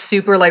this like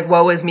super like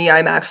woe is me,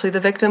 I'm actually the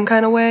victim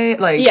kind of way.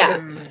 Like,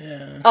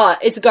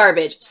 it's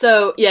garbage.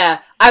 So yeah,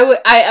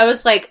 I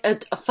was like,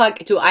 fuck,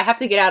 do I have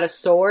to get out a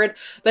sword?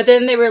 But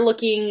then they were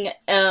looking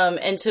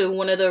into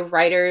one of the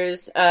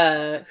writers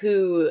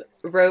who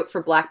wrote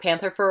for Black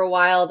Panther for a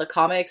while, the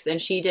comics,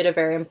 and she did a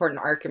very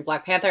important arc in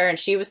Black Panther, and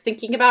she was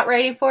thinking about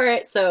writing for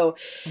it. So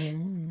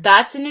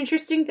that's an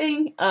interesting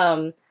thing.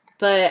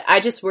 But I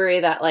just worry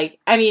that, like,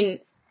 I mean,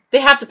 they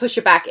have to push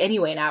it back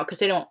anyway now because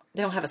they don't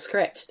have a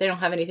script. They don't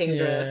have anything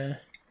to.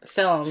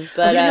 film.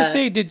 But I was gonna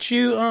say, did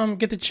you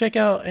get to check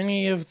out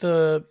any of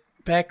the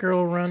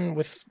Batgirl run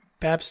with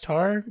Babs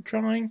Tarr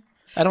drawing?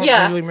 I don't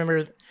really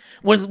remember.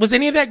 Was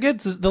any of that good?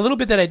 The little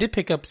bit that I did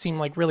pick up seemed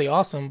like really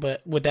awesome,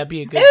 but would that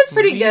be a good? It was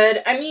pretty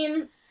good. I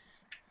mean,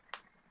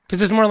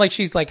 because it's more like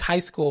she's like high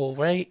school,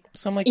 right?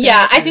 Something like that.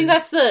 Yeah, I think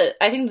that's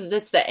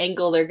the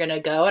angle they're gonna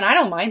go, and I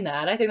don't mind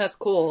that. I think that's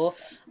cool.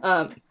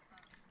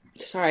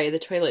 Sorry, the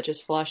toilet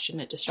just flushed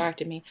and it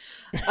distracted me.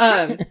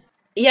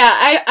 Yeah,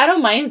 I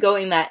don't mind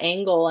going that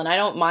angle, and I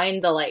don't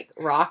mind the like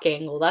rock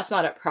angle. That's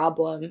not a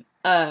problem.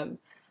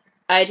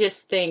 I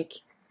just think,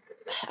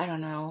 I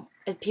don't know.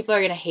 People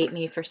are gonna hate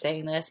me for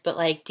saying this, but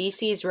like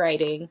DC's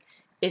writing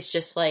is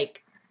just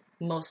like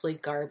mostly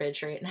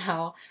garbage right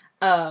now.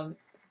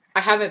 I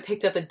haven't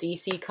picked up a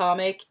DC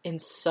comic in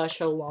such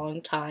a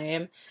long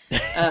time.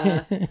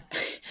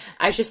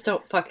 I just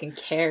don't fucking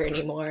care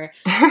anymore.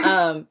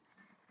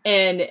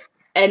 And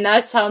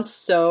that sounds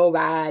so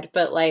bad,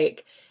 but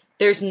like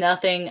there's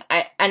nothing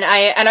I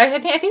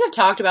think I've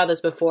talked about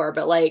this before,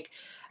 but like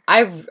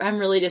I'm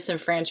really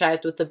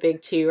disenfranchised with the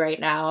big two right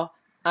now.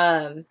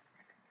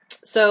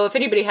 So if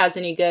anybody has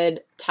any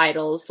good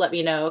titles, let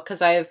me know,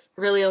 because I've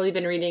really only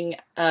been reading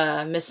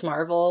Miss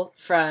Marvel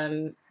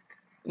from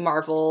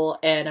Marvel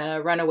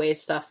and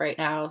Runaways stuff right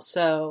now.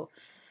 So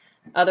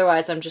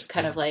otherwise I'm just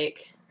kind of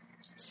like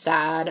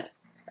sad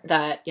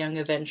that Young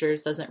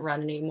Avengers doesn't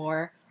run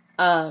anymore.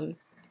 But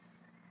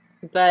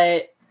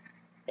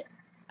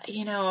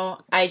you know,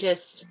 I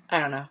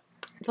don't know.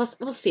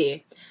 We'll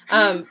see.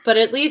 But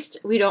at least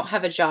we don't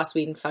have a Joss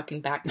Whedon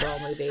fucking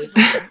Batgirl movie.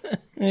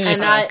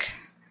 And that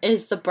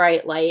is the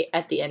bright light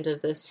at the end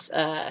of this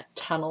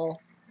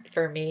tunnel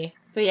for me.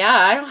 But yeah,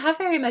 I don't have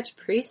very much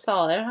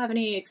pre-sol. I don't have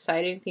any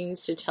exciting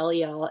things to tell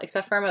y'all,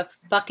 except for I'm a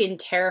fucking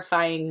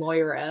terrifying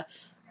Moira.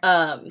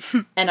 And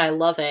I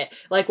love it.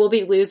 Like, we'll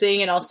be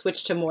losing and I'll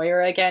switch to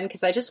Moira again,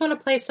 because I just want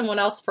to play someone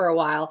else for a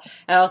while.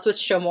 And I'll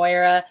switch to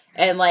Moira,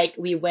 and like,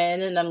 we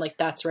win, and I'm like,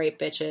 that's right,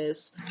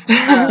 bitches.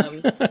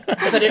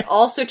 But it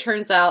also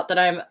turns out that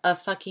I'm a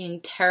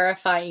fucking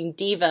terrifying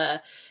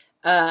diva.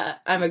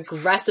 I'm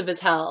aggressive as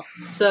hell.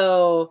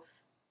 So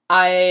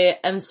I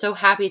am so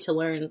happy to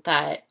learn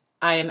that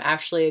I am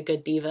actually a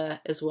good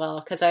diva as well,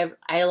 because I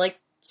like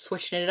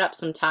switching it up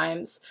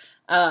sometimes.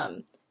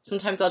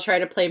 Sometimes I'll try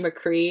to play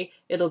McCree.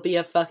 It'll be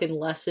a fucking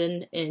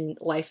lesson in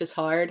life is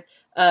hard.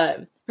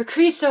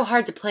 McCree's so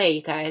hard to play,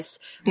 you guys.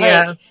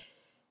 Like,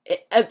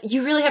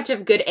 you really have to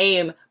have good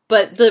aim.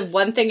 But the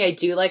one thing I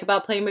do like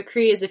about playing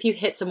McCree is if you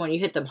hit someone, you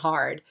hit them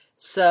hard.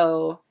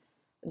 So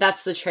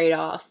that's the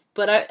trade-off.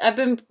 But I've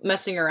been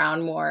messing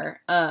around more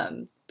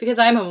because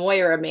I'm a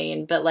Moira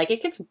main. But like,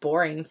 it gets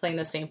boring playing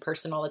the same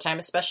person all the time,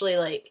 especially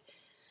like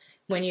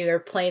when you're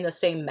playing the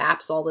same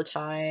maps all the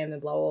time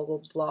and blah, blah, blah,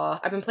 blah.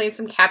 I've been playing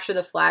some Capture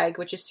the Flag,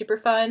 which is super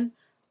fun.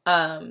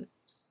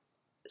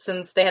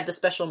 Since they had the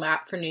special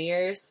map for New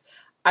Year's.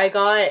 I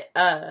got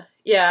the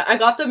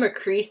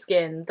McCree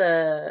skin,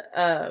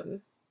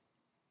 the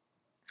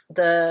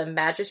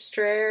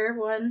Magistrate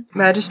one.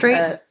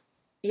 Magistrate?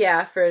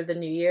 Yeah, for the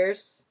New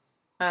Year's.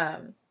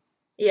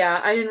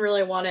 Yeah, I didn't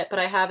really want it, but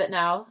I have it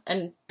now,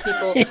 and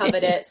people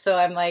covet it, so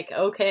I'm like,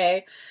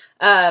 okay.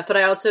 But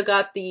I also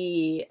got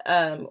the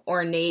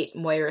ornate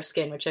Moira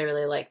skin, which I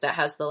really like, that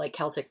has the like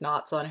Celtic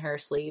knots on her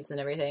sleeves and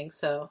everything,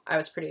 so I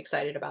was pretty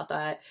excited about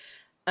that.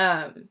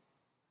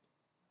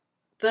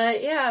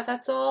 But yeah,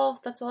 that's all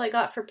I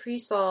got for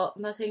pre-salt.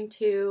 Nothing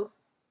too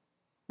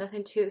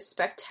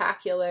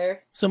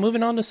spectacular. So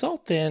moving on to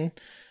Salt then.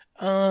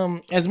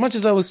 As much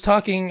as I was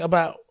talking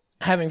about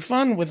having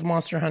fun with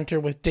Monster Hunter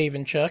with Dave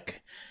and Chuck,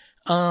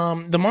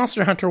 the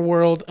Monster Hunter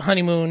World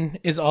honeymoon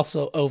is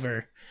also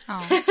over.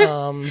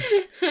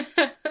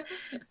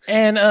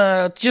 And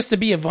just to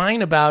be a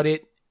vine about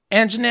it,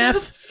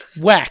 Anjanath,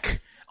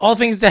 whack. All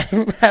things that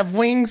have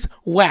wings,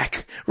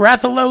 whack.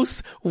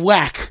 Rathalos,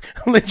 whack.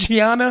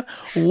 Legiana,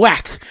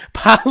 whack.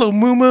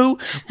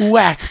 Palomumu,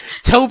 whack.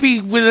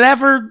 Toby,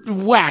 whatever,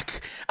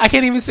 whack. I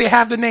can't even say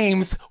half the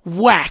names,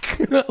 whack.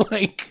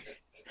 Like,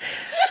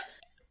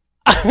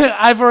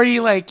 I've already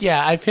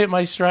I've hit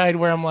my stride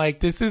where I'm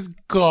like, this is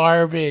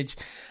garbage.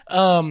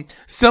 Some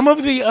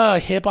of the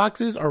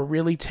hitboxes are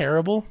really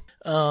terrible.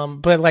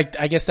 But like,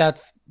 I guess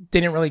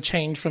didn't really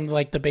change from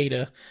like the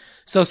beta.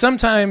 So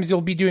sometimes you'll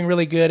be doing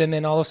really good, and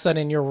then all of a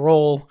sudden you'll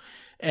roll,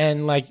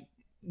 and like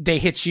they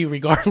hit you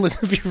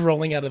regardless if you're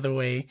rolling out of the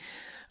way.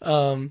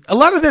 A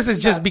lot of this is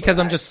just because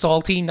I'm just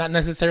salty, not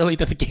necessarily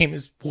that the game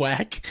is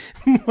whack.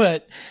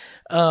 But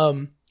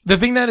the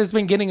thing that has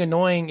been getting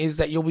annoying is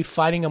that you'll be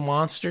fighting a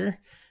monster,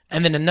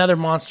 and then another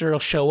monster will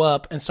show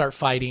up and start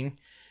fighting.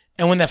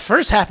 And when that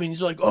first happens,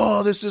 you're like,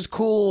 oh, this is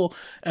cool.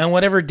 And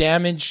whatever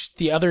damage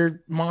the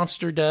other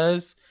monster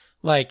does,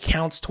 like,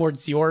 counts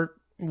towards your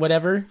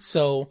whatever.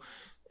 So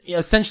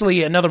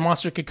essentially another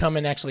monster could come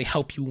and actually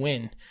help you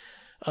win.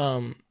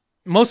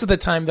 Most of the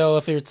time, though,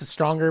 if it's a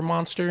stronger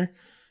monster,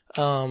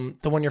 the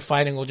one you're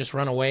fighting will just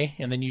run away,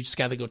 and then you just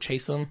got to go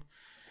chase them.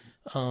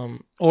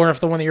 Or if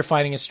the one that you're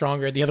fighting is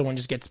stronger, the other one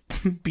just gets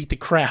beat to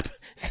crap.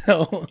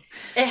 So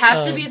it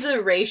has to be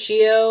the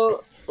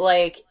ratio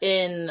like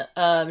in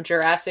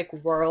Jurassic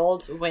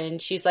World when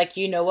she's like,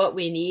 you know what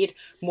we need?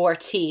 More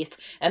teeth.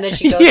 And then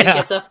she goes and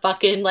gets a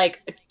fucking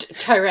like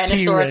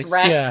Tyrannosaurus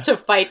Rex to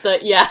fight the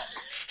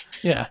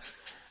Yeah.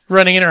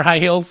 Running in her high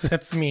heels,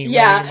 that's me.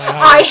 Yeah,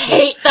 I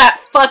hate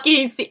that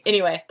fucking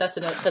anyway, that's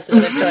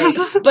another story.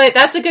 But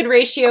that's a good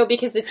ratio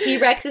because the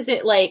T-Rex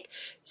isn't like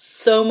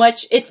so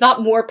much, it's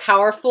not more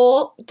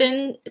powerful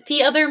than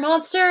the other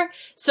monster.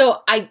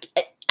 So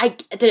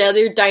the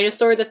other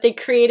dinosaur that they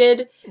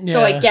created. Yeah.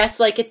 So I guess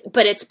like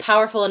it's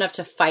powerful enough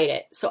to fight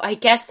it. So I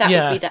guess that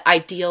would be the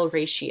ideal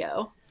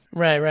ratio.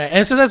 Right.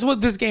 And so that's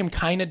what this game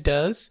kind of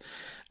does.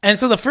 And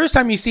so the first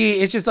time you see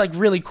it, it's just like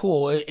really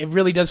cool. It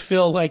really does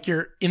feel like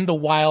you're in the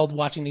wild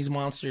watching these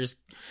monsters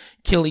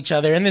kill each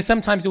other. And then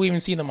sometimes you'll even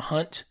see them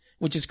hunt,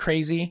 which is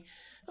crazy.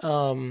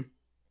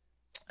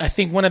 I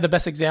think one of the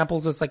best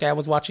examples is like I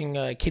was watching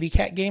Kitty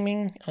Cat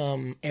Gaming,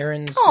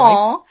 Aaron's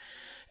wife.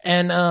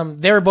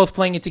 And they were both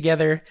playing it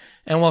together.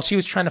 And while she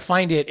was trying to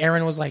find it,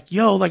 Aaron was like,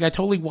 yo, like I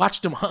totally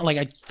watched him hunt. Like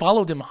I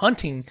followed him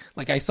hunting.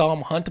 Like I saw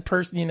him hunt a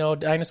person, a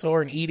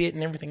dinosaur and eat it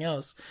and everything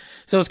else.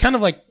 So it's kind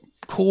of like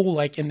cool,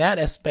 like in that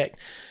aspect.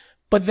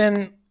 But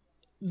then,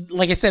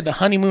 like I said, the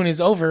honeymoon is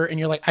over and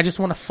you're like, I just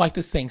want to fight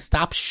this thing.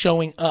 Stop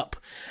showing up.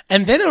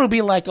 And then it'll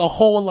be like a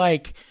whole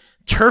like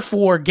turf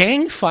war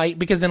gang fight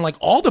because then like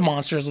all the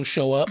monsters will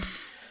show up.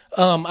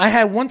 I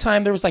had one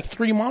time there was like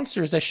 3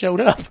 monsters that showed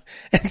up,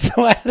 and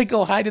so I had to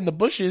go hide in the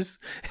bushes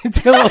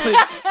until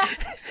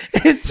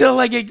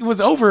like it was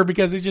over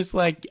because it's just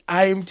like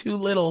I am too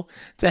little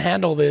to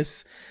handle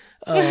this.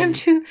 I'm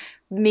too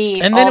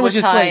me. And then all it was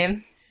the just time.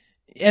 like,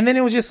 and then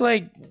it was just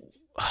like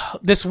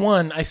this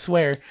one. I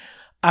swear,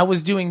 I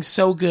was doing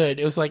so good.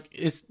 It was like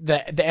it's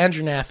the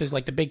Andronath is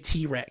like the big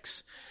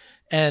T-Rex,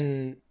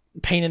 and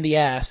pain in the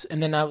ass.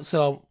 And then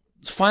so.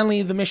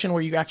 Finally the mission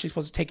where you're actually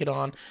supposed to take it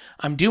on.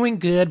 I'm doing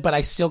good, but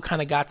I still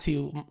kind of got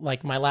to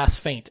like my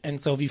last feint.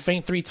 And so if you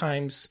faint 3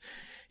 times,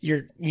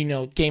 you're,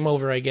 game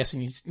over, I guess,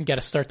 and you got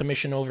to start the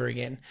mission over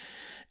again.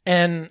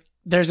 And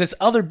there's this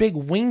other big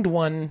winged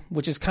one,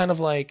 which is kind of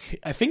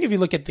like, I think if you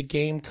look at the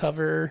game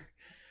cover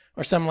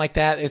or something like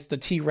that, it's the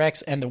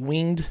T-Rex and the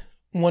winged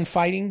one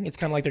fighting. It's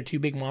kind of like they're 2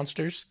 big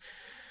monsters,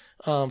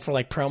 for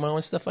like promo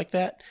and stuff like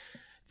that.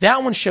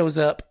 That one shows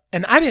up,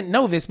 and I didn't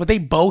know this, but they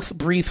both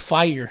breathe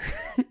fire.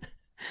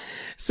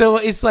 So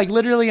it's like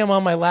literally I'm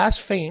on my last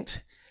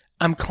feint.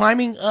 I'm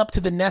climbing up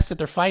to the nest that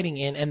they're fighting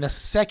in, and the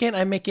second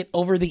I make it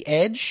over the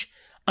edge,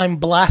 I'm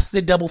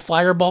blasted double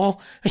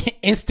fireball,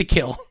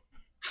 insta-kill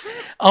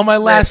on my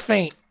last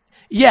feint.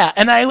 Yeah,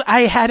 and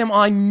I had him,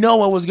 I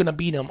know I was going to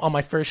beat him on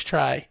my first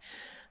try.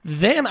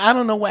 Then I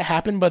don't know what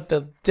happened, but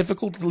the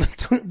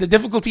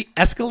difficulty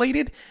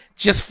escalated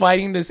just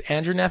fighting this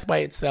Andronath by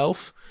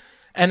itself.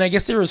 And I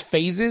guess there was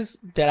phases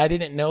that I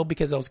didn't know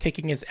because I was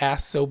kicking his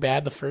ass so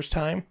bad the first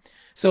time.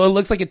 So it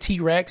looks like a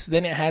T-Rex.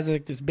 Then it has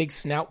like this big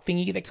snout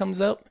thingy that comes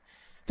up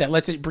that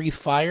lets it breathe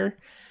fire.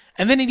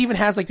 And then it even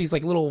has like these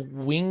like little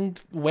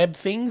winged web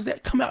things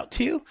that come out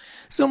too.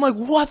 So I'm like,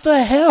 what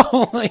the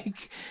hell?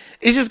 Like,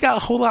 it just got a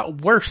whole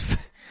lot worse.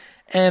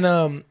 And,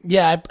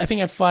 I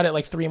think I fought it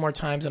like 3 more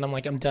times and I'm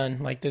like, I'm done.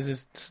 Like, this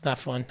is not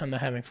fun. I'm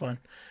not having fun.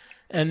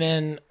 And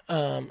then,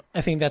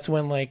 I think that's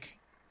when like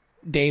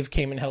Dave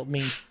came and helped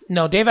me.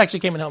 No, Dave actually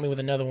came and helped me with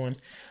another one.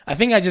 I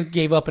think I just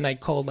gave up and I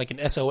called like an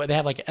SOS. They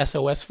have like an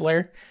SOS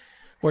flare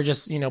where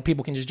just,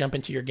 people can just jump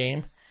into your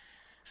game.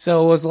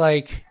 So it was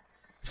like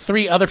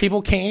 3 other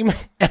people came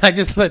and I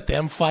just let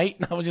them fight.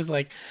 And I was just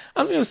like,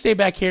 I'm just going to stay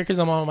back here because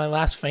I'm on my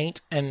last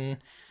feint. And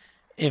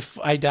if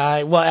I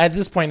die, well, at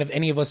this point, if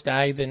any of us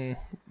die, then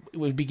it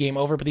would be game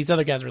over. But these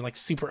other guys were like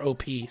super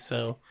OP.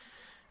 So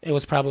it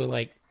was probably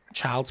like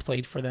child's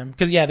play for them.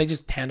 Because, yeah, they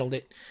just handled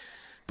it.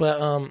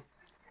 But,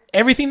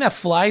 everything that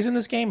flies in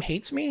this game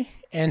hates me,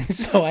 and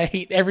so I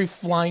hate every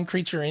flying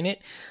creature in it.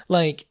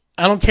 Like,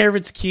 I don't care if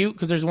it's cute,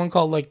 because there's one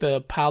called, like,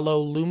 the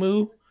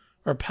Paolumu,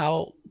 or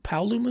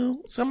Paolumu,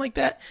 something like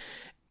that.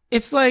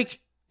 It's like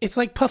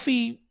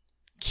puffy,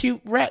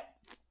 cute rat,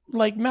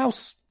 like,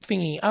 mouse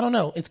thingy. I don't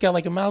know. It's got,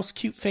 like, a mouse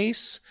cute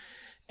face,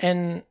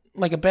 and,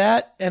 like, a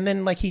bat, and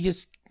then, like, he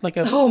just, like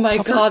a oh my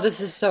puffer. God,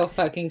 this is so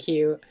fucking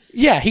cute.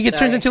 Yeah, he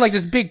turns into like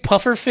this big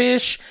puffer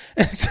fish.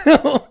 And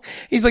so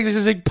he's like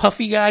this big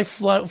puffy guy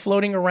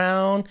floating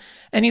around,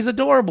 and he's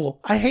adorable.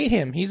 I hate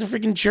him. He's a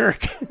freaking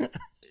jerk.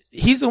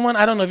 He's the one,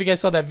 I don't know if you guys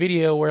saw that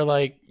video where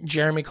like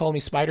Jeremy called me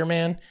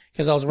Spider-Man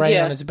because I was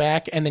riding on his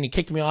back, and then he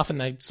kicked me off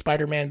and I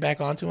Spider-Man back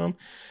onto him.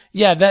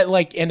 Yeah, that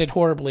like ended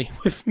horribly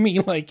with me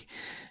like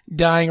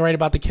dying right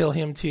about to kill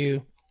him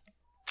too.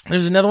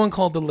 There's another one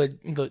called the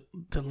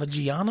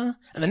Legiana,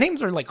 and the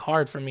names are like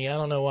hard for me. I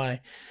don't know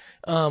why.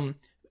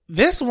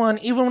 This one,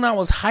 even when I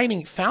was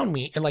hiding, found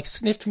me and like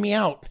sniffed me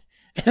out.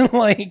 And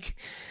like,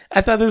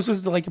 I thought this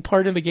was like a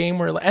part of the game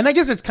where, and I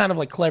guess it's kind of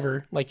like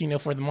clever, like,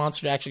 for the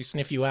monster to actually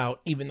sniff you out,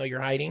 even though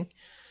you're hiding.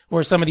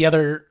 Where some of the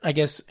other, I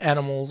guess,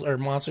 animals or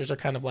monsters are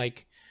kind of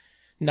like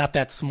not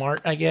that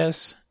smart, I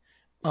guess.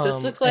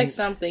 This looks like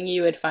something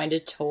you would find a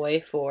toy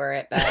for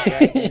at Bad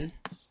Dragon.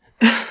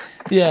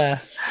 Yeah.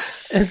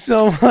 And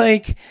so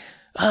like,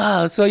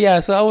 So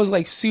I was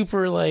like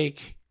super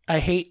like, I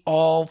hate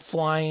all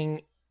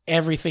flying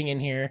everything in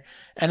here.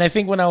 And I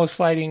think when I was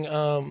fighting,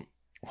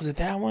 was it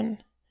that one?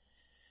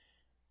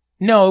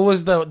 No, it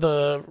was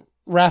the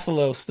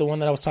Rathalos, the one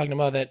that I was talking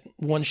about that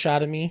one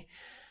shot at me.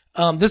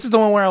 This is the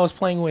one where I was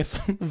playing with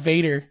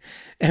Vader,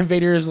 and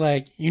Vader is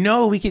like,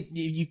 we could,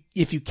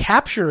 if you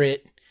capture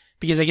it,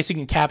 because I guess you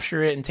can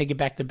capture it and take it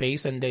back to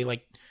base, and they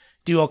like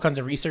do all kinds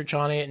of research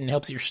on it and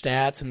helps your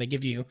stats, and they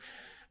give you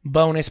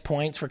bonus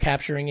points for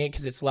capturing it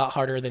because it's a lot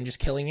harder than just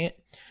killing it.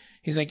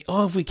 He's like,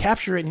 oh, if we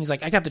capture it, and he's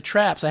like, I got the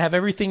traps, I have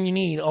everything you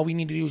need. All we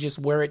need to do is just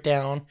wear it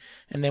down,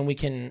 and then we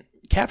can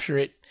capture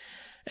it.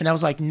 And I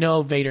was like,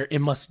 no, Vader, it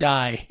must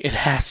die. It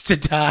has to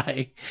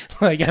die.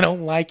 Like, I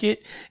don't like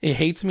it. It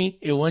hates me.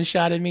 It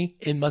one-shotted me.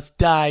 It must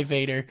die,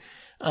 Vader.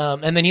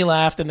 And then he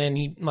laughed, and then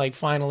he, like,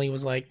 finally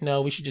was like,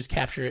 no, we should just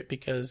capture it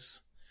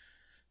because,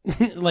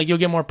 like, you'll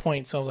get more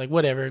points. So I was like,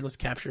 whatever, let's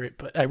capture it.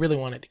 But I really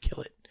wanted to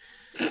kill it.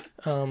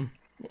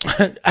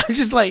 I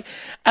just, like,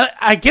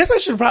 I guess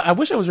I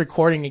wish I was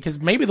recording it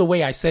because maybe the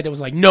way I said it was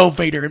like, no,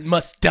 Vader, it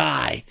must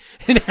die.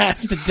 It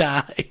has to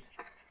die.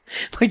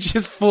 Like,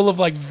 just full of,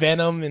 like,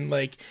 venom and,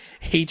 like,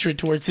 hatred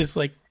towards this,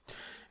 like,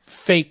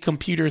 fake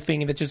computer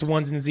thing that just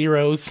ones and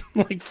zeros,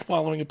 like,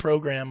 following a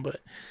program.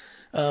 But,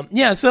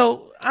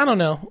 so, I don't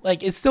know.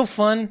 Like, it's still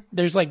fun.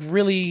 There's, like,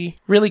 really,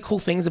 really cool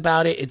things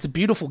about it. It's a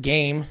beautiful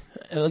game.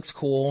 It looks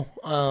cool.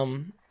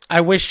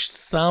 I wish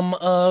some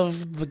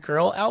of the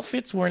girl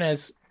outfits weren't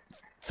as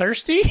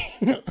thirsty.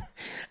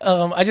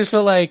 I just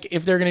feel like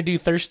if they're going to do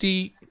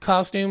thirsty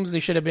costumes, they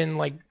should have been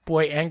like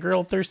boy and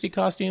girl thirsty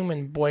costume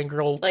and boy and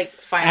girl like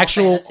Final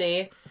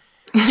Fantasy.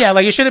 Yeah,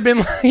 like it should have been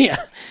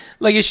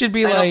like it should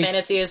be Final like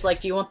Fantasy is like,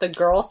 do you want the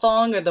girl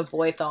thong or the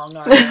boy thong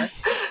armor?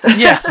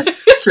 Yeah.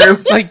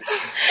 True. Like,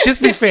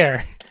 just be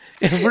fair.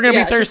 If we're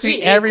gonna be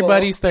thirsty,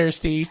 everybody's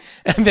thirsty.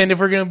 And then if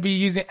we're gonna be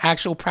using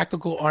actual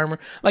practical armor,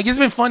 like it's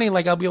been funny,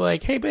 like I'll be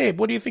like, hey babe,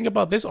 what do you think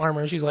about this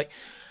armor? And she's like,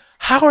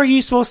 how are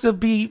you supposed to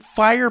be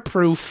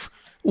fireproof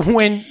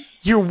when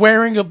you're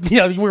wearing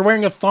we're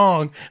wearing a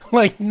thong?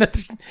 Like,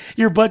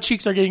 your butt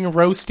cheeks are getting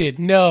roasted.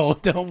 No,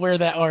 don't wear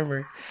that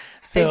armor.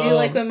 So, I do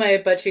like when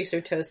my butt cheeks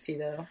are toasty,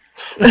 though.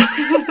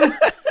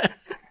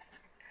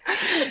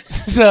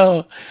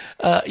 So,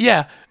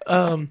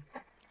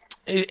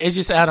 it's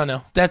just, I don't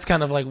know. That's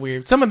kind of like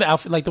weird. Some of the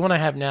outfit, like the one I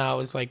have now,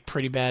 is like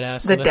pretty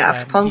badass. The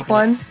Daft Punk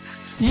one?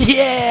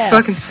 Yeah! It's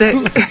fucking sick.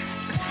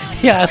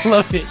 Yeah, I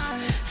love it.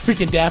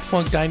 Freaking Daft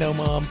Punk Dino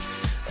Mom.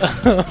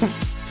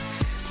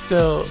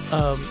 So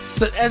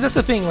that's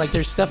the thing. Like,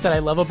 there's stuff that I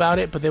love about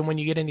it, but then when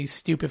you get in these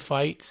stupid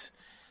fights,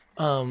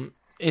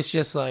 it's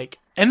just like,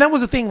 and that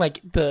was the thing. Like,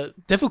 the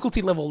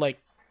difficulty level, like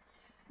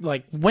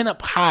went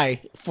up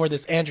high for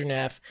this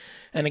Andronath,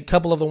 and a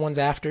couple of the ones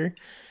after,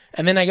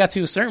 and then I got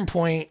to a certain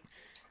point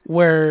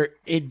where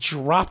it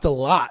dropped a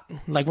lot.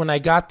 Like when I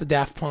got the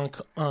Daft Punk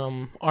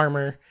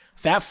armor,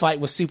 that fight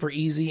was super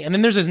easy, and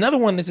then there's another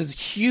one that's this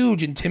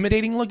huge,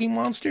 intimidating looking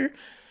monster.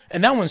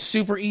 And that one's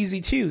super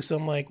easy too. So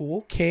I'm like, well,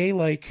 okay,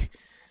 like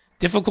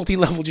difficulty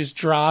level just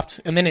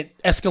dropped, and then it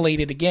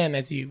escalated again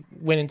as you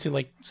went into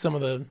like some of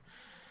the,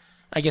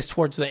 I guess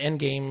towards the end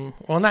game.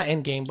 Well, not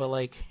end game, but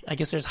like I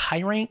guess there's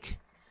high rank.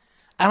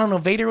 I don't know.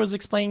 Vader was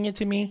explaining it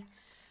to me,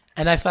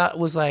 and I thought it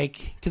was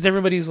like, because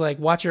everybody's like,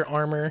 watch your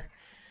armor,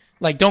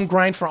 like don't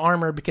grind for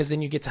armor because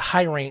then you get to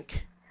high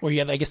rank where you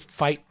have, I guess,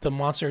 fight the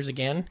monsters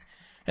again,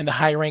 and the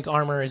high rank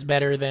armor is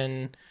better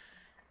than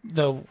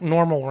the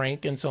normal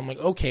rank. And so I'm like,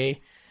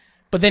 okay.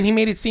 But then he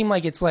made it seem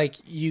like it's like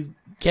you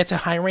get to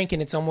high rank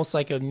and it's almost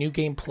like a new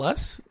game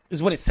plus,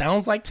 is what it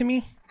sounds like to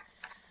me.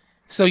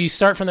 So you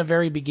start from the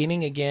very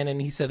beginning again,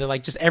 and he said that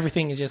like just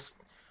everything is just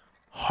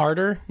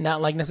harder,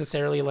 not like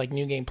necessarily like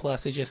new game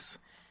plus. It just,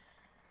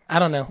 I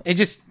don't know. It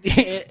just,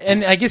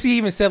 and I guess he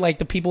even said like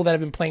the people that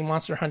have been playing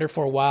Monster Hunter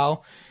for a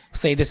while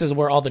say this is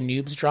where all the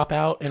noobs drop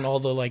out and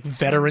all the like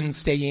veterans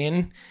stay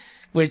in,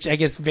 which I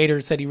guess Vader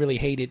said he really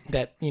hated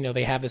that,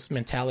 they have this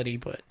mentality,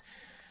 but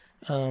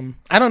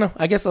I don't know.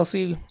 I guess I'll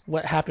see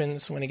what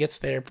happens when it gets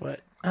there,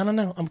 but I don't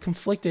know. I'm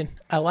conflicted.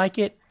 I like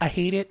it. I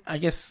hate it. I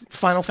guess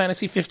Final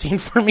Fantasy 15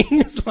 for me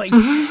is like,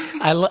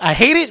 I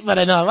hate it, but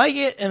I know I like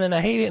it, and then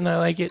I hate it and I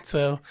like it.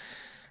 So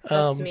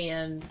that's me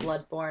and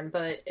Bloodborne,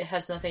 but it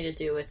has nothing to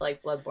do with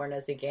like Bloodborne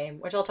as a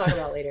game, which I'll talk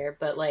about later,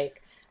 but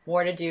like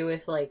more to do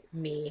with like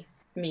me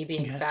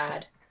being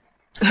sad.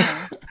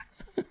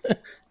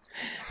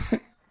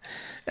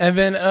 And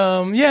then,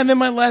 and then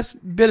my last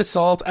bit of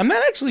salt. I'm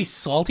not actually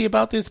salty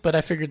about this, but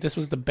I figured this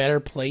was the better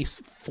place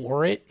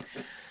for it.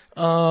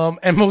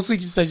 And mostly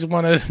just, I just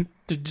wanted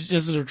to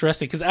just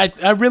address it because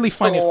I really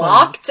find it funny.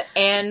 Blocked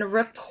and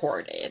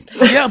reported.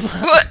 Yeah,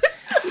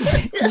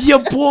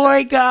 your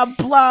boy got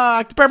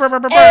blocked. Burr, burr, burr,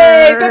 burr, burr.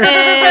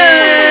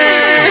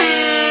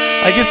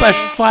 I guess I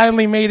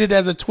finally made it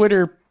as a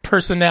Twitter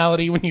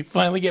personality when you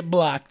finally get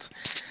blocked.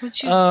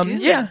 What'd you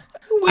do? Yeah.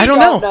 I don't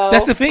know.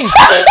 That's the thing.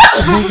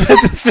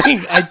 That's the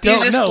thing. I don't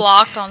know. You just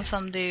blocked on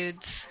some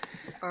dudes,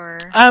 or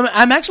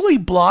I'm actually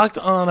blocked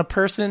on a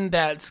person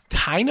that's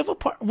kind of a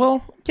part.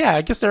 Well, yeah,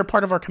 I guess they're a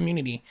part of our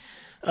community.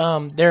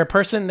 they're a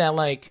person that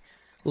like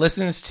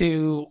listens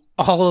to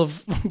all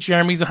of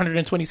Jeremy's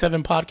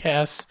 127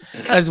 podcasts,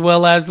 as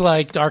well as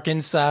like Dark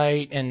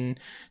Insight and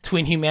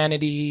Twin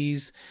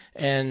Humanities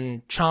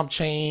and Chomp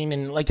Chain,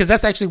 and like, cause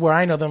that's actually where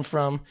I know them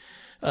from,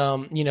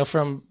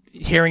 from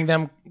hearing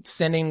them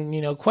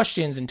sending,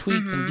 questions and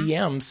tweets and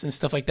DMs and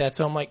stuff like that.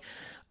 So I'm like,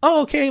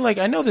 oh, okay, like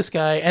I know this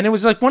guy. And it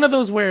was like one of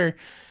those where,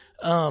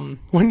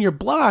 when you're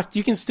blocked,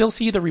 you can still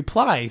see the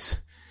replies.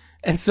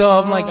 And so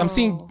I'm like,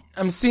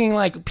 I'm seeing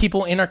like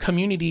people in our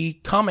community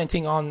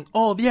commenting on,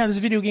 oh yeah, this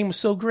video game was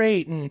so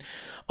great. And,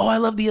 oh, I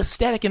love the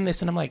aesthetic in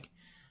this. And I'm like,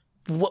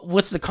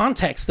 what's the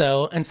context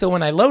though? And so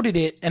when I loaded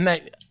it and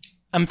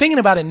I'm thinking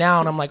about it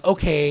now and I'm like,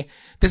 okay,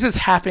 this has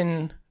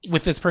happened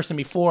with this person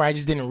before. I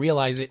just didn't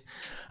realize it.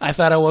 I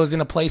thought I was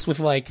in a place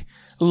with like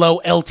low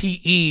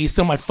LTE,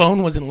 so my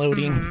phone wasn't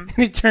loading. And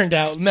it turned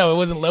out, no, it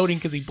wasn't loading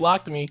because he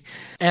blocked me.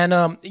 And,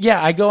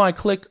 I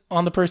click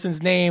on the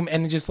person's name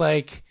and just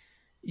like,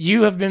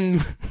 you have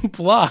been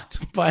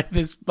blocked by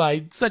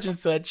such and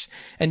such,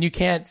 and you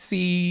can't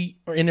see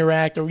or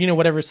interact or,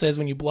 whatever it says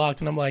when you blocked.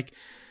 And I'm like,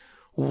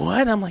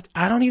 what? I'm like,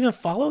 I don't even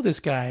follow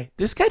this guy.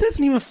 This guy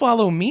doesn't even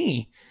follow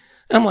me.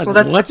 I'm like, well,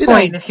 that's what the did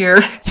point.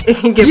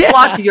 If you get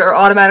blocked, you're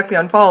automatically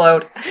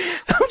unfollowed.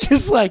 I'm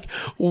just like,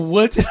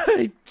 what did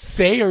I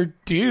say or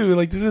do?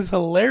 Like, this is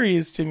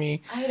hilarious to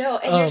me. I know,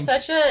 and you're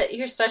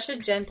such a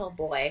gentle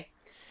boy.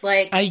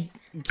 Like, maybe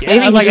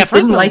you just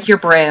didn't like your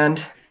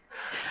brand.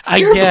 I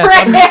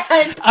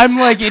guess. I'm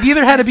like, it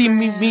either had to be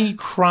me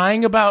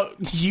crying about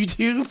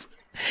YouTube,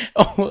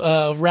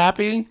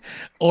 rapping,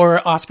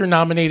 or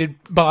Oscar-nominated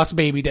Boss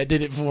Baby that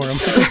did it for him.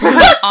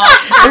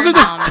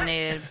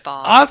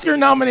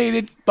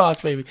 Oscar-nominated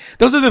Boss Baby.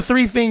 Those are the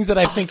three things that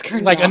I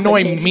think like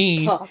annoy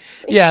me.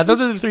 Yeah,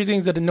 those are the three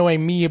things that annoy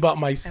me about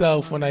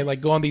myself when I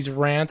like go on these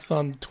rants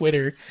on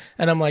Twitter,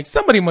 and I'm like,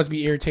 somebody must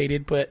be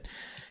irritated, but.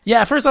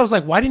 Yeah, at first I was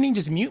like, why didn't he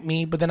just mute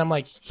me? But then I'm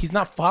like, he's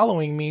not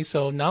following me,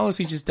 so not only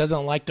he just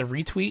doesn't like the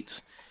retweets,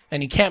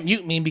 and he can't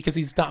mute me because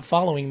he's not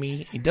following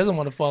me. He doesn't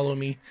want to follow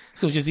me,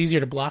 so it's just easier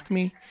to block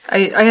me. I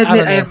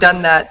admit I have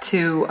done that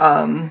to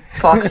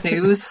Fox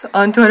News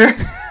on Twitter.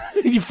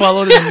 You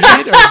followed and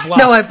muted or blocked?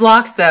 No, I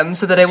blocked them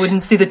so that I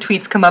wouldn't see the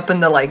tweets come up in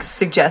the like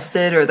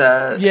suggested or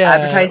the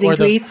advertising or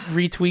tweets.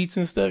 The retweets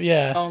and stuff,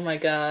 yeah. Oh my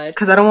god.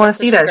 Because I don't want to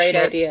see that shit. Great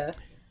idea.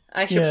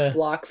 I should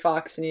block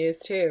Fox News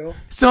too.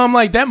 So I'm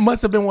like, that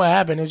must have been what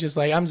happened. It was just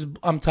like,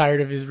 I'm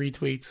tired of his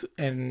retweets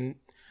and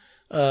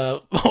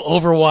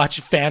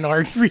Overwatch fan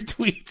art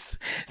retweets.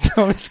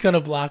 So I'm just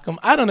gonna block him.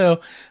 I don't know,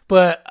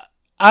 but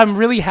I'm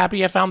really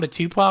happy I found the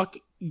Tupac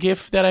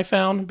GIF that I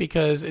found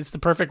because it's the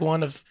perfect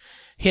one of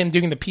him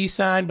doing the peace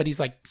sign, but he's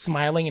like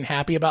smiling and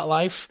happy about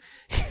life.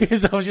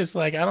 Because I was just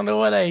like, I don't know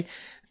what I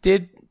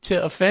did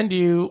to offend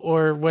you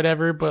or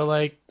whatever, but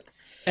like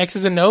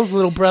X's and O's,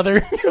 little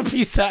brother.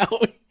 Peace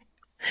out.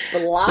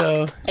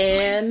 Blocked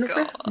and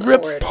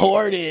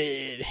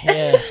reported.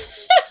 Yeah.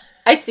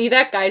 I see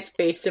that guy's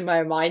face in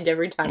my mind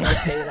every time I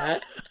say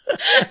that.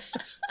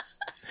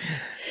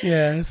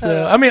 Yeah,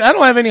 so I mean, I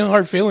don't have any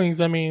hard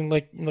feelings. I mean,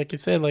 like I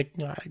said, like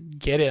I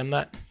get it. I'm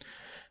not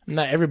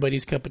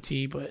everybody's cup of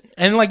tea, but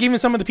and like even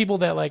some of the people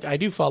that like I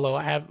do follow,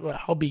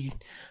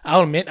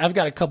 I'll admit I've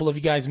got a couple of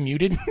you guys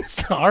muted.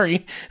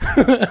 Sorry.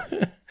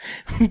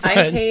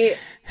 I hate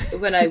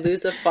when I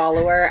lose a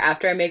follower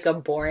after I make a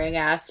boring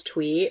ass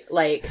tweet,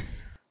 like,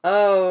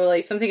 oh,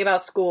 like something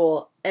about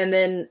school, and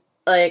then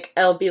like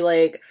I'll be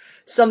like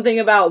something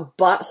about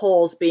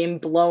buttholes being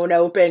blown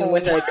open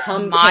with a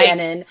cum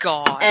cannon.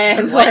 God.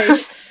 And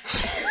like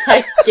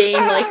I gain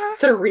like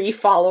 3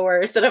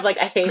 followers, and I'm like,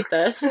 I hate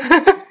this.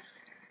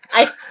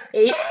 I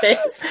hate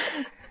this.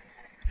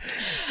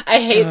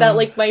 I hate that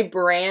like my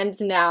brand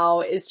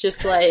now is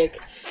just like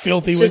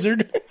filthy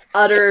wizard.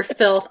 Utter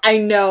filth. I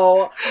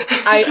know.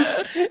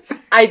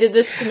 I did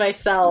this to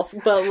myself,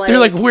 but like they're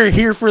like, we're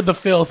here for the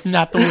filth,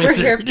 not the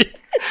wizard.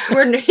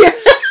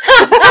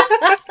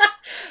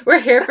 We're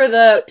here for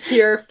the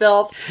pure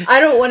filth. I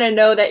don't want to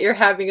know that you're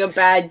having a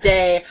bad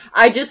day.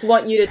 I just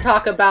want you to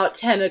talk about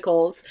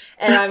tentacles.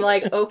 And I'm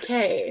like,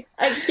 okay,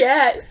 I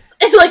guess.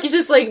 It's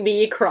just like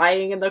me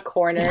crying in the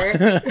corner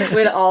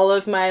with all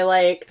of my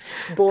like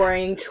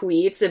boring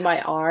tweets in my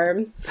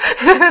arms.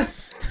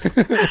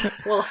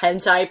 Little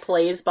hentai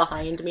plays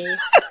behind me.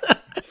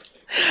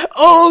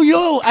 Oh,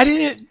 yo,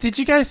 did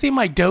you guys see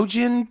my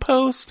Dojin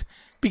post?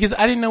 Because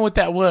I didn't know what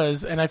that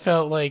was, and I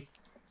felt like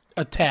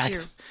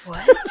attacked.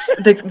 What?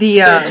 The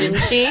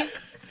Dojinshi?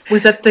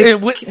 Was that the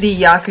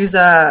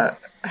Yakuza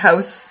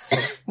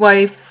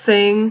housewife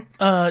thing?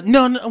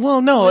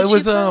 No, it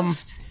was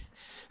post?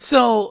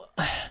 So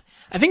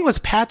I think it was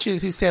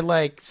Patches who said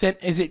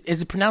is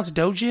it pronounced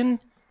Dojin?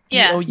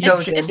 Yeah,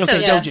 Dojin. It's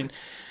okay, Dojin. Dojin.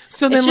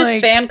 So it's then just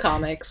like fan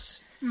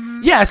comics.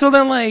 Yeah, so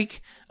then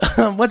like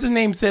what's his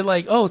name said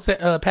like,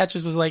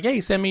 Patches was like,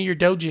 hey, send me your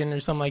dojin or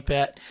something like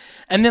that.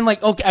 And then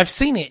like, okay, I've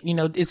seen it. You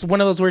know, it's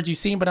one of those words you've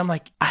seen, but I'm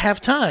like, I have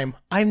time.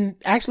 I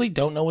actually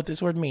don't know what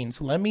this word means.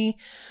 So let me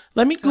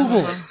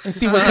Google it and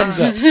see what comes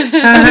up.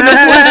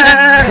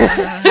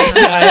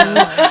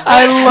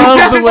 I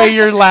love the way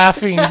you're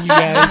laughing, you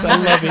guys. I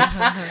love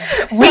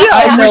it. We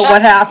all know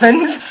what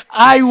happened.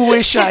 I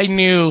wish I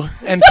knew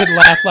and could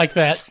laugh like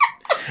that.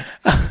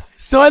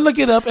 So I look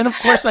it up, and of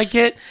course I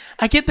get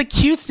the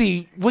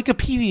cutesy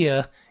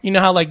Wikipedia. You know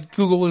how like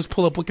Google will just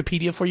pull up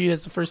Wikipedia for you?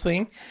 That's the first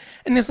thing,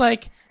 and it's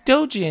like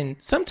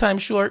dojin,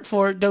 sometimes short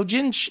for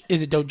dojinshi.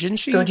 Is it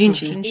dojinshi?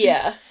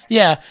 Dojinshi.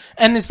 Yeah,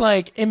 and it's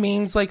like it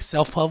means like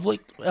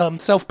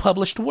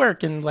self-published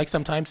work, and like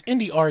sometimes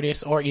indie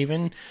artists or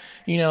even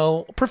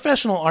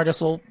professional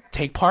artists will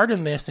take part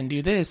in this and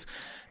do this.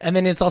 And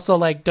then it's also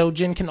like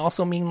dojin can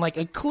also mean like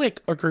a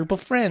clique or group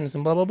of friends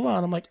and blah, blah, blah.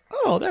 And I'm like,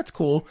 oh, that's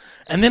cool.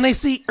 And then I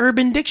see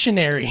Urban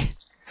Dictionary.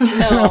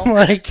 No. I'm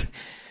like,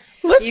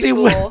 let's see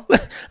what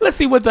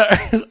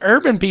the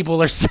urban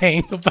people are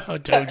saying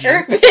about dojin.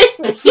 Urban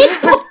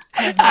people.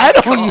 I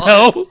don't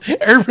know.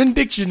 Urban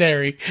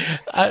Dictionary.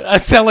 I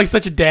sound like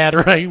such a dad,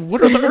 right?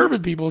 What are the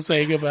urban people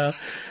saying about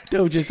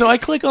dojin? So I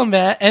click on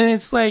that and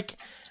it's like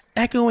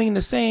echoing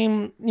the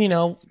same,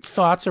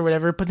 thoughts or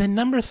whatever. But then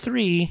number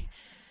 3...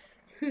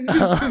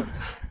 number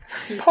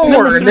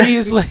 3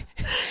 is like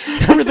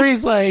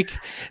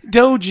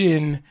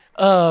dojin.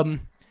 What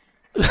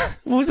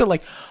was it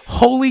like?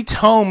 Holy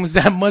tomes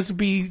that must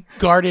be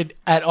guarded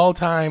at all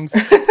times.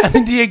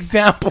 And the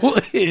example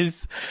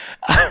is,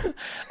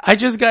 I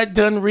just got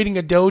done reading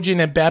a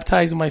dojin and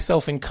baptizing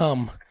myself in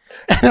cum,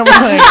 and I'm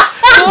like,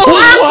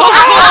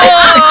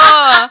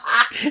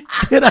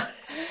 did I?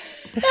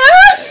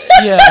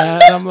 Yeah,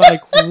 and I'm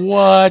like,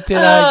 what did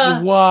I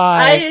do?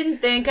 Why? I didn't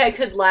think I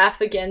could laugh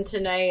again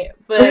tonight,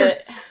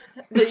 but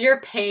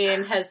your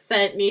pain has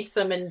sent me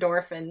some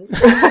endorphins.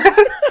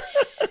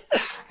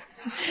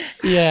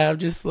 Yeah, I'm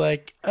just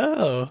like,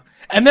 oh.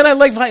 And then I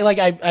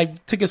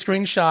took a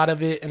screenshot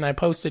of it and I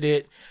posted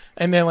it,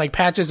 and then like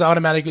Patches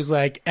automatic was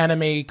like,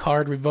 anime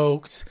card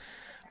revoked.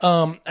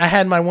 I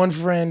had my one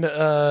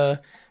friend,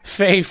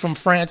 Faye from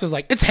France was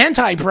like, it's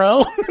hentai,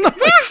 bro. And I'm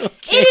like,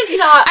 okay. It is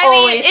not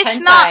always hentai. It's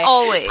not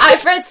always.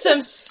 I've read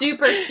some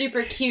super,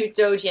 super cute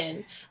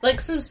dojin.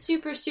 Like, some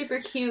super, super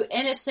cute,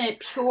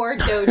 innocent, pure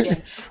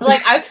dojin.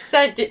 Like, I've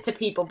sent it to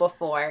people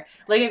before.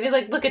 Like, I'd be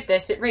like, look at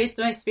this, it raised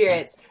my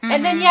spirits. Mm-hmm.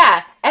 And then,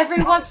 yeah,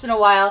 every once in a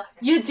while,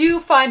 you do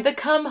find the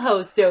cum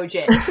hose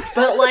dojin.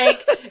 But,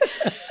 like...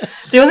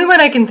 The only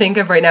one I can think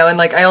of right now, and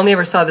like I only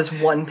ever saw this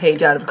one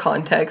page out of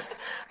context,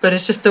 but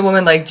it's just a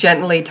woman like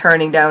gently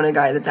turning down a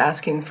guy that's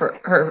asking for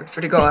her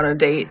to go on a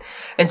date,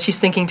 and she's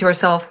thinking to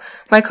herself,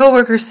 my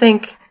coworkers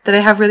think that I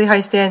have really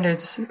high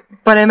standards,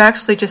 but I'm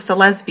actually just a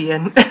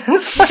lesbian.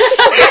 That's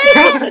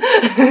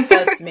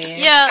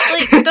me. Yeah,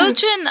 like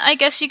dojin, I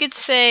guess you could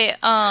say,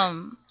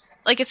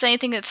 like it's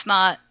anything that's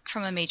not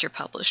from a major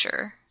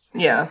publisher.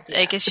 Yeah,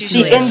 like it's the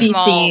usually NBC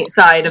small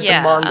side of the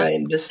manga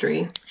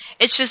industry.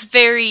 It's just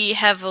very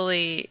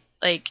heavily,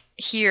 like,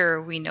 here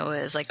we know it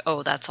as, like,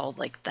 oh, that's all,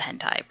 like, the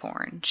hentai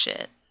porn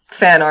shit.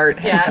 Fan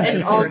art. Yeah,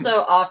 it's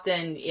also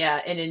often,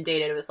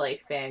 inundated with,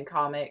 like, fan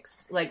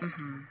comics. Like,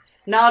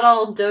 not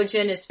all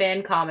dojin is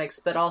fan comics,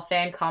 but all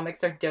fan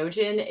comics are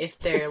dojin if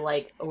they're,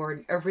 like,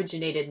 or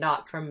originated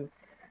not from,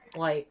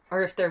 like,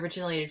 or if they're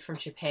originated from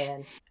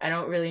Japan. I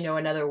don't really know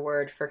another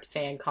word for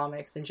fan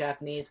comics in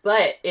Japanese,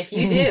 but if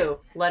you do,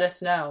 let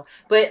us know.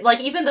 But,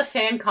 like, even the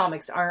fan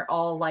comics aren't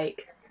all,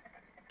 like,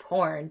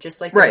 porn, just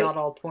like they're not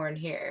all porn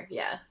here.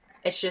 Yeah.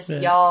 It's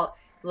just y'all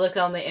look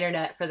on the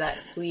internet for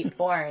that sweet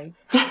porn.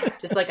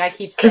 Just like I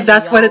keep saying.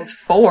 That's what it's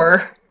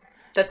for.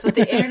 That's what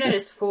the internet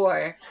is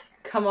for.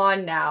 Come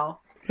on now.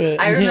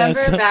 I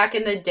remember back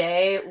in the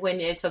day when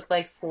it took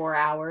like 4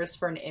 hours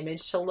for an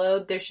image to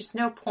load. There's just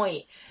no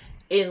point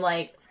in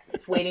like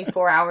waiting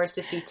 4 hours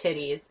to see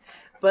titties.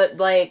 But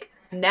like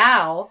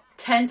now,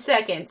 10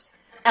 seconds.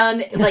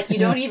 And like you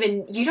don't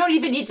even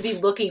need to be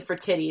looking for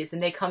titties, and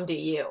they come to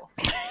you.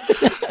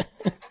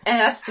 And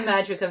that's the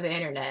magic of the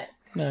internet.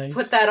 Nice.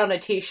 Put that on a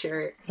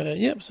T-shirt.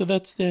 Yep. So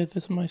that's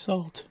my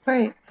salt.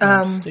 Right.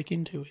 I'm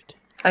sticking to it.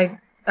 I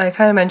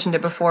kind of mentioned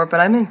it before, but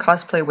I'm in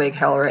cosplay wig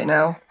hell right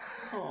now.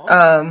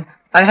 Aww.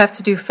 I have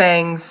to do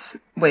Fang's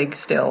wig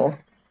still,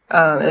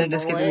 and it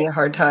is giving me a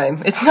hard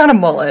time. It's not a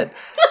mullet.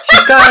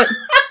 She's got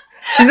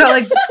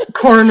like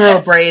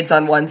cornrow braids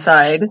on one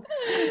side.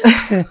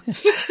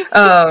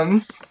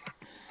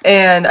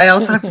 And I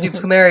also have to do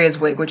Plumeria's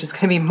wig, which is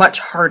going to be much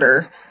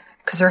harder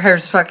because her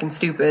hair's fucking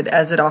stupid,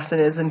 as it often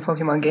is in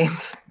Pokemon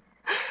games.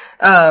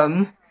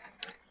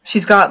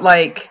 She's got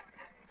like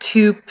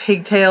 2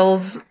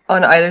 pigtails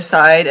on either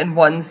side, and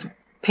one's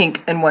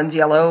pink and one's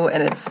yellow,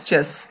 and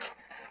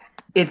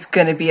it's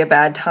going to be a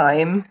bad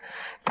time.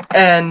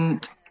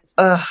 And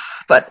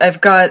but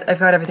I've got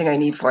everything I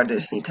need for it. I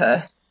just need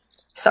to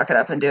suck it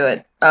up and do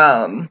it.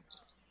 I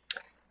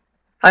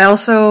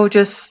also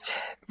just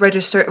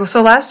registered.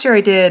 So last year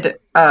I did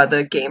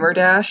the Gamer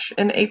Dash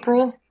in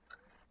April,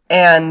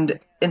 and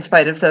in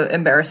spite of the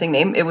embarrassing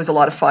name. It was a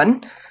lot of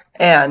fun.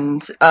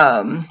 And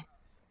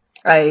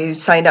I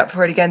signed up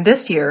for it again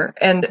this year.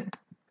 And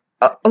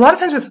a lot of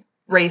times with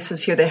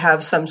races here, they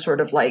have some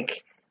sort of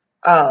like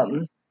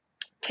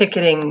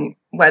ticketing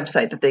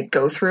website that they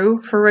go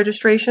through for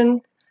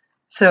registration.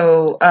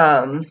 So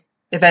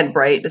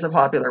Eventbrite is a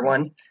popular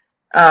one.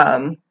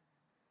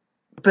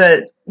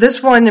 But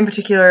this one in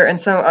particular and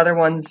some other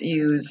ones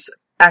use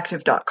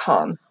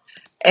active.com.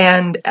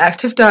 And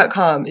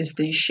active.com is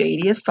the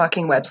shadiest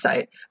fucking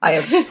website I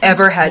have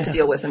ever had to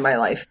deal with in my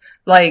life.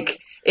 Like,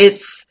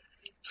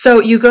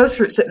 so you go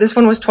through, so this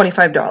one was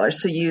 $25.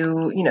 So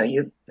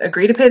you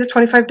agree to pay the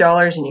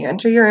 $25 and you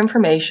enter your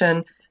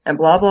information and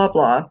blah, blah,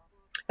 blah.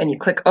 And you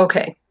click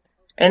OK.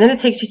 And then it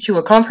takes you to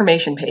a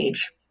confirmation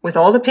page with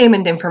all the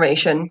payment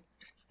information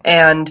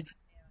and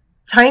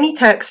tiny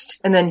text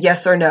and then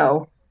yes or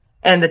no.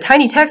 And the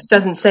tiny text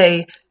doesn't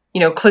say,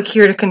 click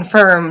here to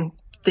confirm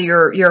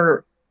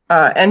your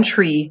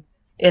entry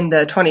in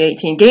the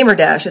 2018 Gamer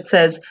Dash. It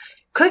says,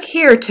 click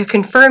here to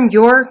confirm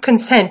your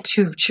consent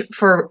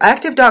for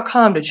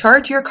Active.com to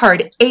charge your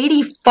card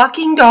 $80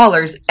 fucking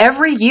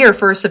every year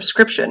for a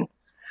subscription.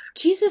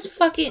 Jesus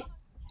fucking...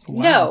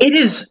 Wow. No. It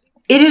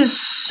is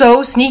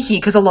so sneaky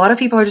because a lot of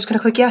people are just going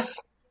to click yes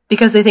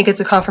because they think it's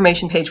a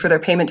confirmation page for their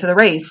payment to the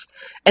race.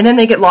 And then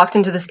they get locked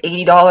into this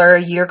 $80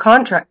 a year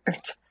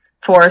contract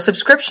for a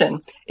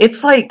subscription.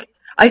 It's like,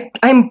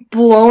 I'm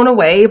blown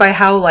away by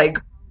how like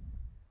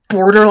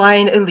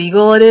borderline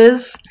illegal it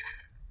is.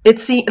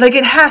 It's like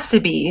it has to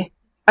be.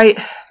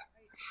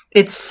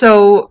 It's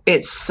so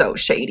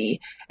shady,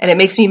 and it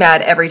makes me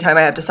mad every time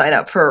I have to sign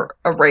up for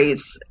a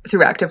raise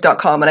through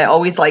active.com, and I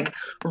always like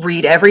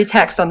read every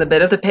text on the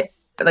bit of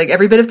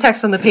every bit of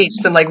text on the page.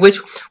 So I'm like,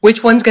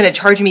 which one's going to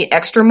charge me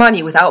extra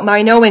money without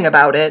my knowing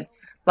about it?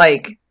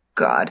 Like,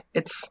 God,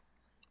 it's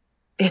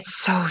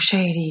so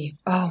shady.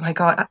 Oh my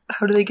God,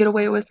 how do they get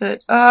away with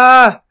it?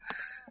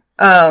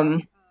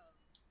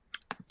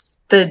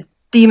 The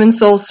Demon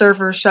Souls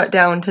server shut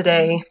down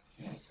today.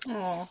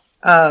 Oh.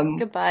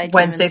 Goodbye,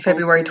 Wednesday,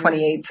 February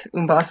 28th,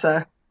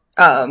 Umbasa.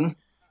 I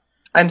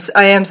am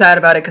sad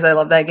about it because I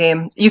love that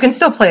game. You can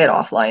still play it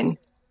offline.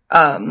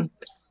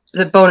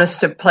 The bonus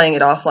to playing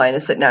it offline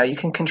is that now you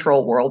can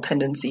control world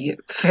tendency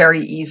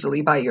very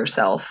easily by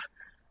yourself.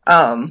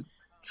 So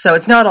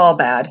it's not all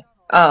bad.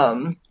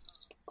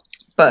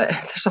 But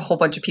there's a whole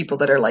bunch of people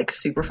that are like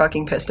super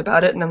fucking pissed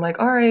about it, and I'm like,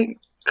 all right,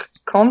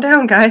 calm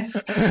down,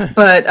 guys.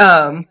 But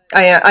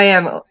I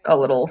am a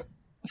little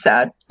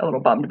sad, a little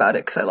bummed about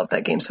it because I love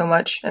that game so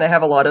much, and I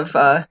have a lot of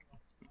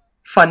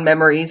fun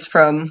memories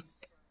from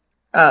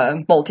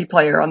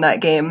multiplayer on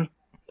that game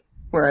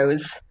where I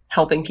was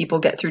helping people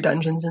get through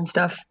dungeons and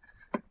stuff.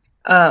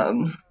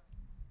 Another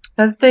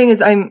thing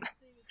is I'm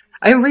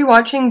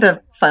rewatching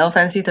the Final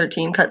Fantasy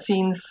 13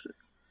 cutscenes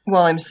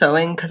while I'm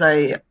sewing because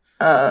I've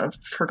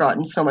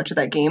forgotten so much of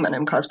that game, and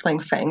I'm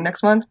cosplaying Fang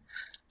next month.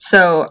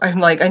 So I'm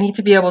like, I need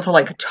to be able to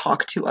like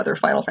talk to other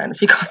Final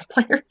Fantasy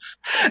cosplayers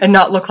and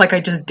not look like I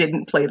just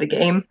didn't play the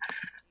game.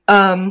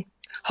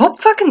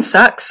 Hope fucking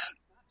sucks.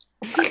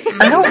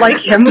 I don't like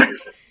him.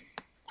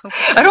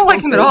 I don't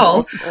like him at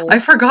all. I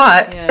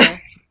forgot. Yeah.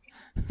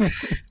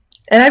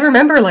 And I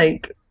remember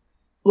like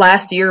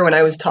last year when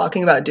I was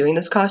talking about doing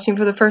this costume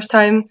for the first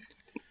time.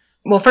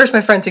 Well, first my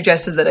friend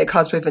suggested that I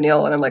cosplay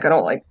Vanille, and I'm like, I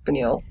don't like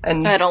Vanille.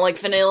 And I don't like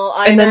Vanille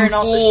either, and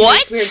also she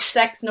makes weird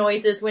sex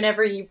noises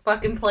whenever you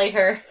fucking play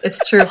her. It's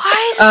true.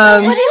 Why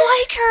does nobody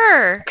like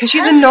her? Because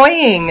she's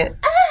annoying.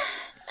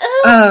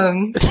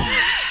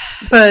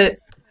 But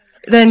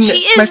then she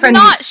is my friend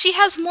not. She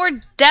has more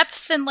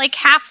depth than like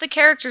half the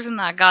characters in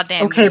that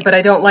goddamn game. But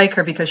I don't like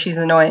her because she's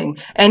annoying.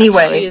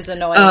 Anyway, she is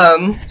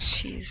annoying.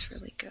 She's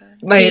really good.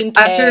 Team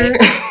K.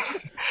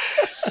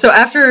 So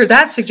after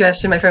that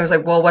suggestion, my friend was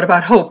like, well, what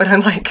about Hope? And I'm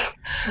like,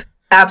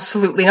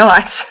 absolutely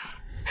not.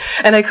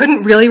 And I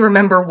couldn't really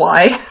remember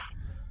why.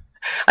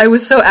 I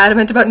was so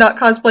adamant about not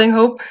cosplaying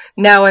Hope.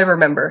 Now I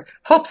remember.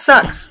 Hope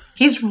sucks.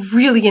 He's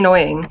really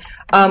annoying.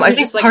 I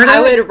think like, I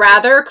would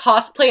rather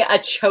cosplay a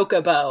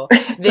chocobo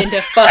than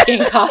to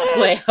fucking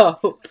cosplay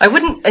Hope. I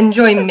wouldn't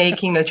enjoy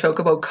making a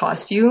chocobo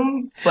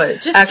costume,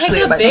 but just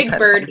actually take a Big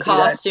Bird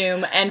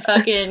costume and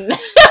fucking...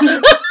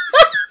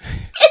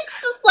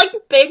 It's just like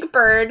Big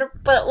Bird,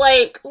 but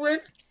like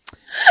with...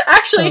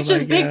 Actually, it's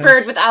just Big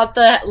Bird without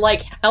the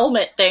like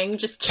helmet thing.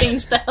 Just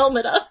change the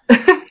helmet up.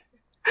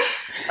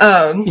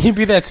 He'd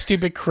be that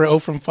stupid crow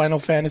from Final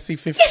Fantasy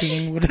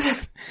 15.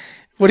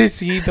 What is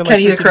he?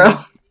 Kenny the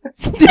Crow.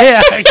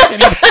 Yeah,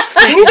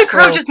 Kenny the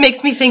Crow just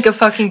makes me think of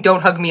fucking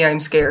 "Don't Hug Me, I'm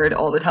Scared"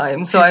 all the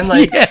time. So I'm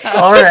like,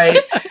 all right.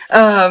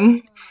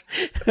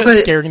 But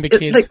scaring the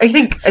kids. Like, I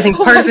think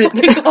part of it.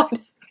 My God.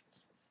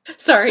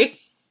 Sorry.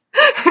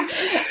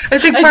 I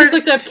just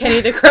looked up Kenny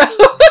the Crow.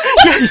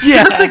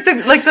 Yeah. It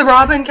looks like the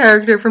Robin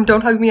character from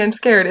 "Don't Hug Me, I'm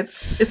Scared."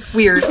 It's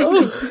weird.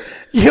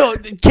 Yo,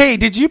 Kay,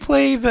 did you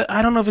play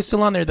I don't know if it's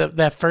still on there,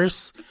 that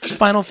first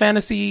Final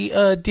Fantasy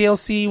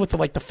DLC with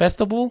the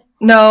festival?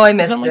 No, I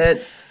missed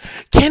it.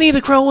 Kenny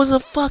the Crow was a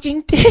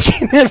fucking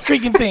dick in that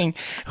freaking thing.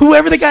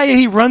 Whoever the guy,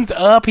 he runs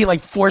up, he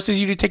like forces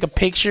you to take a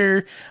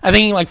picture. I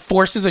think he like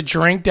forces a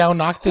drink down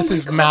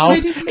Noctis's mouth.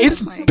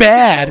 It's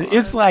bad.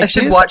 It's like I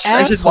should watch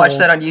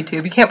that on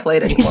YouTube. You can't play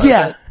it anymore.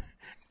 Yeah.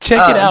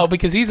 Check it out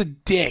because he's a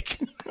dick.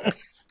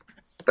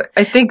 But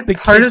I think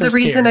part of the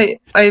reason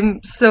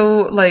I'm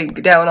so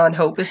like down on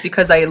Hope is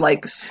because I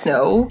like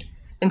snow.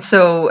 And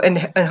so, and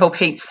Hope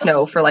hates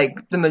snow for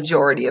like the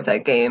majority of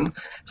that game.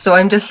 So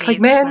I'm just like,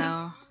 man,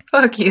 snow.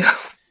 Fuck you.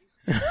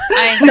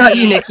 Not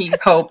you, Nikki.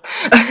 Hope.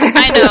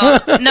 I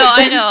know. No,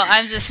 I know.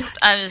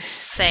 I was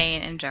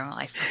saying in general,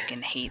 I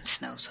fucking hate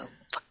snow so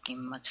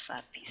fucking much.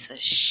 That piece of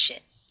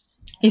shit.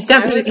 He's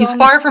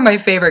far from my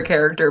favorite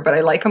character, but I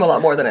like him a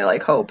lot more than I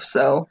like Hope.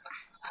 So.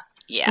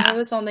 Yeah. I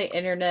was on the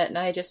internet and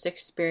I just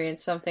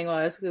experienced something while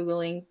I was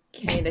Googling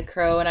Kenny the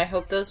Crow, and I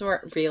hope those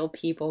weren't real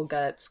people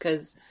guts,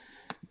 because.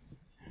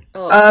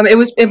 Oh.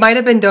 It might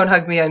have been Don't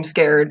Hug Me, I'm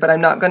Scared, but I'm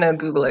not gonna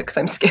Google it because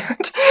I'm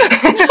scared.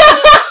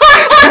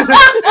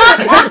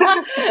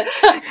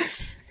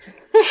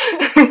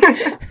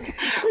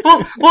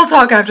 we'll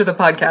talk after the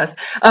podcast.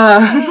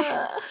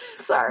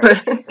 Sorry.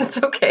 But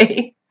it's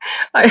okay.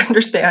 I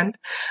understand.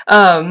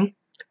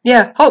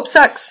 Yeah, Hope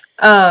sucks.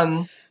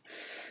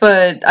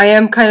 But I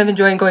am kind of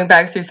enjoying going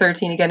back through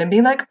 13 again and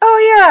being like,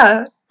 oh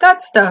yeah,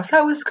 that stuff,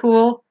 that was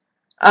cool.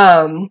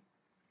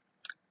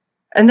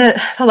 And then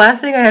the last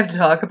thing I have to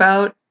talk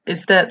about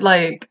is that,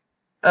 like,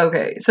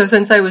 okay, so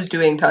since I was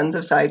doing tons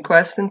of side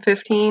quests in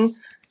 15,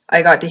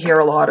 I got to hear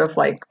a lot of,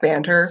 like,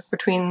 banter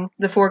between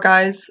the four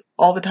guys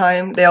all the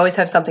time. They always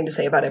have something to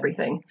say about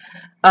everything.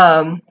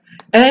 And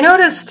I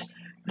noticed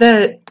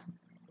that,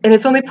 and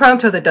it's only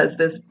Prompto that does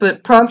this,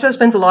 but Prompto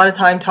spends a lot of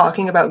time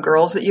talking about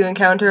girls that you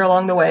encounter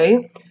along the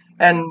way,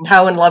 and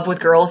how in love with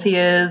girls he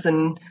is,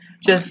 and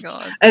just,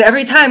 and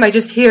every time I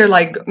just hear,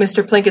 like,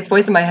 Mr. Plinkett's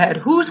voice in my head,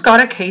 who's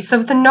got a case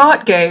of the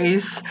not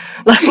gays?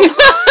 Like,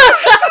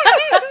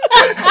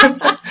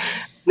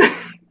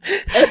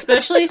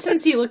 especially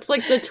since he looks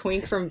like the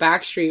twink from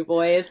Backstreet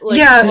Boys. Like,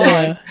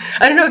 yeah.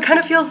 I don't know, it kind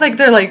of feels like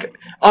they're like,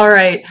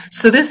 alright,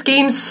 so this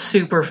game's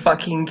super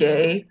fucking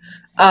gay,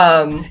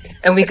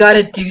 and we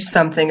gotta do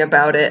something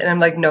about it. And I'm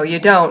like, no, you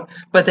don't.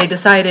 But they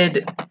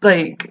decided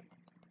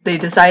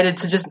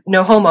to just,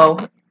 no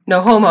homo,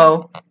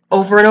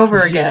 over and over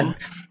again.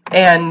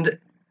 And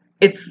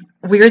it's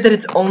weird that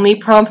it's only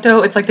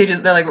Prompto. It's like they're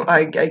like,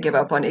 I give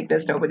up on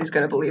Ignis, nobody's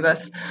gonna believe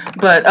us.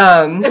 But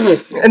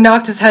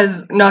Noctis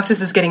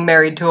is getting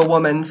married to a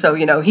woman, so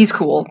you know, he's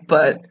cool,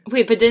 but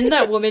wait, but didn't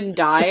that woman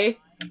die?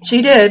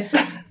 She did.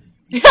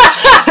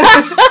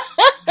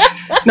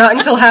 Not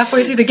until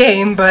halfway through the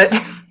game, but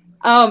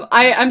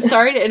I'm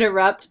sorry to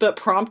interrupt, but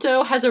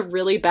Prompto has a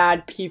really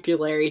bad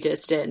pupillary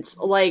distance.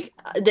 Like,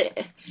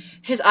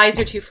 his eyes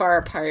are too far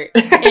apart.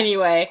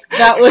 Anyway,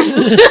 that was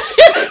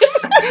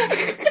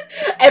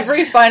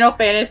every Final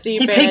Fantasy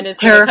fan takes is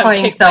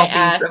terrifying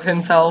selfies of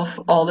himself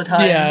all the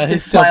time. Yeah,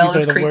 his smile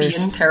is creepy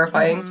and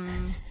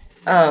terrifying.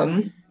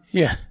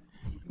 Yeah.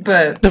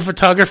 But the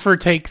photographer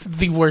takes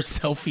the worst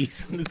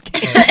selfies in this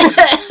game.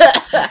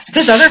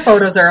 His other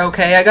photos are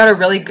okay. He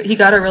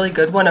got a really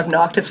good one of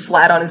Noctis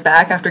flat on his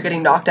back after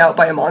getting knocked out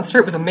by a monster.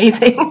 It was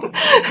amazing.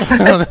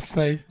 Oh, that's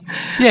nice.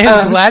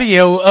 Yeah, his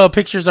Gladio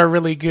pictures are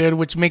really good,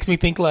 which makes me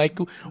think, like,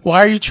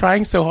 why are you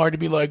trying so hard to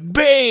be like,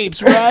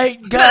 babes,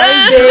 right?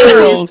 Guys,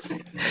 girls.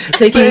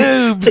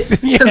 Boobs.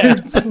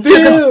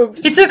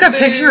 He took a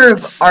picture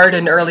of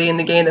Arden early in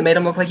the game that made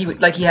him look like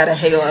he had a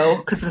halo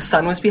because the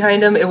sun was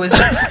behind him. It was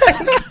just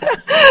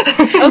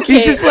okay.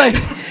 He's just like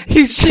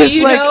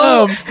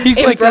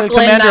Brooklyn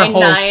Commander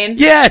Nine-Nine. Holt.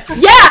 Yes.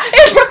 Yeah,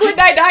 in Brooklyn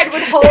Nine-Nine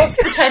when Holt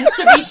pretends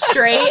to be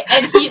straight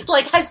and he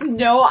like has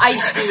no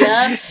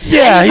idea.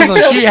 Yeah, he's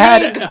like, she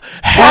had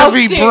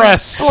heavy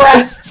breasts.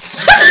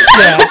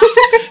 Yeah.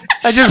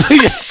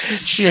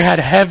 She had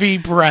heavy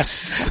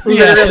breasts.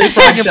 Literally,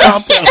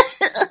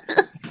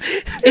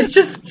 It's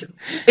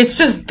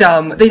just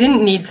dumb. They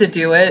didn't need to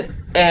do it,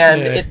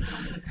 and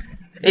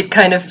it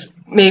kind of,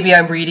 maybe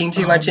I'm reading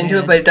too much into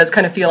it, but it does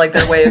kind of feel like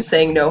their way of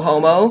saying no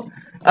homo,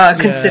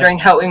 considering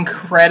how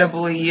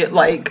incredibly,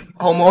 like,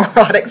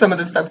 homoerotic some of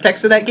the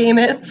subtext of that game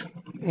is.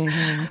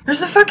 Mm-hmm.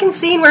 There's a fucking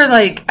scene where,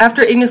 like,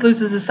 after Ignis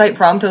loses his sight,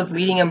 Prompto's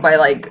leading him by,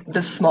 like,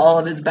 the small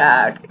of his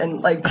back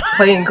and, like,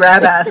 playing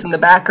grab ass in the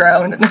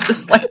background, and I'm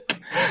just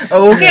like,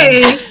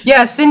 okay,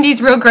 yeah,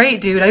 Cindy's real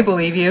great, dude, I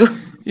believe you.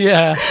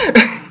 Yeah.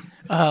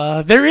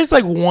 There is,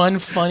 like, one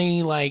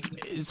funny,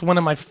 like, it's one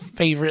of my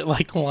favorite,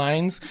 like,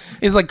 lines,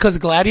 is, like, because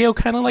Gladio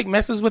kind of, like,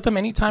 messes with him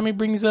anytime he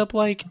brings up,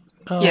 like,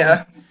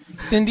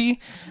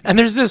 Cindy. And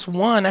there's this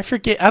one, I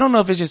forget, I don't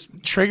know if it's just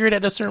triggered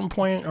at a certain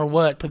point or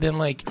what, but then,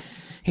 like,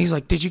 he's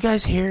like, did you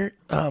guys hear,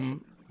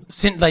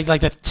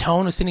 like the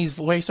tone of Cindy's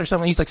voice or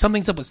something? He's like,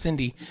 something's up with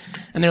Cindy.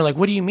 And they're like,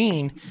 what do you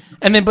mean?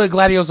 And then, but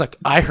Gladio's like,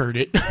 I heard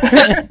it.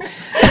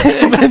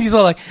 And he's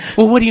all like,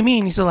 well, what do you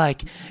mean? He's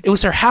like, it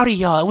was her howdy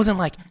y'all. It wasn't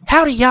like,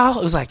 howdy y'all.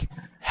 It was like,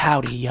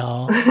 howdy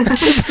y'all.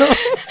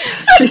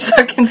 She's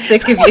fucking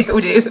sick of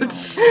you, dude.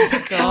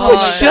 God.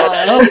 Like, shut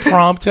up,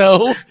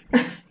 Prompto.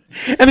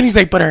 And then he's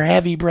like, but her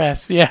heavy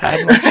breasts. Yeah.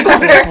 I'm like,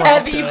 But her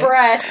heavy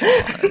breasts.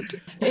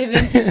 And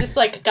then he's just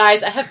like,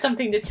 guys, I have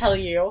something to tell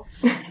you.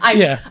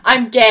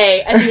 I'm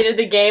gay at the end of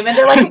the game. And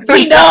they're like,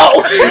 we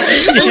know.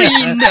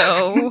 We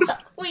know.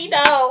 We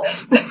know.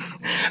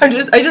 I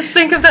just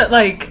think of that,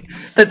 like,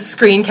 that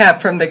screen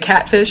cap from the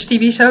Catfish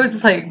TV show.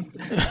 It's like,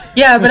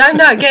 yeah, but I'm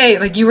not gay.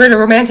 Like, you were in a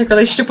romantic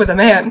relationship with a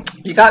man.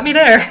 You got me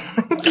there.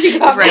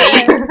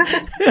 Right.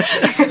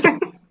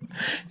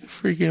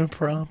 Freaking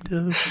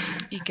promptive.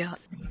 You got.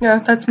 Yeah,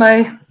 that's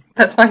my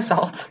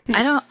salt.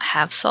 I don't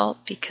have salt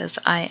because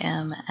I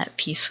am at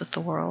peace with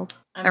the world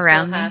I'm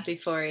around so me. happy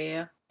for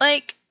you.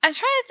 Like, I'm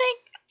trying to think,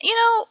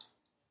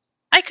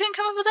 I couldn't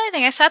come up with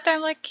anything. I sat there,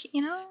 I'm like,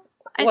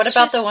 What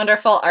about the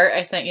wonderful art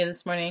I sent you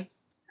this morning?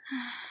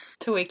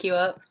 To wake you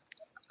up?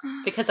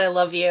 Because I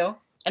love you,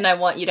 and I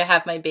want you to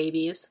have my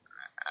babies.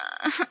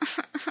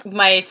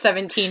 My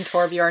 17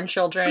 Torbjorn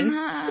children.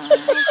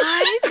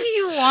 Why do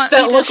you want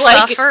That me look to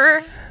like-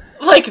 suffer?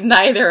 Like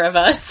neither of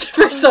us,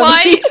 for some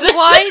reason.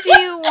 Why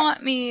do you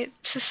want me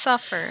to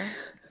suffer?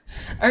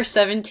 Our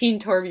 17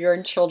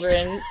 Torbjorn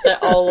children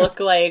that all look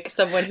like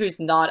someone who's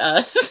not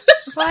us.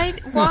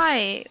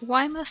 Why?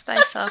 Why must I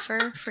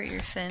suffer for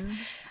your sin?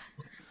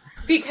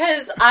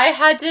 Because I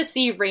had to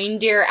see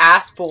reindeer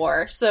ass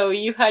for, so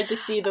you had to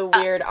see the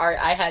weird art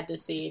I had to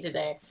see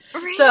today.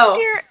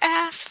 Reindeer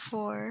ass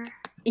for.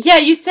 Yeah,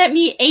 you sent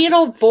me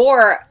anal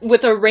vor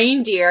with a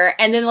reindeer,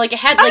 and then like it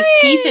had like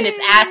teeth in its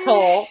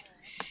asshole.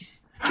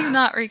 Do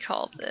not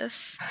recall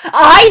this.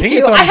 I think do.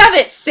 it's on- I have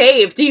it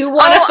saved. Do you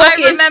want to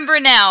fucking... I remember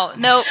now.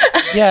 Nope.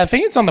 Yeah, I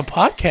think it's on the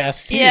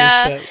podcast, too.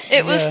 Yeah, but,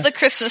 it was the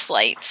Christmas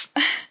lights.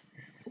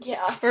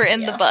 Yeah. Were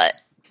in the butt.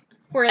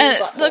 We're in And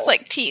the it looked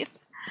like teeth.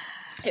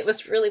 It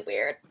was really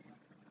weird.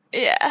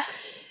 Yeah.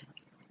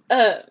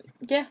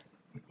 Yeah.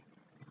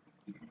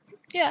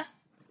 Yeah.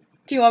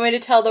 Do you want me to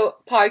tell the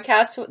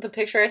podcast the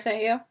picture I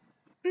sent you?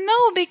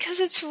 No, because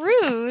it's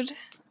rude.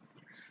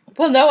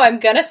 Well, no, I'm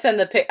gonna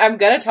send I'm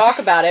gonna talk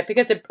about it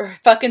because it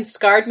fucking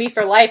scarred me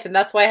for life, and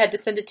that's why I had to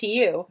send it to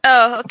you.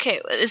 Oh, okay.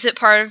 Is it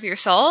part of your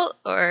salt?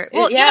 Or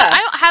well, yeah. I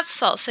don't have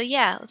salt, so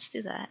yeah, let's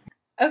do that.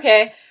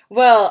 Okay.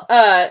 Well,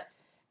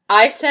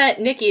 I sent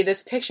Nikki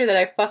this picture that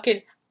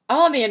I'm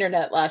on the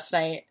internet last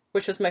night,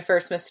 which was my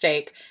first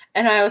mistake,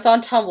 and I was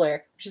on Tumblr,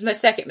 which is my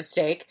second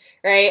mistake,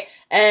 right?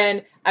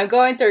 And I'm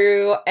going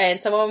through, and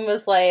someone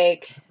was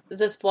like,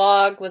 this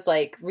blog was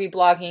like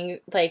reblogging,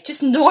 like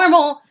just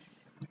normal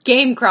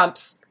Game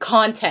Grumps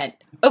content,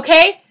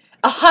 okay?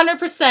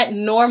 100%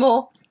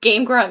 normal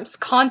Game Grumps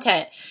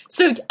content.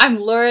 So I'm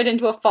lured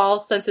into a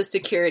false sense of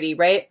security,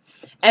 right?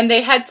 And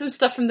they had some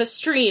stuff from the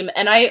stream,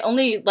 and I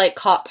only, like,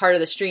 caught part of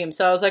the stream,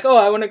 so I was like, oh,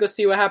 I want to go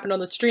see what happened on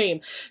the stream.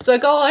 So I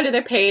go onto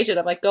their page, and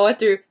I'm, like, going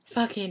through,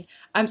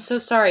 I'm so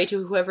sorry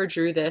to whoever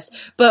drew this,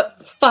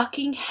 but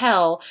fucking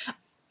hell,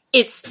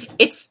 it's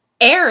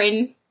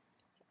Aaron,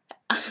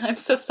 I'm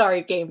so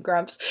sorry, Game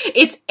Grumps,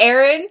 it's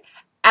Aaron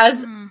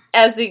as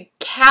a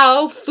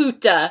cow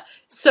futa.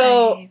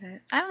 So I hate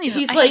it. I don't even.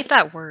 he's I like hate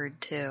that word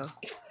too.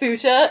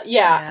 futa,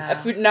 yeah. A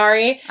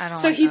futanari. I don't.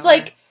 So like he's that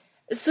like,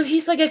 word. so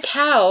he's like a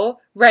cow,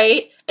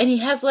 right? And he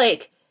has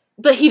like,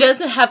 but he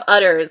doesn't have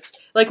udders.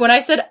 Like when I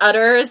said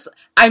udders,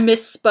 I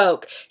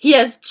misspoke. He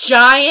has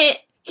giant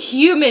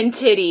human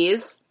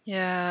titties,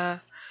 Yeah.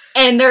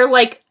 and they're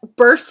like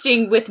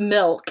bursting with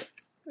milk,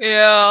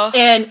 Yeah.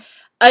 and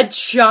a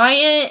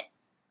giant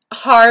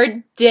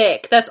hard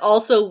dick that's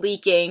also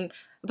leaking,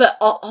 but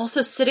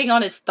also sitting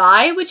on his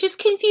thigh, which is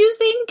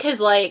confusing, because,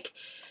 like,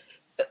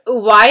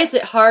 why is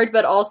it hard,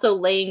 but also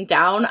laying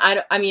down?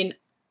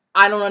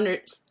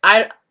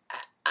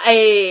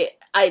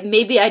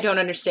 Maybe I don't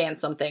understand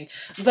something,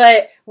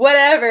 but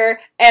whatever,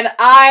 and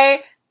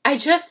I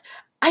just,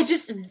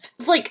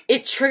 like,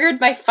 it triggered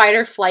my fight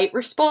or flight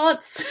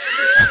response.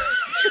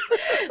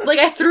 Like,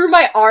 I threw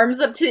my arms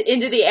up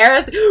into the air. I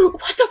was like,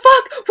 what the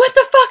fuck? What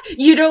the fuck?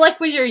 You know, like,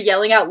 when you're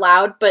yelling out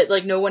loud, but,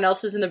 like, no one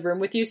else is in the room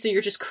with you, so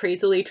you're just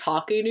crazily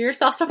talking to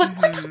yourself. So I'm like,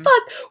 what the fuck?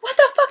 What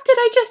the fuck did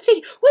I just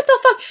see? What the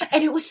fuck?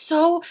 And it was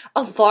so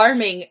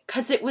alarming,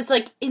 because it was,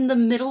 like, in the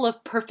middle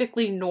of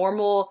perfectly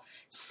normal,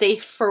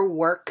 safe for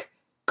work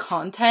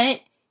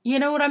content. You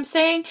know what I'm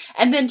saying?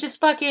 And then just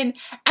fucking,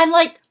 and,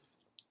 like,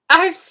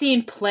 I've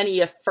seen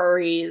plenty of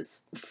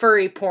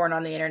furry porn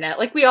on the internet,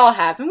 like we all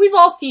have, and we've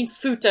all seen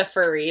futa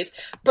furries,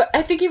 but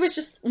I think it was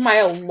just my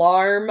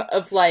alarm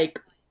of,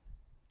 like,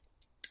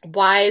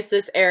 why is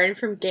this Aaron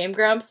from Game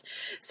Grumps?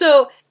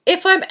 So,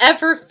 if I'm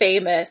ever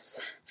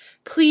famous,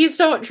 please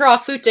don't draw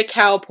futa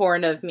cow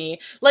porn of me.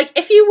 Like,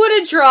 if you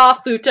want to draw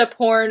futa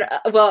porn,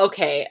 well,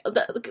 okay,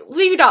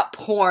 maybe not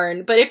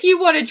porn, but if you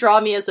want to draw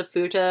me as a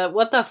futa,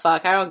 what the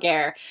fuck, I don't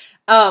care.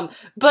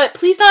 But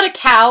please not a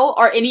cow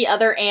or any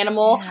other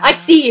animal. Yeah. I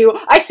see you.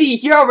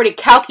 You're already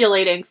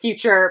calculating,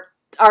 future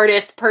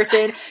artist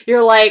person.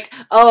 You're like,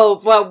 oh,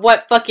 well,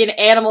 what fucking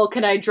animal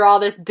can I draw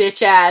this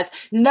bitch as?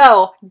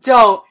 No,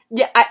 don't.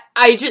 Yeah,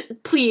 I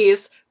just,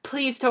 please,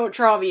 please don't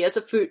draw me as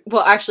a food.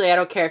 Well, actually, I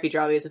don't care if you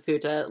draw me as a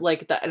futa.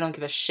 Like, I don't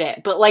give a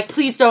shit. But, like,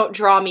 please don't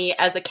draw me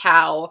as a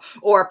cow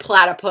or a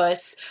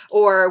platypus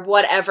or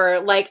whatever.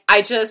 Like,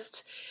 I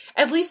just,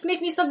 at least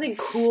make me something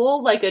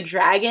cool, like a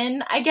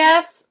dragon, I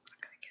guess.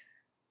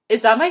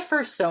 Is that my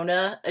first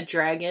Sona? A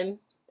dragon?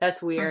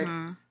 That's weird.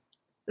 Mm-hmm.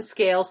 The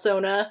scale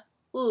Sona.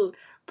 Ooh,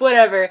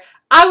 whatever.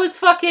 I was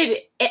fucking,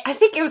 I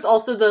think it was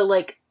also the,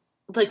 like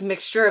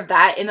mixture of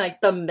that and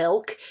like the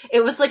milk.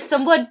 It was like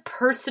someone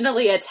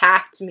personally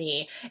attacked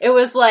me. It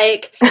was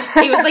like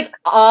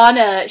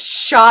Anna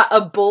shot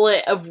a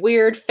bullet of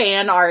weird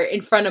fan art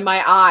in front of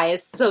my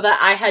eyes so that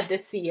I had to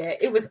see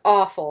it. It was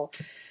awful.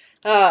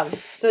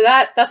 So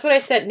that's what I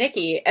sent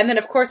Nikki. And then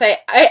of course I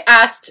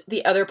asked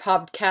the other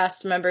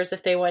podcast members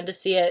if they wanted to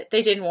see it.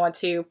 They didn't want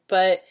to,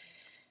 but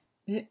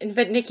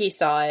Nikki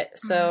saw it.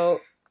 So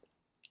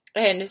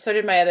and so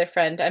did my other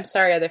friend. I'm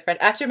sorry, other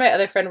friend. After my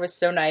other friend was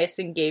so nice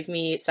and gave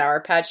me Sour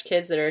Patch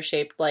Kids that are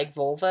shaped like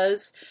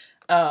vulvas,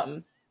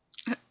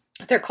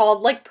 they're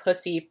called like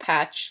Pussy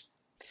Patch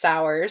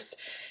Sours.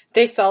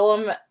 They sell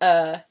them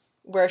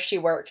where she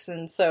works,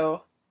 and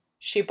so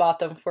she bought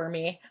them for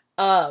me.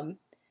 That's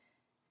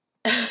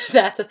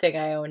a thing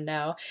I own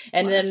now.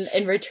 And then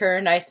in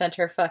return, I sent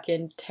her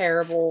fucking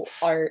terrible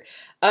art.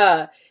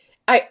 The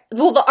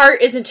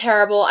art isn't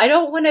terrible. I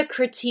don't want to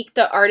critique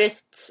the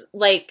artist's,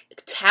 like,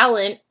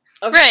 talent.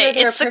 Right,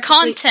 it's the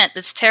content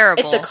that's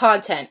terrible. It's the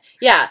content.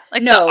 Yeah.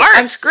 Like, no, the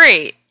art's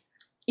great.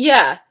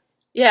 Yeah.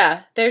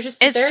 Yeah. They're the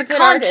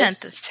content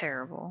artists. that's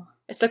terrible.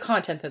 It's the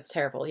content that's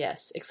terrible.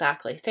 Yes,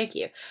 exactly. Thank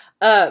you.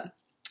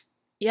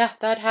 Yeah,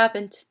 that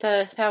happened.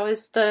 That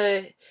was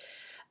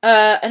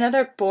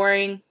another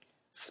boring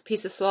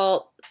piece of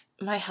salt.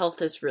 My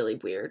health is really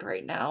weird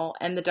right now,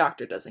 and the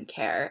doctor doesn't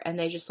care, and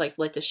they just like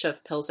to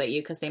shove pills at you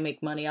because they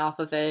make money off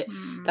of it.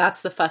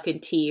 That's the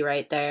fucking tea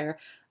right there.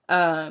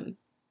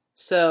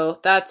 So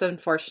that's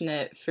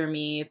unfortunate for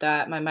me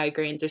that my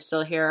migraines are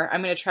still here.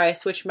 I'm gonna try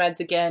switch meds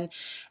again,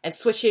 and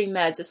switching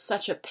meds is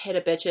such a pit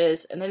of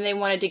bitches. And then they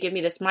wanted to give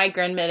me this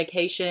migraine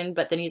medication,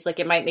 but then he's like,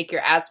 it might make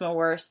your asthma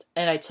worse,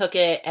 and I took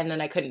it, and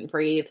then I couldn't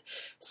breathe,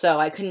 so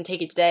I couldn't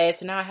take it today,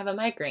 so now I have a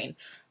migraine.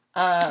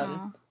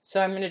 So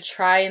I'm going to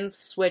try and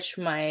switch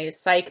my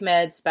psych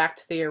meds back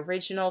to the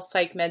original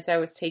psych meds I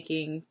was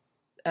taking.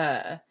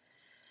 But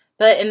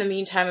in the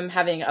meantime, I'm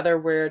having other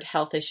weird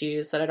health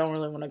issues that I don't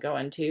really want to go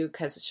into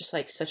because it's just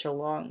like such a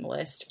long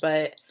list.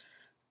 But,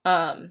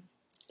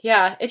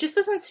 yeah, it just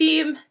doesn't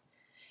seem,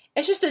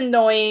 it's just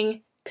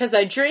annoying because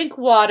I drink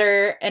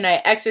water and I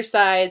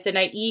exercise and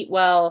I eat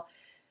well.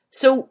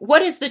 So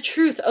what is the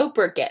truth,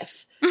 Oprah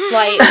gif?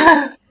 Like,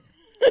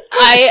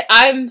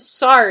 I'm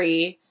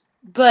sorry.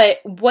 But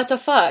what the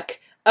fuck?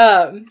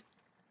 They're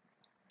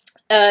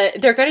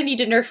gonna need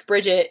to nerf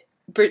Bridget.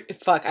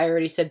 Fuck, I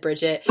already said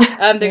Bridget.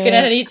 They're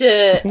gonna need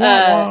to,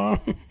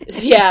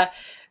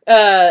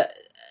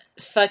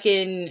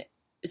 fucking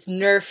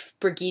nerf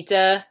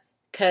Brigitte,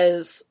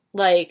 cause,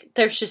 like,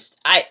 there's just,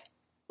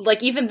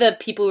 even the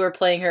people who are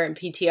playing her in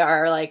PTR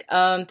are like,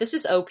 this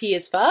is OP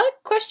as fuck?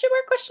 Question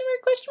mark?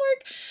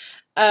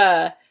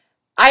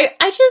 I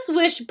just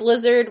wish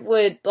Blizzard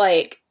would,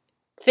 like,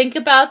 think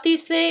about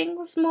these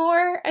things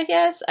more, I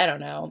guess. I don't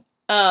know.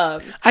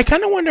 I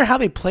kind of wonder how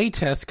they play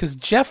test, because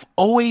Jeff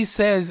always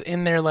says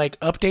in their, like,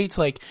 updates,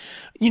 like,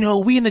 you know,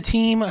 we in the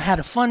team had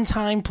a fun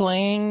time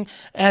playing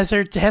as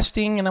they're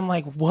testing, and I'm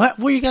like, what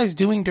were you guys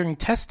doing during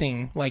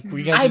testing? Like, were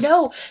you guys I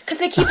know, because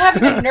they keep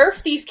having to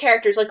nerf these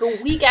characters, like,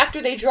 a week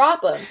after they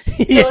drop them.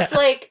 So it's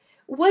like,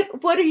 what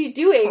are you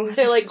doing?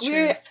 They're like,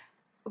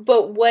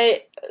 but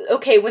what,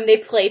 okay, when they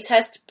play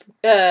test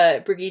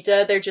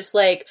Brigitte, they're just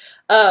like,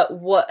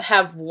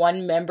 have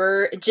one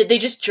member, they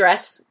just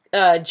dress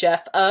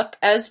Jeff up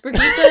as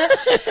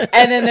Brigitte,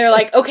 and then they're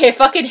like, okay,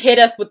 fucking hit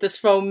us with this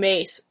foam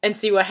mace and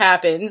see what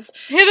happens.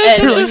 Hit us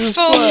with this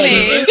foam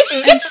mace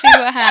and see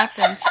what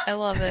happens. I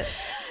love it.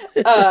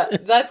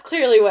 That's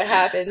clearly what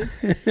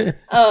happens.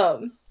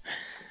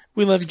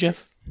 We love you,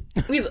 Jeff.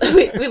 We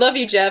love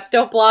you, Jeff.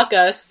 Don't block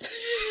us.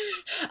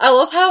 I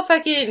love how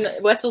fucking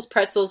Wetzel's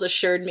Pretzels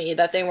assured me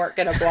that they weren't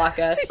going to block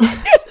us.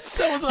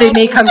 They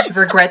may come to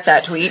regret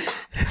that tweet.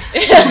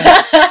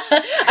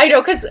 I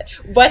know, because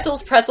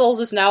Wetzel's Pretzels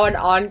is now an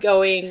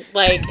ongoing,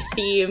 like,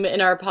 theme in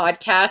our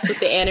podcast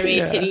with the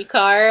anime titty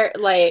car.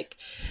 Like,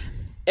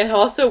 and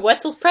also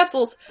Wetzel's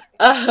Pretzels.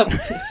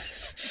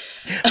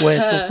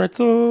 Wetzel's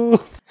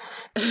Pretzels.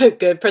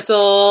 Good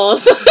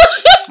pretzels. Oh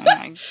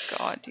my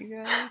god,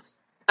 you guys.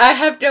 I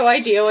have no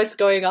idea what's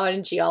going on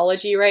in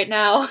geology right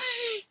now.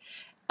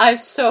 I'm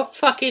so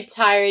fucking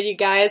tired, you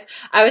guys.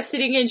 I was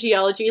sitting in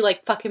geology,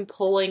 like, fucking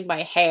pulling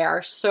my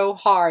hair so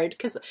hard,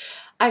 because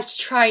I was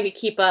trying to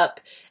keep up,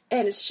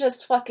 and it's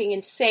just fucking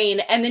insane.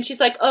 And then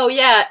she's like, oh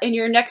yeah, and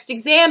your next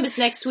exam is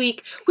next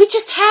week. We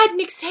just had an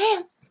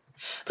exam.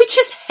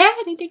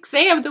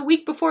 The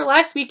week before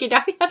last week, and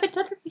now we have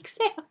another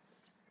exam.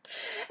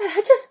 And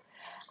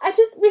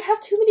we have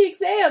too many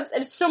exams,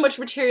 and it's so much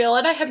material,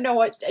 and I have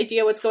no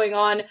idea what's going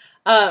on.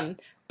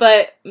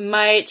 but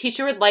my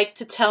teacher would like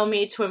to tell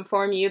me to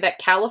inform you that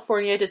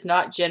California does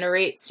not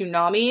generate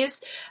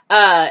tsunamis.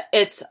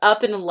 It's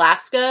up in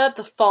Alaska.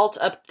 The fault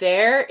up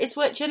there is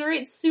what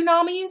generates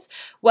tsunamis.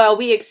 While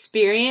we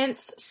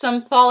experience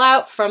some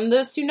fallout from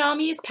those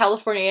tsunamis,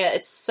 California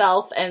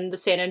itself and the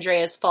San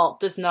Andreas Fault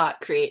does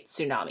not create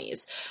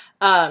tsunamis.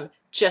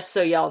 Just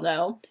so y'all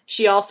know.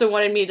 She also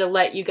wanted me to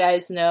let you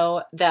guys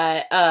know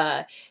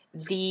that,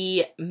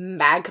 the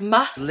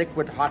magma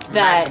Liquid hot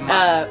that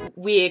magma.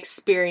 we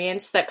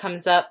experience that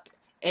comes up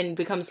and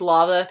becomes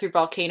lava through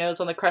volcanoes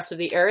on the crust of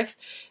the earth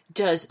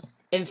does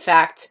in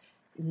fact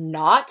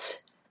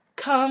not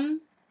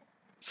come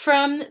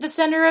from the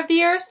center of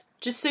the earth.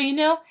 Just so you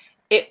know,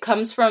 it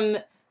comes from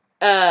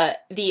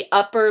the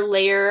upper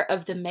layer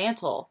of the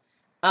mantle.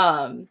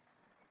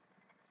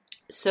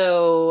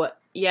 So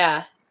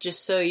yeah,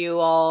 just so you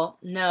all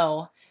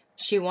know,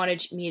 she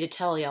wanted me to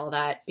tell y'all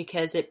that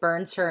because it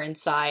burns her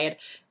inside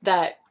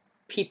that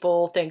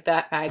people think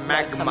that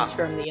magma comes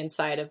from the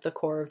inside of the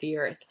core of the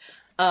earth.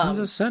 From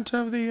the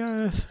center of the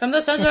earth. From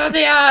the center of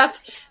the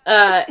earth!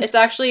 It's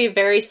actually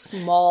very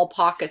small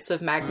pockets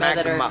of magma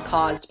that are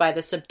caused by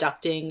the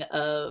subducting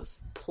of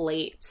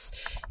plates.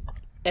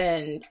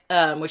 And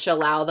which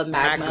allow the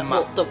magma.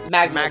 Well, the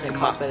magma isn't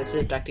caused by the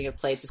subducting of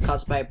plates. It's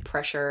caused by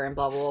pressure and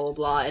blah blah blah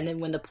blah. And then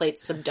when the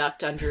plates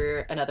subduct under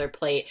another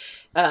plate,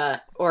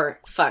 I'm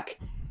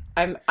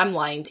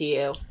lying to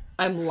you.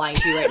 I'm lying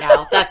to you right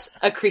now. That's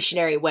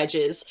accretionary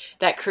wedges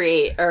that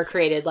are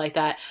created like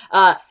that.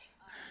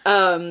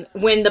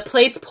 When the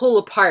plates pull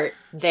apart,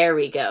 there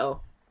we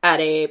go.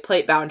 At a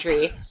plate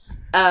boundary,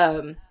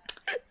 the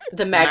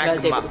magma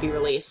is able to be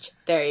released.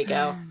 There you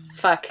go.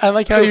 Fuck. I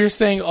like how you're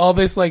saying all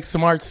this like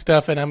smart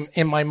stuff, and I'm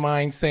in my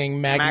mind saying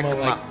magma.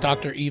 Like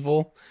Dr.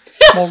 Evil.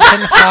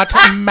 Molten hot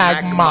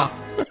magma.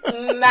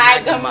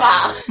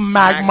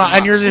 Magma.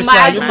 And you're just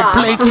like,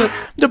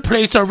 the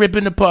plates are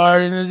ripping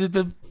apart, and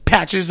the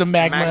patches of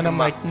magma, and I'm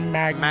like,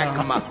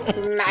 magma.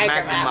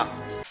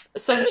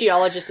 Some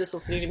geologist is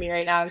listening to me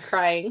right now and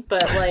crying,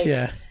 but like,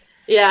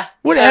 yeah.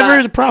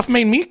 Whatever. The prof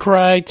made me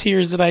cry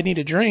tears that I need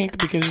to drink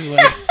because he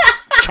like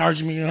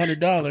charged me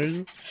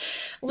 $100.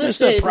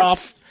 Listen, Mr.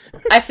 Prof.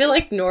 I feel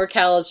like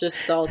NorCal is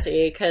just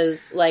salty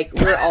because, like,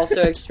 we're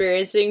also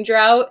experiencing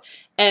drought,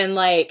 and,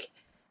 like,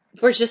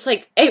 we're just,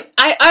 like, I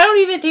don't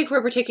even think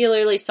we're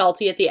particularly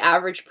salty at the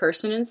average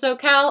person in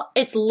SoCal.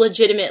 It's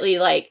legitimately,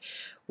 like,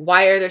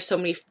 why are there so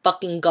many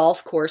fucking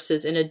golf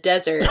courses in a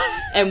desert,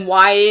 and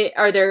why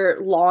are there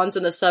lawns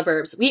in the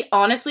suburbs? We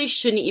honestly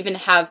shouldn't even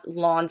have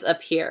lawns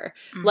up here.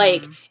 Mm-hmm.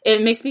 Like,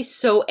 it makes me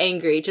so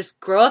angry. Just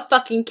grow a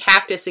fucking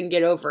cactus and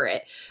get over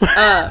it.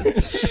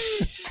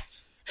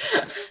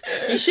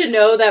 You should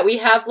know that we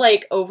have,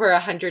 like, over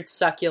 100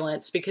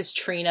 succulents because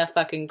Trina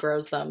fucking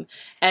grows them.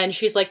 And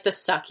she's, like, the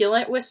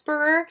succulent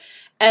whisperer.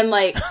 And,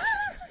 like,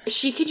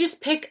 she could just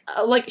pick,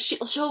 like,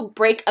 she'll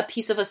break a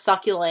piece of a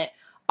succulent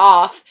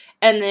off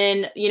and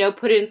then, you know,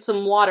 put it in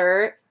some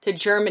water to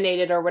germinate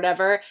it or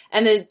whatever,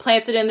 and then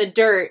plants it in the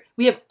dirt.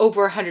 We have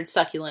over 100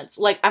 succulents.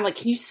 Like, I'm like,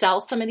 can you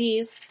sell some of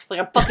these? Like,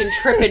 I'm fucking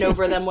tripping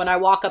over them when I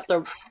walk up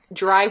the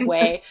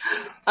driveway.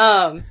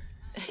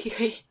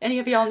 Any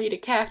of y'all need a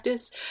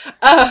cactus?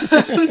 And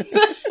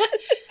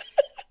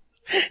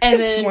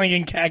then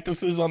slinging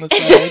cactuses on the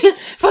side.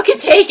 Fucking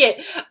take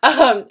it.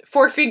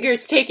 4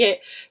 fingers, take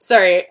it.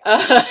 Sorry.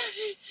 I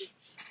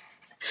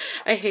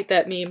hate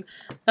that meme.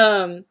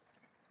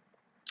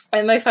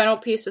 And my final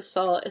piece of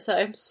salt is that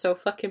I'm so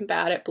fucking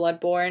bad at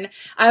Bloodborne.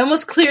 I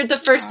almost cleared the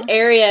first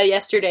area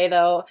yesterday,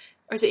 though.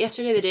 Or was it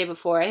yesterday or the day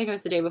before? I think it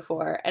was the day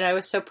before. And I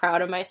was so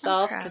proud of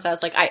myself because I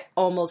was like, I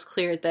almost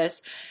cleared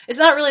this. It's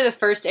not really the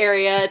first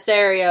area. It's the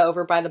area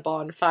over by the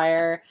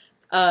bonfire.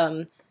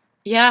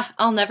 Yeah,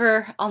 I'll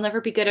never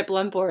be good at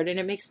Bloodborne, and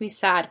it makes me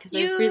sad because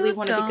I really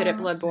want to be good at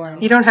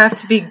Bloodborne. You don't have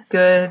to be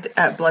good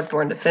at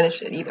Bloodborne to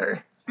finish it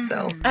either.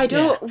 So I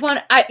don't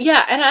want.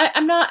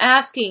 I'm not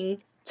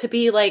asking to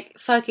be like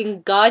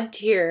fucking god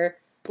tier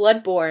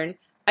Bloodborne.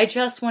 I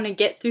just want to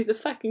get through the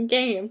fucking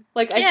game.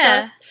 Like,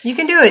 you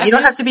can do it. You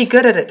don't have to be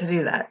good at it to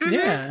do that. Mm-hmm.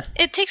 Yeah.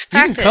 It takes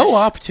practice. You can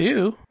co-op,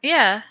 too.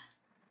 Yeah.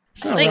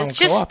 Like,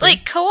 just,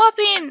 like,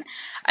 co-oping...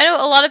 I know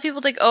a lot of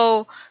people think,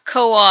 oh,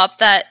 co-op,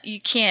 that you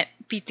can't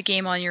beat the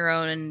game on your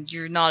own and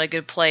you're not a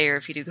good player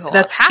if you do co-op.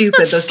 That's Half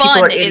stupid. the Those people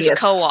fun are is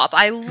idiots. co-op.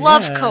 I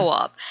love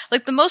co-op.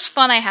 Like, the most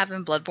fun I have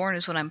in Bloodborne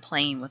is when I'm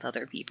playing with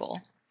other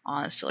people,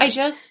 honestly. I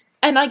just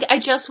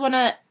want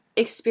to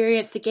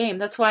experience the game.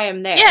 That's why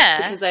I'm there. Yeah.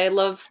 Because I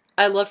love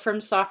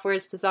From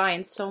Software's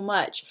design so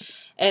much.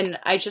 And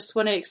I just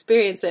want to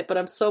experience it, but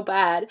I'm so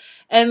bad.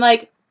 And,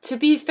 like, to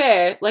be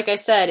fair, like I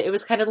said, it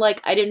was kind of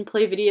like I didn't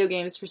play video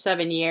games for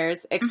 7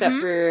 years, except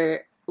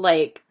for,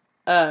 like,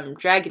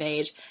 Dragon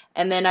Age.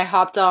 And then I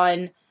hopped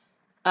on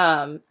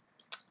Overwatch.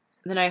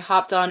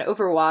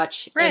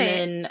 Right. And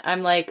then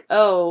I'm like,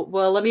 oh,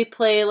 well, let me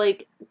play,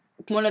 like,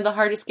 one of the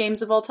hardest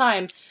games of all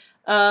time.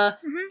 And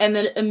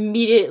then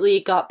immediately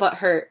got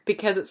butthurt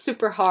because it's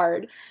super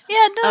hard.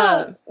 Yeah,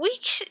 no, we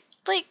should,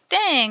 like,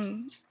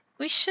 dang,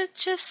 we should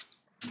just,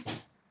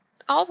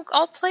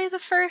 I'll play the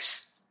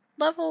first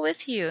level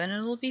with you, and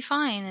it'll be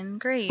fine and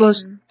great. Well,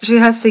 she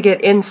has to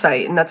get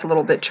insight, and that's a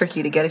little bit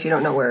tricky to get if you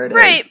don't know where it is.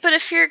 Right, but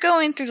if you're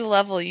going through the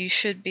level, you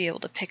should be able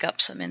to pick up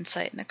some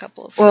insight in a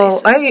couple of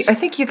Well, places. I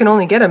think you can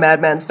only get a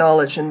madman's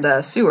knowledge in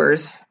the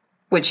sewers,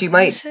 which you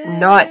might Is it?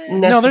 not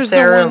No, there's the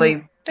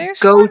necessarily There's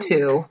go one.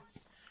 to.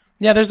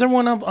 Yeah, there's the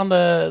one up on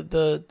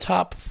the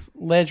top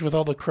ledge with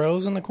all the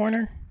crows in the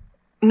corner.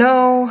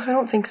 No, I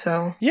don't think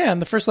so. Yeah, in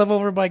the first level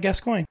over by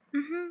Gascoigne.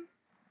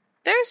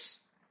 There's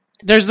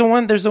There's the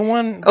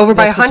one Over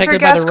by that's Hunter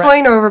protected by the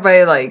Gascoigne or over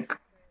by, like,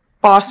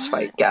 boss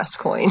fight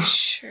Gascoigne?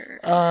 sure.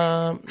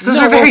 Those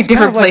are very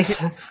different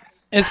places.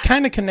 It's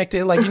kind of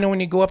connected. Like, when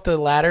you go up the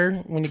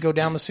ladder, when you go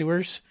down the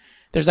sewers,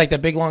 there's like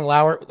that big long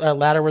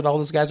ladder where all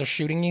those guys are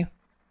shooting you.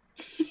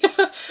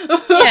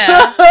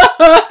 Yeah.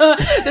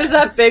 There's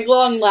that big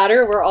long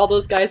ladder where all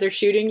those guys are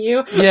shooting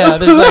you. Yeah,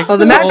 there's like... Well,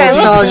 the madman's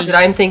all knowledge these- that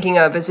I'm thinking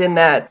of is in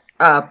that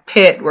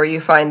pit where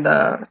you find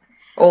the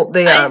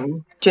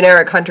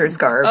generic hunter's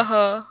garb.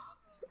 Uh-huh.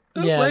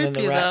 Yeah, and then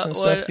the rats and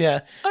stuff. Yeah,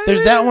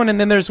 there's that one, and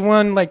then there's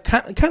one like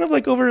kind of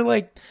like over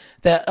like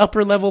that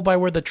upper level by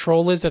where the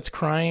troll is that's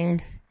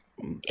crying.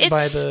 It's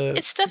definitely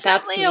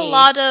That's a me.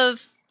 lot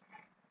of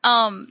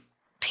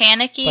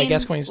panicking By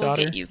Gascoigne's will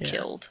daughter? get you Yeah.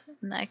 killed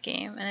in that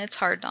game, and it's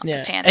hard not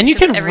Yeah, to panic. and you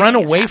 'cause can everything run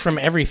is away happening. from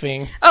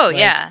everything. Oh, Like,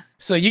 yeah.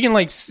 So you can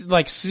like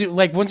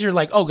once you're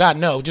like, oh god,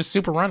 no, just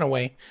super run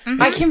away.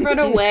 I can run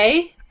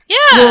away. Yeah.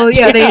 Well,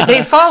 yeah, Yeah.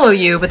 they follow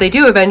you, but they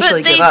do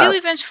eventually but they give up. do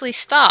eventually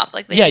stop.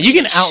 Like, they Yeah, you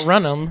can reach.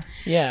 outrun them.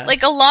 Yeah,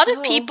 Like, a lot of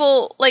Oh.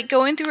 people, like,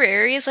 going through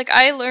areas, like,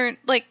 I learned,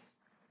 like,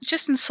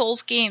 just in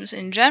Souls games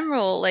in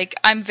general, like,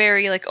 I'm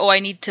very, like, oh, I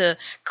need to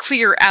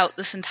clear out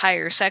this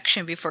entire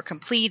section before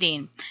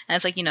completing. And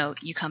it's like,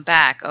 you come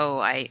back, oh,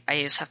 I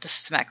just have to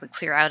systematically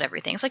clear out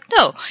everything. It's like,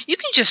 no, you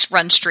can just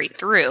run straight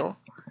through.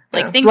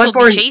 Like, Yeah. things will be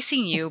Bloodborne-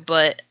 chasing you,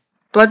 but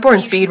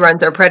Bloodborne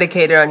speedruns are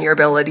predicated on your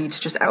ability to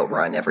just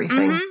outrun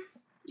everything.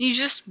 you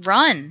just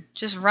run.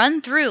 Just run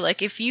through.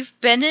 Like, if you've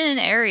been in an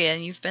area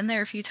and you've been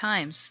there a few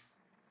times,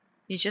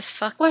 you just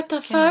What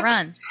the fucking fuck?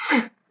 run.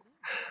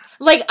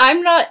 Like,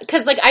 I'm not,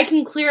 because, like, I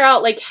can clear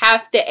out, like,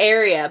 half the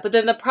area, but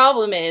then the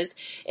problem is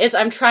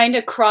I'm trying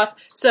to cross,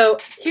 so,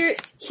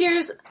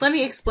 here's, let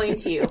me explain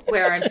to you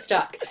where I'm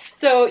stuck.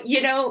 So,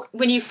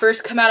 when you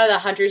first come out of the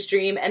Hunter's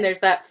Dream, and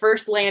there's that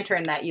first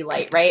lantern that you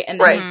light, right? And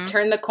then Right. you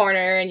turn the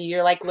corner, and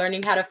you're, like,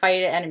 learning how to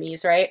fight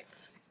enemies, right?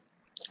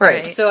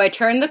 Right. So I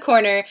turn the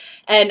corner,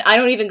 and I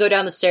don't even go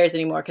down the stairs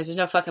anymore, because there's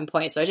no fucking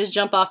point. So I just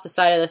jump off the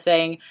side of the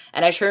thing,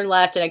 and I turn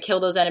left, and I kill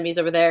those enemies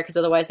over there, because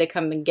otherwise they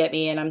come and get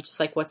me, and I'm just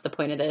like, what's the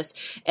point of this?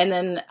 And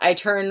then I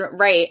turn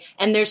right,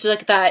 and there's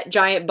like that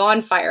giant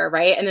bonfire,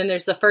 right? And then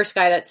there's the first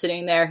guy that's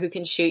sitting there who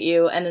can shoot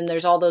you, and then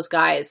there's all those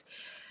guys.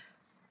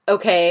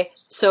 Okay,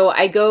 so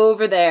I go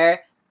over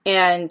there,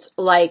 and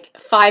like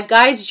 5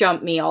 guys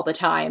jump me all the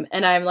time,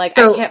 and I'm like,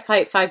 So- I can't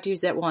fight 5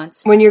 dudes at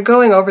once. When you're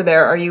going over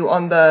there, are you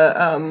on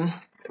the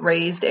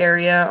raised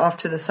area off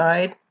to the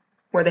side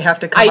where they have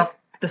to come up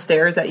the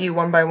stairs at you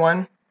one by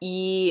one?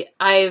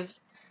 I've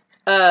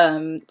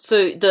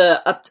so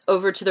the up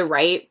over to the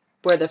right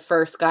where the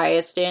first guy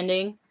is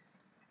standing,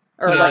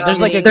 or Yeah, like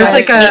there's like a sitting There's guy-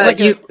 like a there's like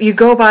a- you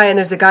go by and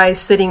there's a guy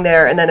sitting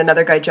there, and then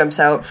another guy jumps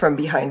out from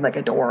behind like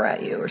a door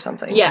at you or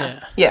something.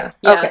 yeah. Yeah.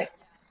 Yeah. Okay.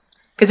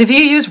 Because if you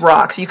use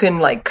rocks, you can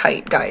like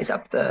kite guys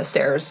up the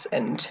stairs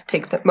and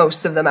take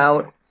most of them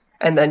out,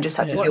 and then just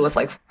have to Yeah. deal with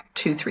like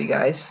 2-3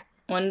 guys.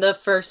 One of the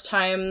first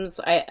times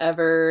I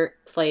ever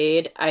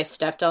played, I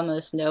stepped on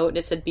this note and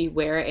it said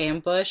 "Beware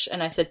ambush,"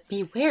 and I said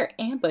 "Beware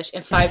ambush,"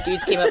 and 5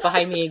 dudes came up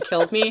behind me and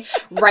killed me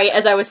right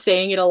as I was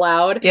saying it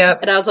aloud.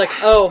 Yep. And I was like,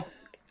 "Oh,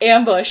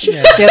 ambush!"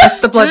 Yeah. Yeah, that's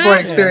the Bloodborne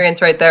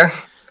experience right there.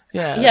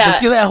 Yeah, Yeah.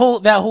 Just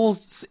that whole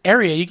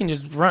area, you can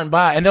just run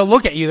by, and they'll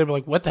look at you. They'll be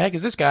like, "What the heck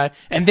is this guy?"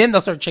 And then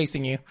they'll start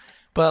chasing you.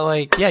 But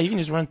like, yeah, you can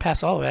just run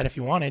past all of that if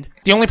you wanted.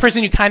 The only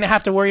person you kind of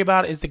have to worry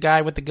about is the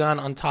guy with the gun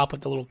on top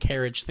of the little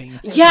carriage thing.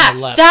 Yeah, on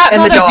the left. that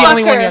And the motherfucker. dog.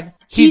 He's the only one.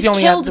 He's the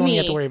only killed one you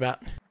have me. to worry about.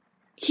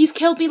 He's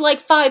killed me like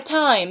 5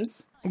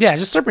 times. Yeah,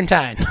 just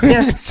serpentine.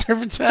 Yeah.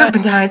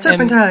 serpentine.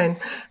 Serpentine.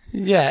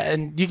 Yeah,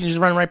 and you can just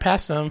run right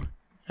past them,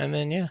 and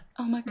then yeah.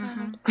 Oh my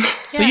god.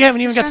 So you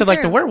haven't even got just to run like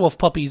the through. werewolf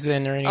puppies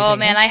then or anything. Oh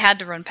man, I had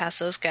to run past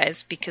those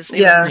guys because they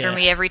Yeah. would murder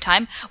me every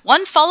time.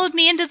 One followed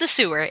me into the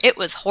sewer. It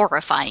was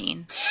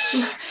horrifying.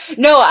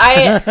 No,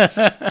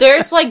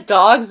 there's like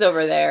dogs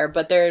over there,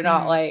 but they're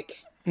not like.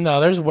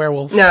 No, there's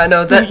werewolves.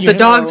 No, the You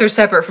dogs know. are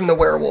separate from the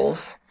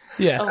werewolves.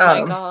 Yeah. Oh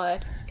my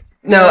god.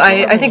 No,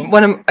 I think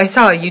I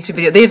saw a YouTube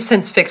video. They have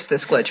since fixed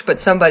this glitch,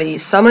 but somebody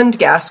summoned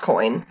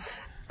Gascoigne,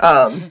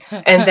 and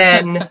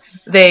then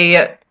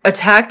they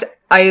attacked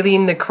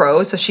Eileen the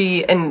Crow, so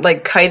she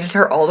kited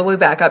her all the way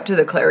back up to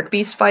the cleric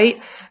beast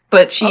fight,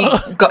 but she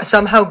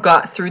somehow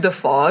got through the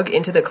fog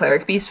into the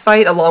cleric beast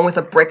fight along with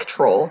a brick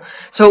troll.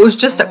 So it was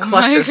just a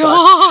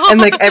clusterfuck, and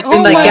my Gascoigne's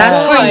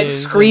God.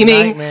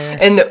 screaming. Nightmare.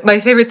 And my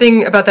favorite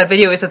thing about that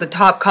video is that the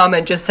top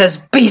comment just says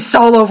 "beasts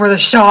all over the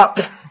shop."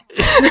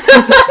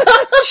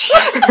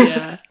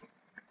 Yeah.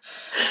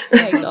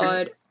 Oh my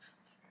god.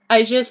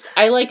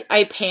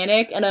 I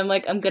panic and I'm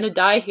like, I'm gonna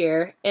die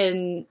here.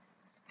 And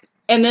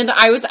And then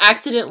I was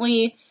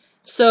accidentally,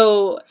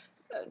 so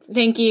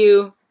thank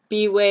you,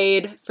 B.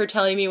 Wade, for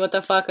telling me what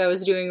the fuck I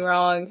was doing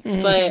wrong.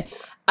 But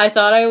I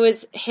thought I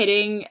was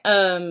hitting,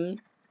 I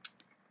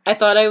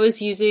thought I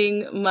was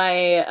using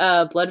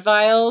my blood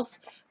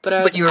vials, but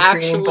I was you were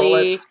actually,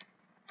 bullets.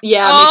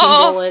 Yeah,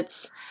 making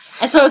bullets.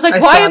 And so I was like, I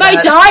why saw am that.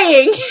 I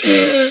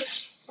dying?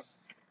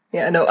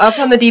 Yeah, no, up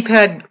on the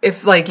D-pad,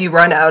 if, like, you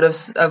run out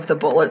of the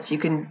bullets, you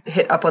can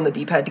hit up on the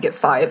D-pad to get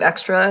 5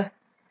 extra,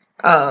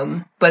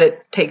 but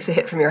it takes a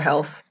hit from your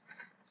health.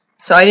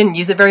 So I didn't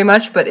use it very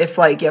much, but if,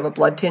 like, you have a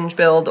blood tinge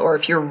build, or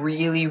if you're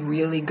really,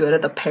 really good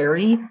at the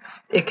parry,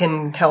 it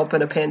can help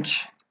in a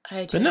pinch.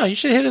 But no, you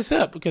should hit us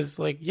up, because,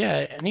 like,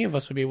 yeah, any of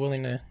us would be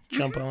willing to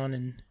jump on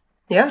and...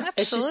 Yeah.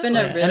 It's just been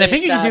a really And I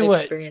think you can sad do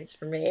what? experience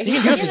for me.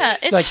 You can do it Yeah,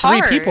 for, it's like,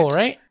 hard. 3 people,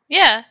 right?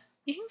 Yeah.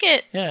 You can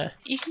get... Yeah.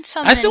 You can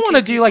summon I still want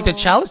to 2 do, like, the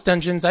people. chalice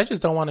dungeons. I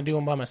just don't want to do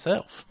them by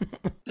myself.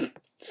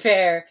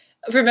 Fair.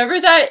 Remember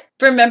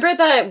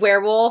that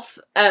werewolf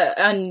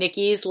on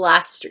Nikki's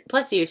last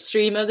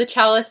stream of the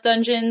Chalice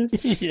Dungeons?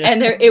 Yeah.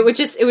 And it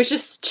was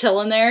just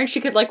chilling there, and she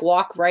could like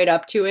walk right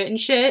up to it and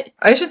shit.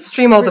 I should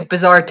stream all the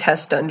bizarre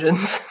test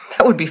dungeons.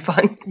 That would be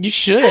fun. You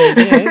should.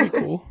 Yeah, that'd be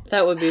cool.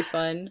 That would be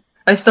fun.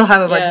 I still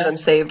have a bunch Yeah. of them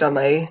saved on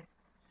my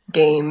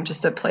game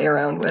just to play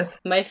around with.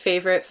 My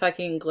favorite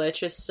fucking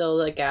glitch is still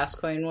the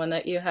Gascoigne one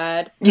that you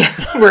had. Yeah,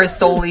 where his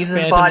soul leaves his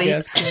Phantom body.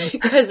 Gascoigne.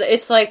 Because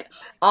it's like,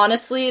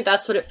 honestly,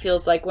 that's what it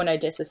feels like when I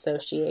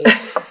disassociate.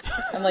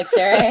 I'm like,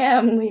 there I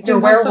am, leaving Your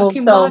my werewolf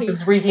fucking self body.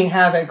 is wreaking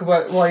havoc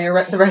while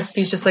the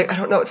recipe's just like, I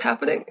don't know what's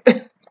happening.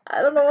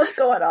 I don't know what's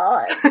going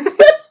on.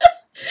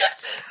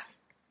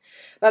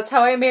 That's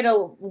how I made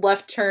a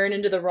left turn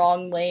into the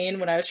wrong lane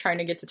when I was trying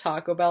to get to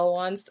Taco Bell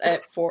once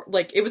at 4,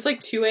 like, it was like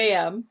 2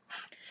 a.m.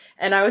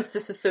 And I was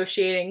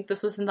disassociating.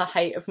 This was in the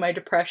height of my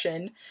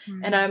depression.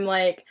 And I'm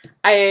like,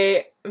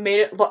 I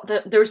made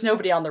it, there was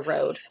nobody on the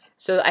road.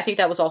 So I think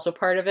that was also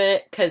part of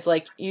it. Because,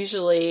 like,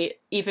 usually,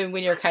 even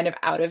when you're kind of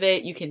out of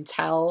it, you can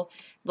tell,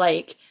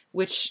 like,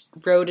 which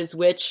road is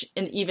which,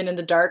 and even in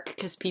the dark,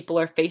 because people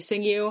are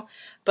facing you.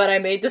 But I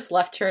made this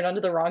left turn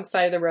onto the wrong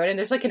side of the road, and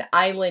there's, like, an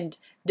island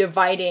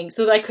dividing,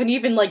 so that I couldn't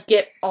even, like,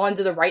 get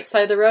onto the right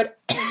side of the road.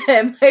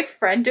 And my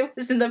friend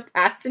was in the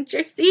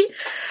passenger seat,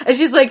 and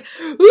she's like,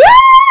 woo!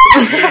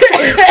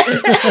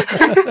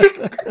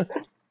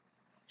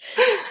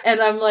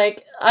 And I'm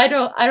like, I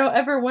don't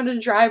ever want to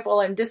drive while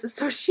I'm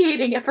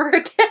disassociating ever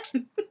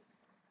again.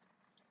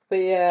 But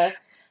yeah,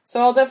 so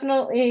I'll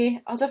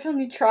definitely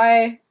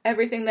try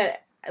everything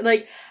that,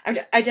 like,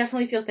 I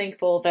definitely feel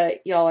thankful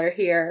that y'all are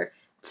here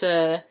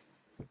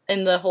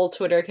in the whole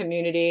Twitter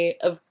community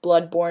of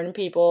Bloodborne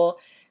people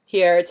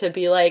here to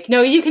be like,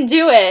 no, you can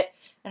do it.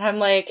 And I'm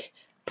like,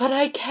 but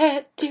I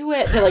can't do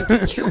it. They're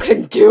like, you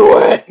can do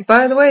it.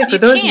 By the way, for You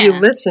those of you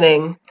can.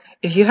 listening,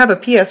 if you have a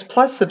PS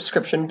Plus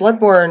subscription,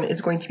 Bloodborne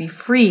is going to be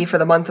free for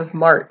the month of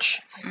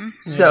March.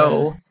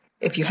 So,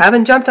 if you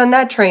haven't jumped on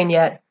that train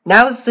yet,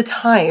 now's the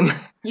time.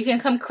 You can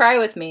come cry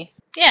with me.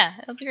 Yeah,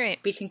 it'll be great.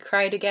 We can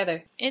cry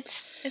together.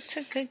 It's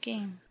a good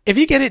game. If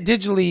you get it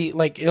digitally,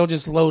 like, it'll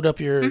just load up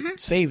your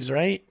saves,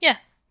 right? Yeah.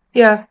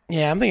 Yeah.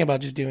 Yeah, I'm thinking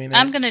about just doing that.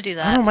 I'm gonna do I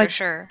that don't know, for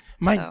sure.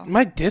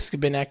 My disc has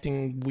been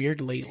acting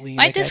weird lately.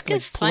 My Like, disc I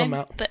have to, is like, pull 'em fine,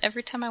 out. but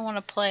every time I want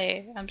to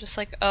play, I'm just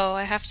like, oh,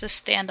 I have to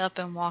stand up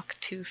and walk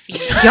 2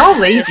 feet. Y'all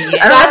lazy.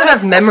 I don't have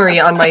enough memory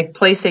on my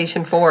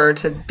PlayStation 4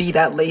 to be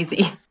that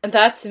lazy.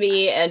 That's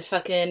me and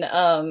fucking,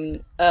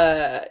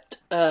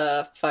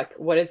 fuck,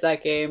 what is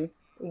that game?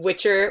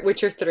 Witcher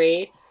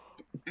 3.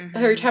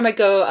 Every time I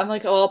go, I'm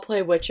like, oh, I'll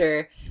play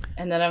Witcher.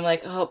 And then I'm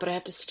like, oh, but I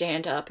have to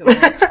stand up and walk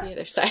to the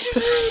other side.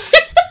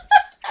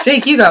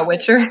 Jake, you got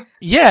Witcher.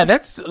 Yeah,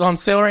 that's on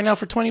sale right now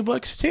for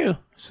 $20 too.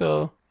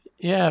 So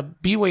yeah,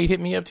 B-Wade hit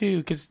me up too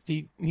because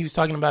he was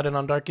talking about it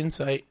on Dark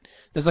Insight.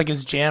 That's like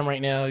his jam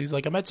right now. He's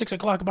like, I'm at 6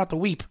 o'clock about to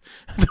weep,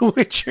 The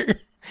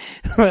Witcher.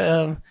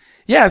 But,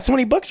 yeah, it's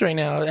 $20 right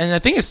now, and I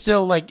think it's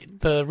still like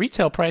the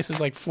retail price is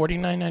like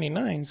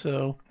 $49.99.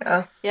 So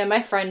Yeah,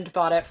 my friend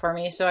bought it for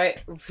me, so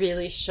I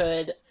really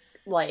should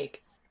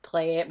like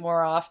play it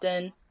more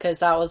often because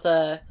that was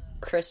a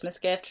Christmas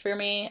gift for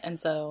me, and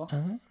so.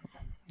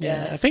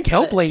 yeah, I think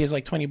Hellblade is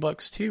like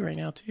 $20 too right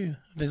now too.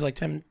 There's like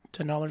 $10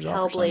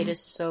 off. Hellblade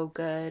is so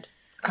good.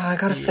 Oh, I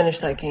gotta finish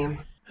that game.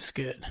 It's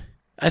good.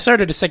 I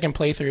started a second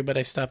playthrough, but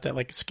I stopped at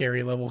like a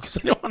scary level because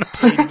I don't want to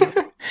play it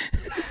again.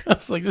 I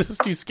was like, this is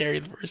too scary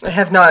the first I time.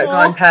 have not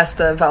gone past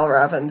the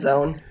Valravan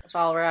zone.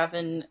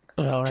 Valravan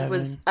Well,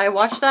 was. I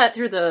watched that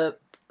through a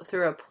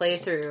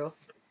playthrough,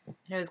 and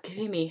it was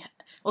giving me.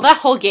 Well, that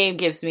whole game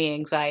gives me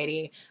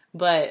anxiety,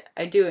 but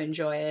I do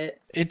enjoy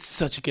it. It's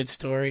such a good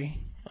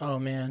story. Oh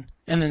man!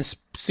 And then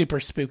super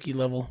spooky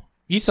level.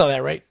 You saw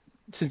that, right?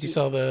 Since you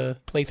saw the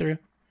playthrough.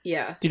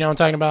 Yeah, Do you know what I'm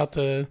talking about?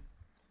 The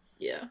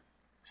yeah.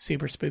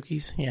 super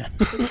spookies. Yeah.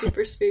 It's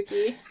super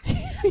spooky.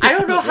 I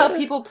don't know how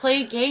people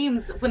play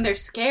games when they're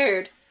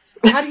scared.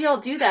 How do y'all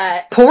do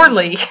that?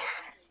 Poorly.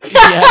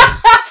 Yeah.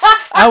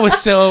 I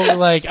was so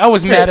like, I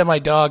was mad at my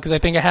dog because I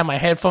think I had my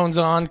headphones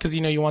on because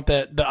you want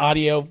the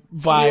audio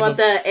vibe. You want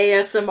the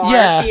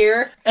ASMR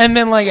fear? And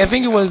then like I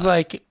think it was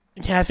like.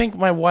 Yeah, I think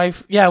my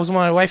wife. Yeah, it was when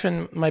my wife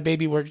and my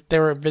baby were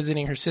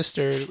visiting her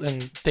sister,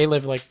 and they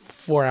live like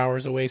 4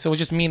 hours away. So it was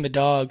just me and the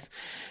dogs,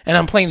 and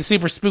I'm playing the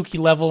super spooky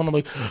level, and I'm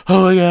like,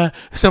 oh my god,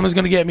 someone's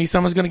gonna get me,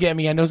 someone's gonna get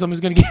me. I know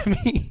someone's gonna get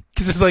me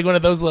because it's like one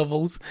of those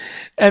levels.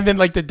 And then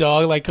like the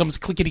dog like comes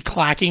clickety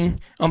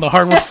clacking on the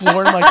hardwood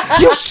floor. I'm like,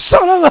 you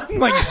son of a! I'm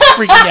like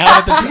freaking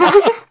out at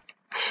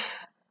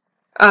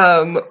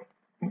the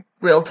dog.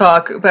 Real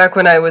talk. Back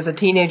when I was a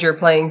teenager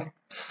playing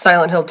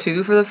Silent Hill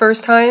 2 for the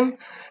first time.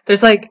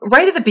 There's like,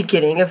 right at the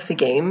beginning of the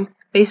game,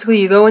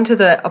 basically you go into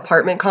the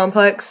apartment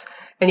complex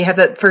and you have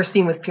that first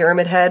scene with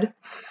Pyramid Head.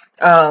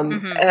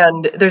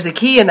 And there's a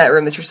key in that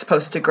room that you're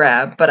supposed to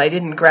grab, but I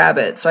didn't grab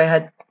it. So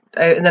and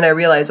then I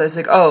realized, I was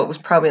like, oh, it was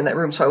probably in that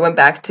room. So I went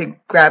back to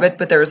grab it,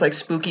 but there was like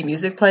spooky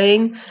music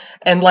playing.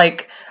 And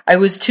like, I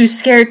was too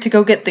scared to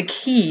go get the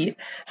key.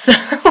 So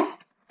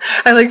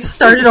I like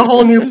started a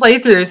whole new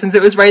playthrough since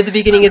it was right at the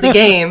beginning of the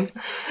game.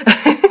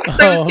 Because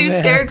I was too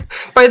scared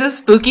by the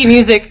spooky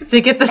music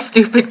to get the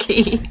stupid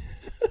key.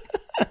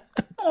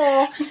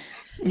 Oh.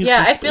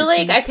 Yeah, I feel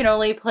like I can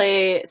only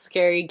play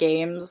scary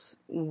games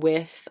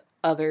with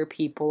other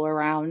people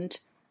around.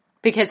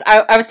 Because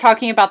I was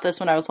talking about this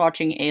when I was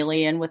watching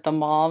Alien with the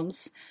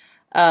moms.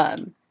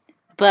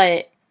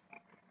 But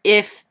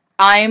if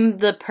I'm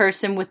the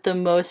person with the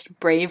most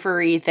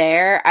bravery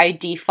there, I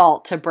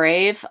default to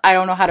brave. I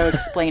don't know how to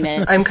explain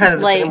it. I'm kind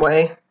of the same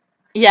way.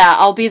 Yeah,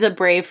 I'll be the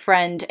brave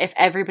friend if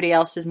everybody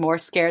else is more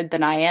scared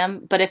than I am.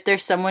 But if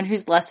there's someone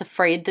who's less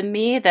afraid than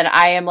me, then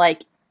I am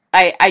like,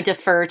 I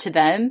defer to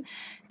them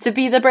to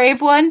be the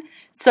brave one.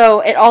 So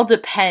it all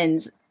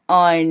depends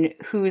on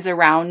who's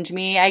around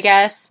me, I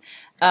guess.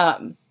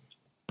 But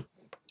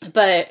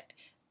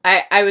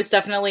I was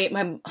definitely,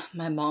 my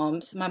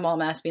mom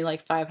asked me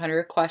like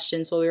 500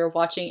 questions while we were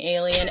watching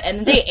Alien,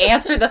 and they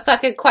answer the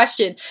fucking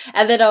question,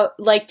 and then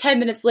like 10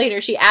 minutes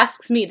later she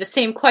asks me the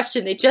same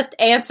question they just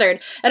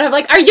answered, and I'm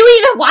like, are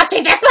you even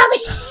watching this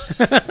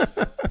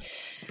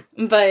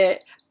movie?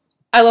 But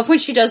I love when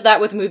she does that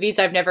with movies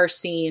I've never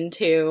seen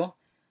too.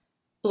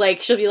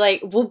 Like she'll be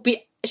like,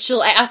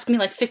 she'll ask me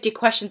like 50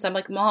 questions. I'm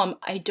like, Mom,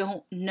 I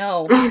don't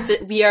know.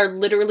 That we are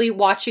literally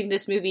watching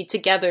this movie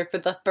together for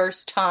the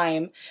first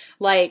time.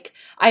 Like,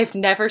 I've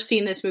never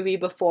seen this movie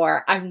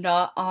before. I'm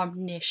not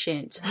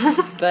omniscient.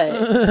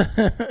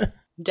 But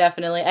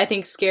definitely, I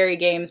think scary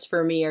games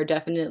for me are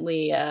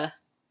definitely I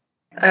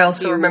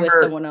also remember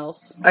with someone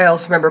else. I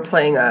also remember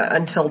playing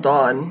Until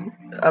Dawn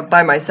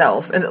by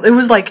myself. And it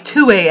was like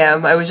 2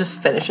 a.m. I was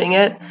just finishing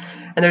it.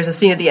 And there's a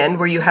scene at the end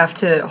where you have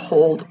to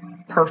hold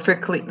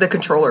the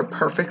controller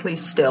perfectly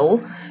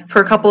still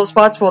for a couple of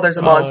spots while there's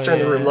a monster in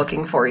the room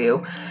looking for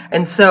you.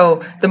 And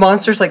so the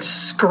monster's like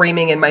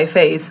screaming in my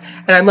face,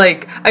 and I'm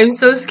like, I'm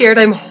so scared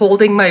I'm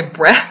holding my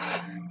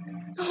breath.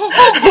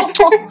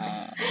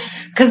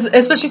 Because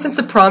especially since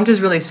the prompt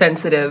is really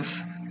sensitive,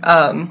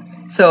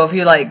 so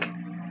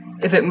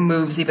if it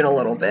moves even a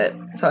little bit,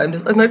 so I'm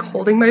like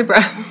holding my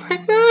breath.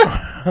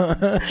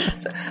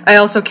 I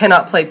also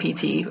cannot play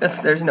PT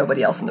if there's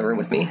nobody else in the room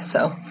with me,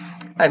 so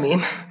I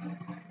mean,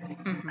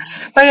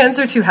 my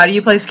answer to how do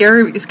you play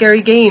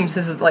scary games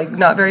is like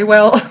not very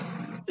well.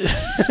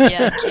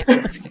 Yeah, I can't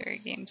play scary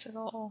games at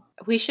all.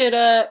 We should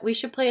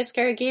play a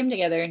scary game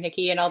together,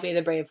 Nikki, and I'll be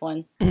the brave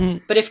one.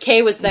 But if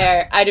Kay was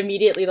there, I'd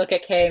immediately look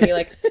at Kay and be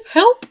like,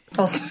 help!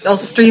 I'll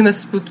stream a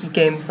spooky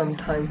game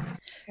sometime.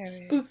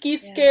 Spooky,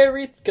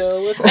 scary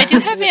skeletons. I do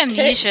have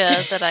Amnesia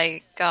that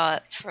I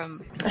got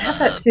from I have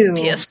that too.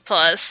 PS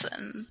Plus,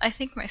 and I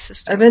think my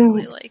sister would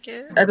really like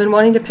it. I've been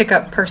wanting to pick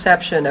up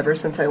Perception ever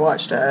since I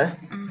watched a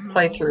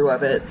playthrough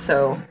of it,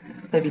 so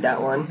maybe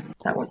that one.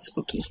 That one's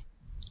spooky.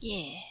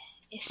 Yeah,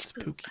 it's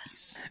spooky.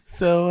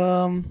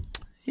 So,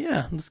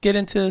 yeah, let's get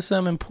into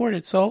some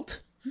imported salt,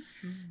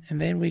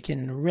 and then we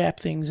can wrap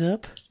things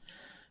up.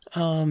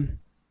 Did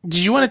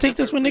you want to take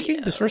this one, Nikki?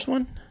 This first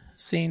one?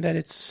 Seeing that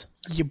it's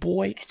your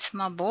boy. It's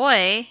my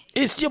boy.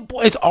 It's your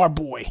boy. It's our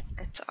boy.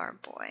 It's our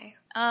boy.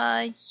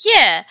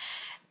 Yeah.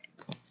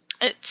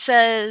 It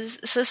says,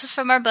 so this is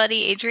from our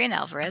buddy Adrian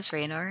Alvarez,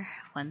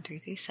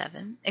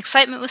 Raynor1337.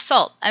 Excitement with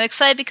salt. I'm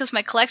excited because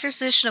my collector's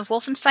edition of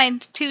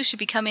Wolfenstein 2 should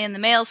be coming in the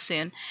mail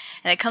soon,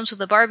 and it comes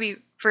with a Barbie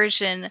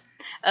version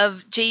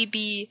of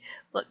BJ.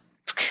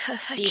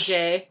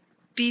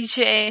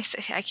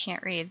 I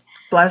can't read.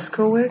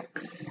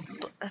 Blazkowicz?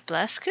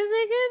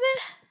 Blazkowicz.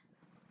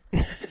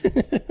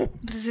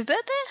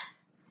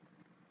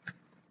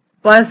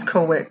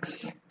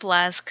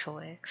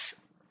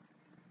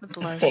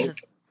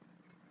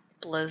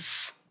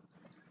 Blaz.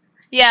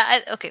 Yeah,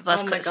 okay,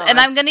 Blazkowicz. Oh, and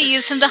I'm going to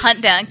use him to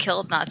hunt down and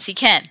kill Nazi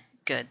Ken.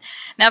 Good.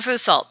 Now for the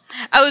salt.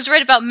 I was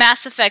right about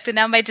Mass Effect, and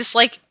now my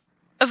dislike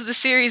of the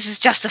series is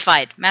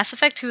justified. Mass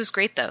Effect 2 is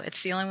great, though.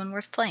 It's the only one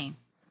worth playing.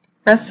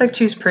 Mass Effect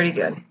 2 is pretty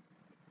good.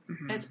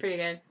 It's pretty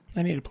good.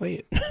 I need to play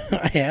it.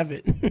 I have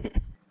it.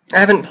 I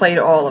haven't played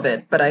all of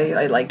it, but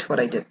I liked what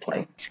I did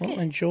play. Well,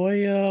 enjoy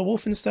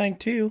Wolfenstein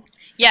 2.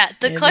 Yeah,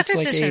 the It collector's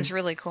looks like edition a is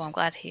really cool. I'm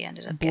glad he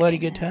ended up bloody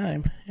getting good it.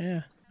 time.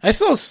 Yeah. I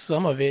saw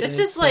some of it. This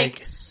and is it's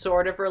like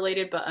sort of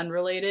related but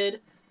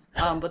unrelated.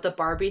 But the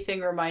Barbie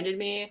thing reminded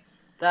me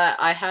that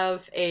I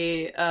have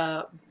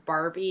a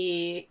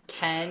Barbie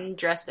Ken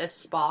dressed as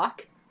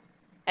Spock,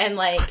 and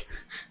like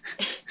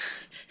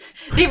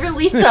they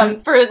released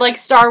them for like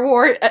Star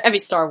Wars.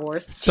 Star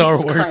Wars.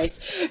 Jesus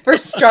Christ. For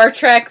Star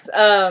Trek's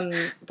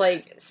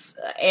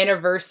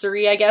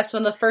anniversary, I guess,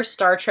 when the first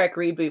Star Trek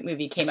reboot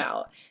movie came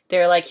out.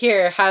 They're like,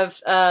 here,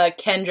 have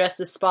Ken dressed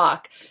as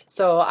Spock.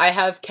 So I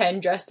have Ken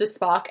dressed as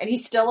Spock, and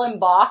he's still in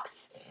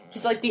box.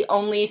 He's like the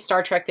only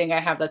Star Trek thing I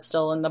have that's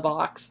still in the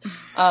box.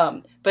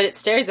 But it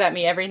stares at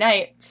me every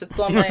night. Sits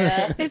on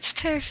my It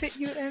stares at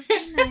you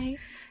every night.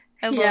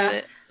 I love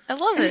it. I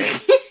love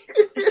it.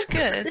 It's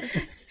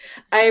good.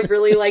 I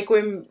really like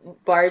when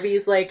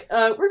Barbie's like,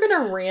 we're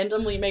gonna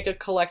randomly make a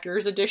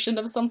collector's edition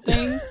of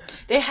something.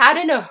 They had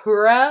an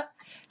Uhura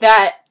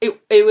that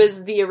it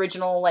was the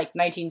original like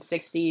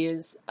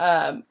 1960s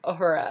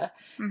Uhura,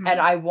 and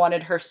I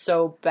wanted her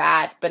so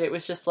bad, but it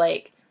was just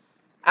like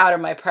out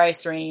of my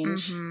price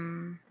range.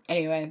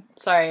 Anyway,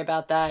 sorry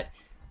about that.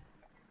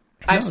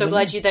 I'm so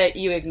glad that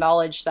you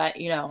acknowledged that,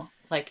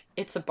 like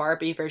it's a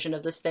Barbie version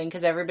of this thing,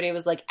 because everybody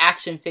was like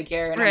action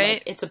figure, and I'm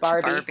like, it's a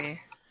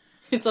Barbie.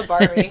 It's a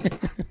Barbie.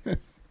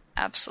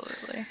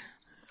 Absolutely.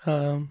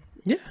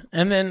 Yeah,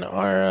 and then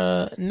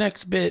our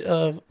next bit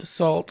of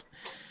salt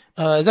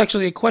is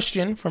actually a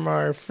question from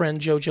our friend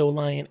Jojo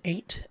Lion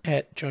 8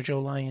 at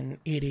Jojo Lion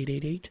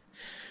 8888.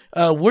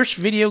 Worst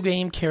video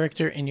game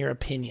character in your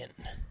opinion?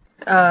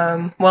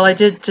 Well, I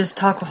did just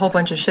talk a whole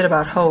bunch of shit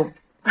about Hope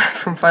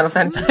from Final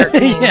Fantasy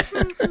 13. Yeah.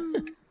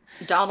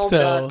 Donald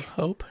Duck.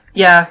 Hope?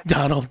 Yeah.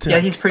 Donald Duck. Yeah,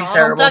 he's pretty Donald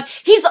terrible. Duck.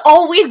 He's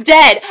always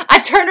dead. I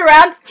turned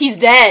around, he's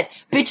dead.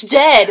 Bitch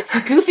dead.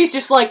 Goofy's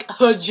just like,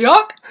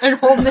 Juck, and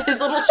holding his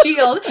little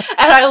shield.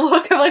 And I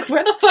look, I'm like,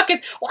 where the fuck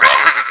is... Wah!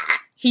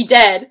 He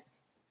dead.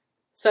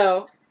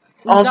 So,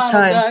 All the Donald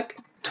time. Duck.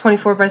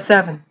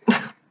 24/7.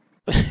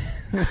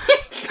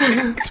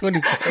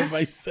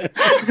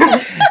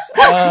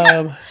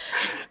 24/7.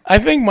 I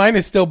think mine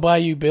is still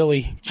Bayou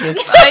Billy.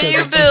 Just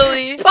Bayou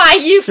Billy.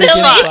 Bayou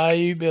Billy.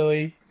 Bayou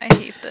Billy. I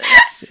hate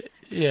this.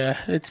 Yeah,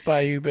 it's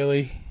Bayou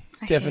Billy.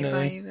 Definitely.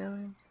 I hate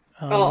Bayou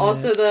Billy.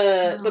 Also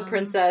the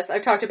princess.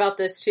 I've talked about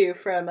this too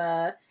from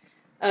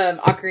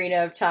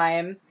Ocarina of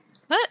Time.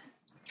 What?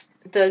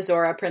 The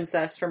Zora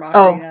princess from Ocarina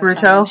Oh, of Time.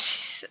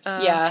 Ruto?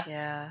 Yeah.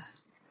 Yeah.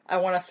 I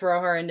want to throw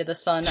her into the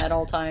sun at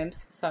all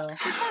times, so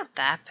She's not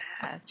that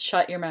bad.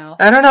 shut your mouth.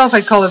 I don't know if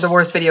I'd call her the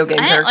worst video game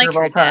I didn't character like of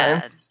all her time.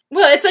 dad.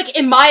 Well, it's like,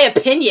 in my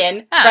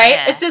opinion, Oh, right?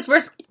 yeah. It says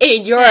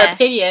in your Yeah.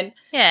 opinion.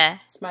 Yeah.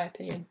 It's my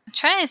opinion. I'm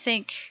trying to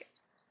think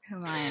who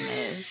mine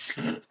is.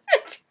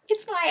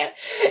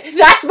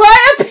 That's my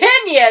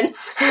opinion!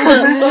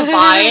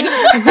 Fine.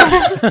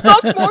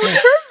 Fuck more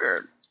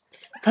triggered.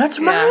 That's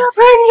Yeah. my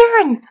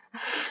opinion!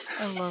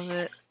 I love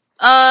it.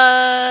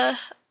 I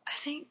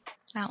think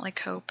I don't like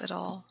Hope at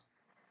all.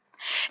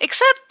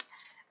 Except,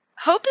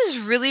 Hope is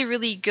really,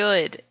 really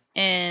good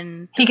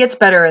in He gets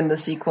better in the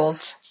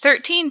sequels.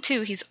 13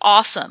 too. He's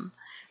awesome.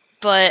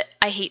 But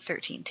I hate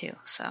 13 too,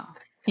 so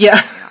Yeah.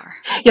 here we are.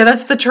 Yeah,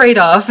 that's the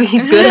trade-off.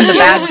 He's good in the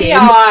bad game.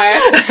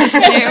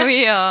 Here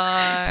we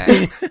are.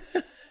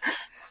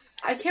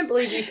 I can't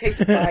believe you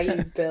picked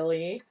Bayou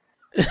Billy.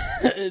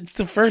 It's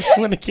the first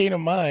one that came to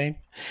mind.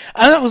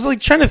 I was like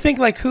trying to think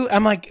like who.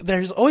 I'm like,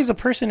 there's always a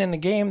person in the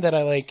game that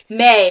I like.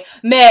 May.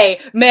 I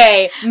hate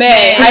May.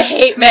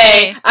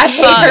 I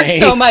hate her May.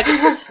 so much.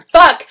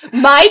 Fuck.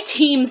 My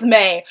team's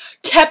May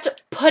kept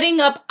putting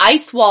up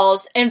ice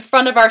walls in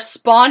front of our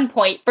spawn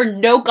point for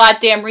no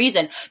goddamn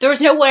reason. There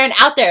was no one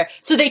out there.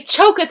 So they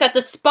choke us at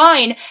the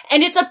spine,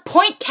 and it's a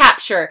point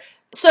capture.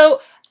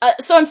 So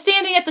I'm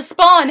standing at the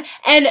spawn,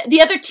 and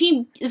the other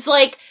team is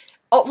like,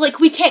 oh, like,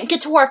 we can't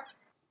get to our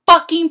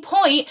fucking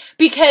point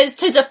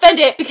to defend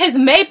it because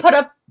May put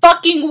a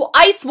fucking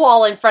ice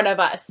wall in front of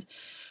us.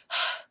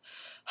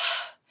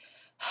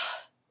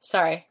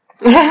 Sorry.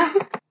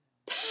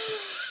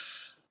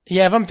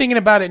 Yeah, if I'm thinking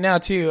about it now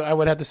too, I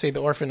would have to say the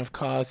Orphan of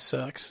Cause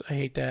sucks. I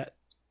hate that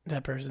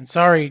person.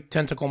 Sorry,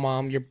 Tentacle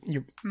Mom, your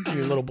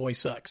little boy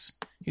sucks.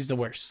 He's the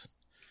worst.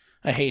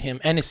 I hate him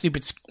and his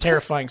stupid,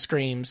 terrifying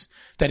screams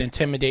that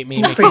intimidate me.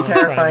 And make me Pretty want to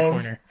cry in the terrifying.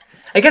 corner.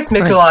 I guess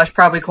Mikulash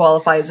probably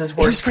qualifies as His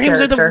worst screams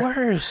character. are the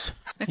worst.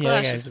 Mikulash Yeah,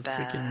 that is guy's a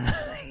bad. freaking. I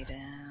hate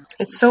him.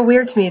 It's so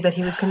weird to me that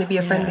he was going to be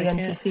a friendly I can't-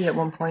 NPC at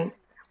one point.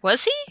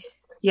 Was he?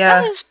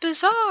 Yeah. That is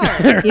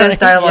bizarre. He has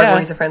dialogue Yeah. when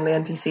he's a friendly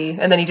NPC,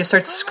 and then he just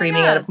starts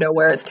screaming out God. of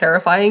nowhere. It's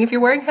terrifying if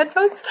you're wearing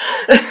headphones.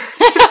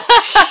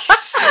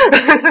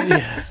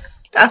 Yeah.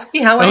 Ask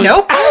me how I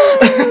know.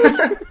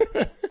 Oh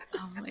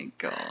my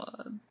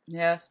god.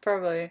 Yeah, it's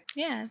probably...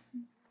 Yeah.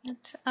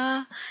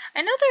 I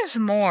know there's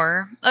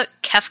more.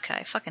 Kefka.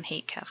 I fucking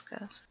hate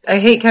Kefka. I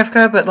hate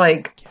Kefka, but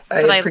like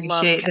I But I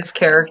appreciate love his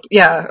character.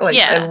 Yeah, like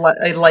Yeah.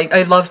 I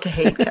love to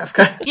hate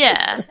Kefka.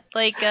 Yeah,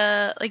 like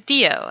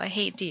Dio. I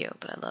hate Dio,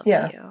 but I love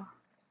Yeah. Dio.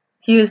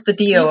 He is the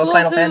Dio of People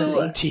Final who-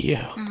 Fantasy.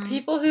 Dio.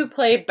 People who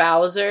play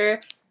Bowser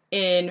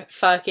in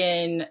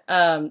fucking,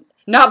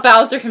 not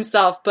Bowser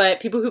himself, but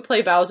people who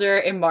play Bowser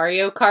in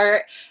Mario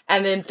Kart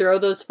and then throw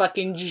those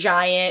fucking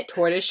giant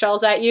tortoise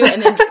shells at you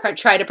and then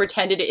try to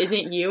pretend it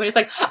isn't you. And it's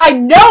like, I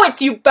know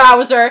it's you,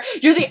 Bowser!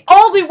 You're the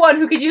only one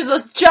who could use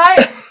those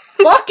giant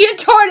fucking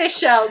tortoise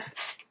shells!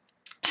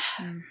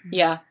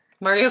 Yeah,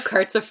 Mario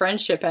Kart's a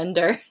friendship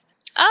ender.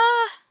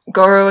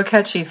 Goro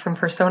Akechi from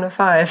Persona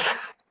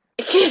 5.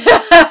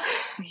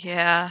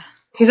 Yeah.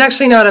 He's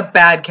actually not a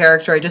bad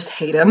character, I just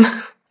hate him.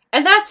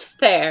 And that's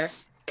fair,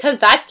 because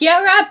that's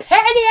your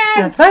opinion!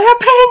 That's my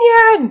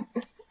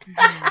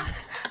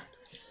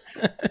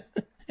opinion!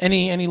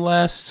 Any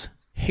last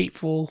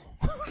hateful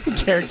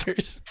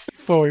characters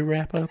before we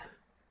wrap up?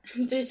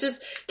 It's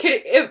just,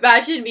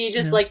 imagine me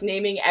just like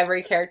naming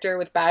every character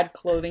with bad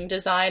clothing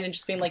design and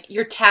just being like,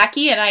 you're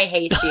tacky and I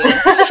hate you.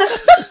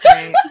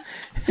 Right.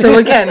 So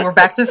again, we're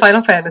back to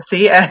Final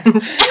Fantasy, and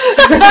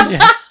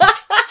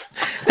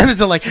And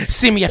it's like,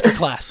 see me after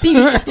class.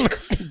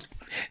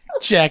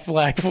 Jack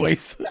Black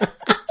voice.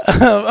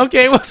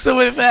 Okay, well, so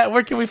with that,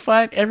 where can we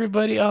find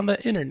everybody on the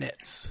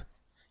internets?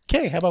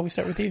 Okay, how about we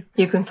start with you?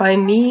 you can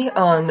find me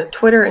on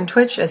Twitter and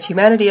Twitch as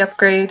Humanity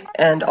Upgrade,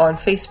 and on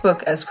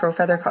Facebook as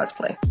Crowfeather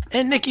Cosplay.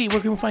 And Nikki, where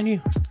can we find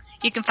you?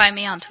 You can find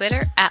me on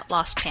Twitter at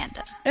Lost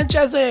Panda. And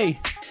Jazzy.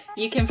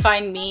 You can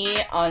find me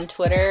on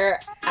Twitter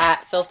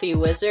at Filthy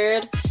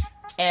Wizard,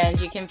 and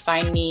you can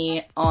find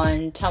me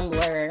on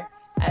Tumblr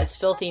as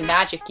Filthy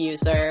Magic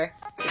User,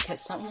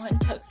 because someone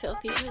took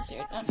Filthy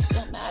Wizard, and I'm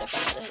still mad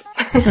about it.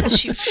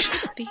 As you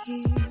should be.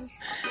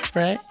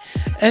 Right?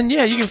 And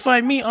yeah, you can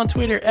find me on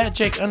Twitter at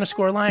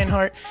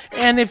Jake_Lionheart.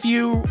 And if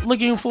you're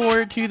looking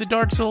forward to the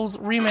Dark Souls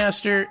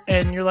remaster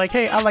and you're like,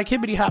 hey, I like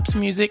Hibbity Hop's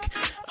music,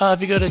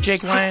 if you go to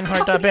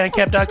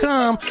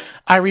jakelionheart.bandcamp.com,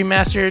 I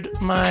remastered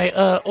my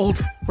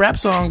old rap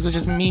songs, which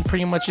is me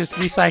pretty much just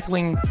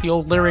recycling the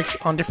old lyrics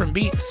on different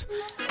beats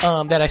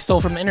that I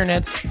stole from the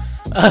internets.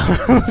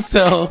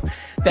 So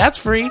that's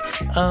free.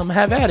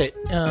 Have at it.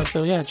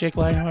 So yeah,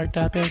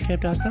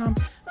 jakelionheart.bandcamp.com.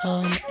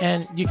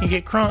 And you can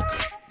get crunk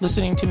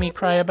listening to me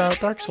cry about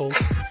Dark Souls.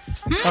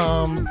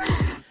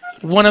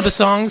 One of the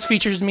songs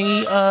features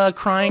me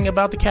crying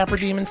about the Capra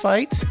Demon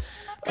fight.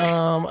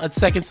 A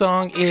second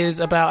song is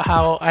about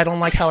how I don't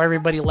like how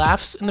everybody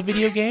laughs in the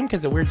video game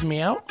because it weirds me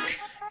out.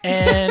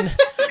 And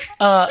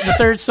the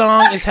third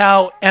song is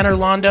how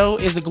Anorlando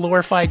is a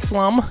glorified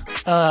slum.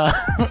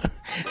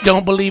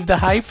 Don't believe the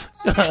hype.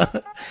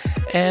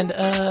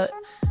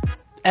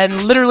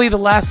 And literally the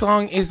last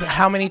song is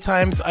how many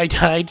times I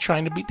died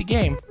trying to beat the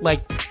game.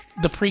 Like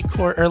the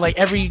pre-chorus, or like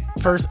every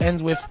verse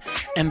ends with,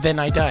 and then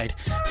I died.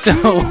 So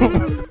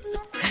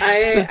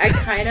I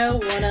kind of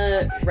want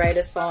to write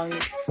a song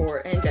for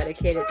and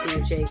dedicate it to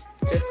you, Jake,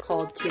 just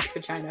called Tooth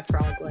Vagina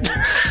Frog Leg.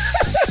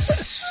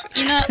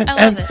 You know,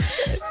 I love it.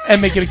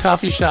 And make it a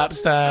coffee shop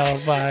style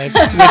vibe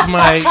with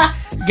my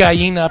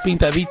Gallina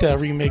Pintadita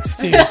remix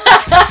too.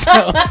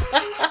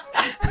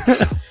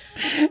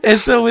 And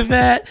so with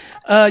that,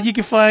 you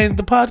can find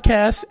the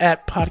podcast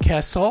at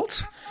Podcast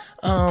Salt.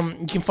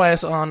 You can find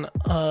us on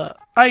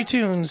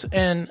iTunes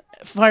and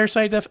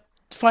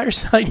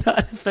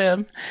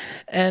Fireside.fm.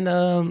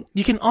 And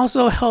you can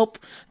also help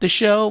the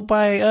show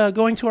by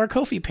going to our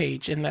Ko-fi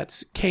page, and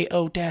that's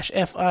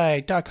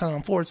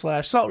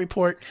ko-fi.com/salt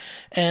report.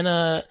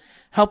 And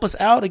help us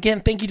out.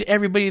 Again, thank you to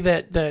everybody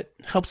that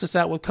helps us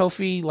out with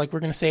Ko-fi. Like we're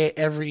going to say it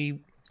every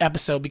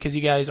episode because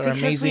you guys are because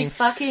amazing. We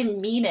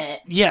fucking mean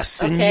it.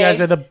 Yes, and Okay? you guys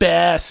are the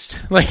best.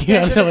 Like you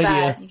have no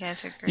idea. You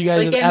guys are great. You guys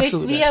Like, are the it makes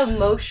absolute me best.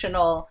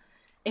 emotional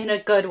in a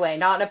good way,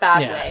 not in a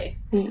bad Yeah. way.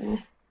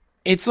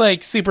 It's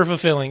like super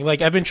fulfilling.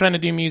 Like I've been trying to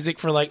do music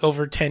for like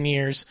over 10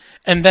 years,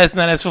 and that's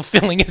not as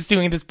fulfilling as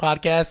doing this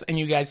podcast and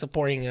you guys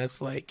supporting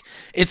us. Like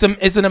it's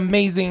an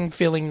amazing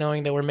feeling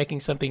knowing that we're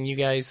making something you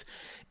guys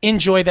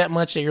enjoy that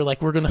much that you're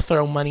like, we're going to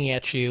throw money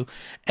at you.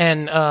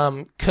 And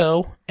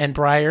Co and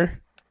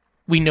Briar,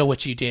 we know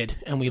what you did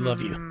and we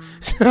love you.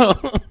 So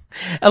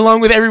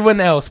along with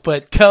everyone else,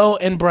 but Co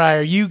and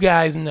Briar, you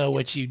guys know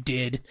what you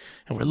did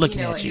and we're looking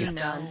You know at what you. you've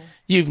done.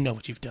 You know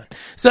what you've done.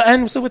 So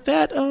with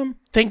that,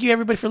 thank you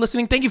everybody for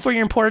listening. Thank you for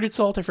your imported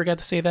salt. I forgot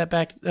to say that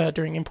back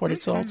during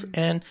imported salt.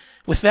 And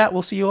with that,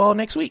 we'll see you all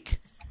next week.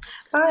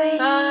 Bye.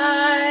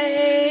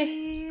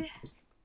 Bye.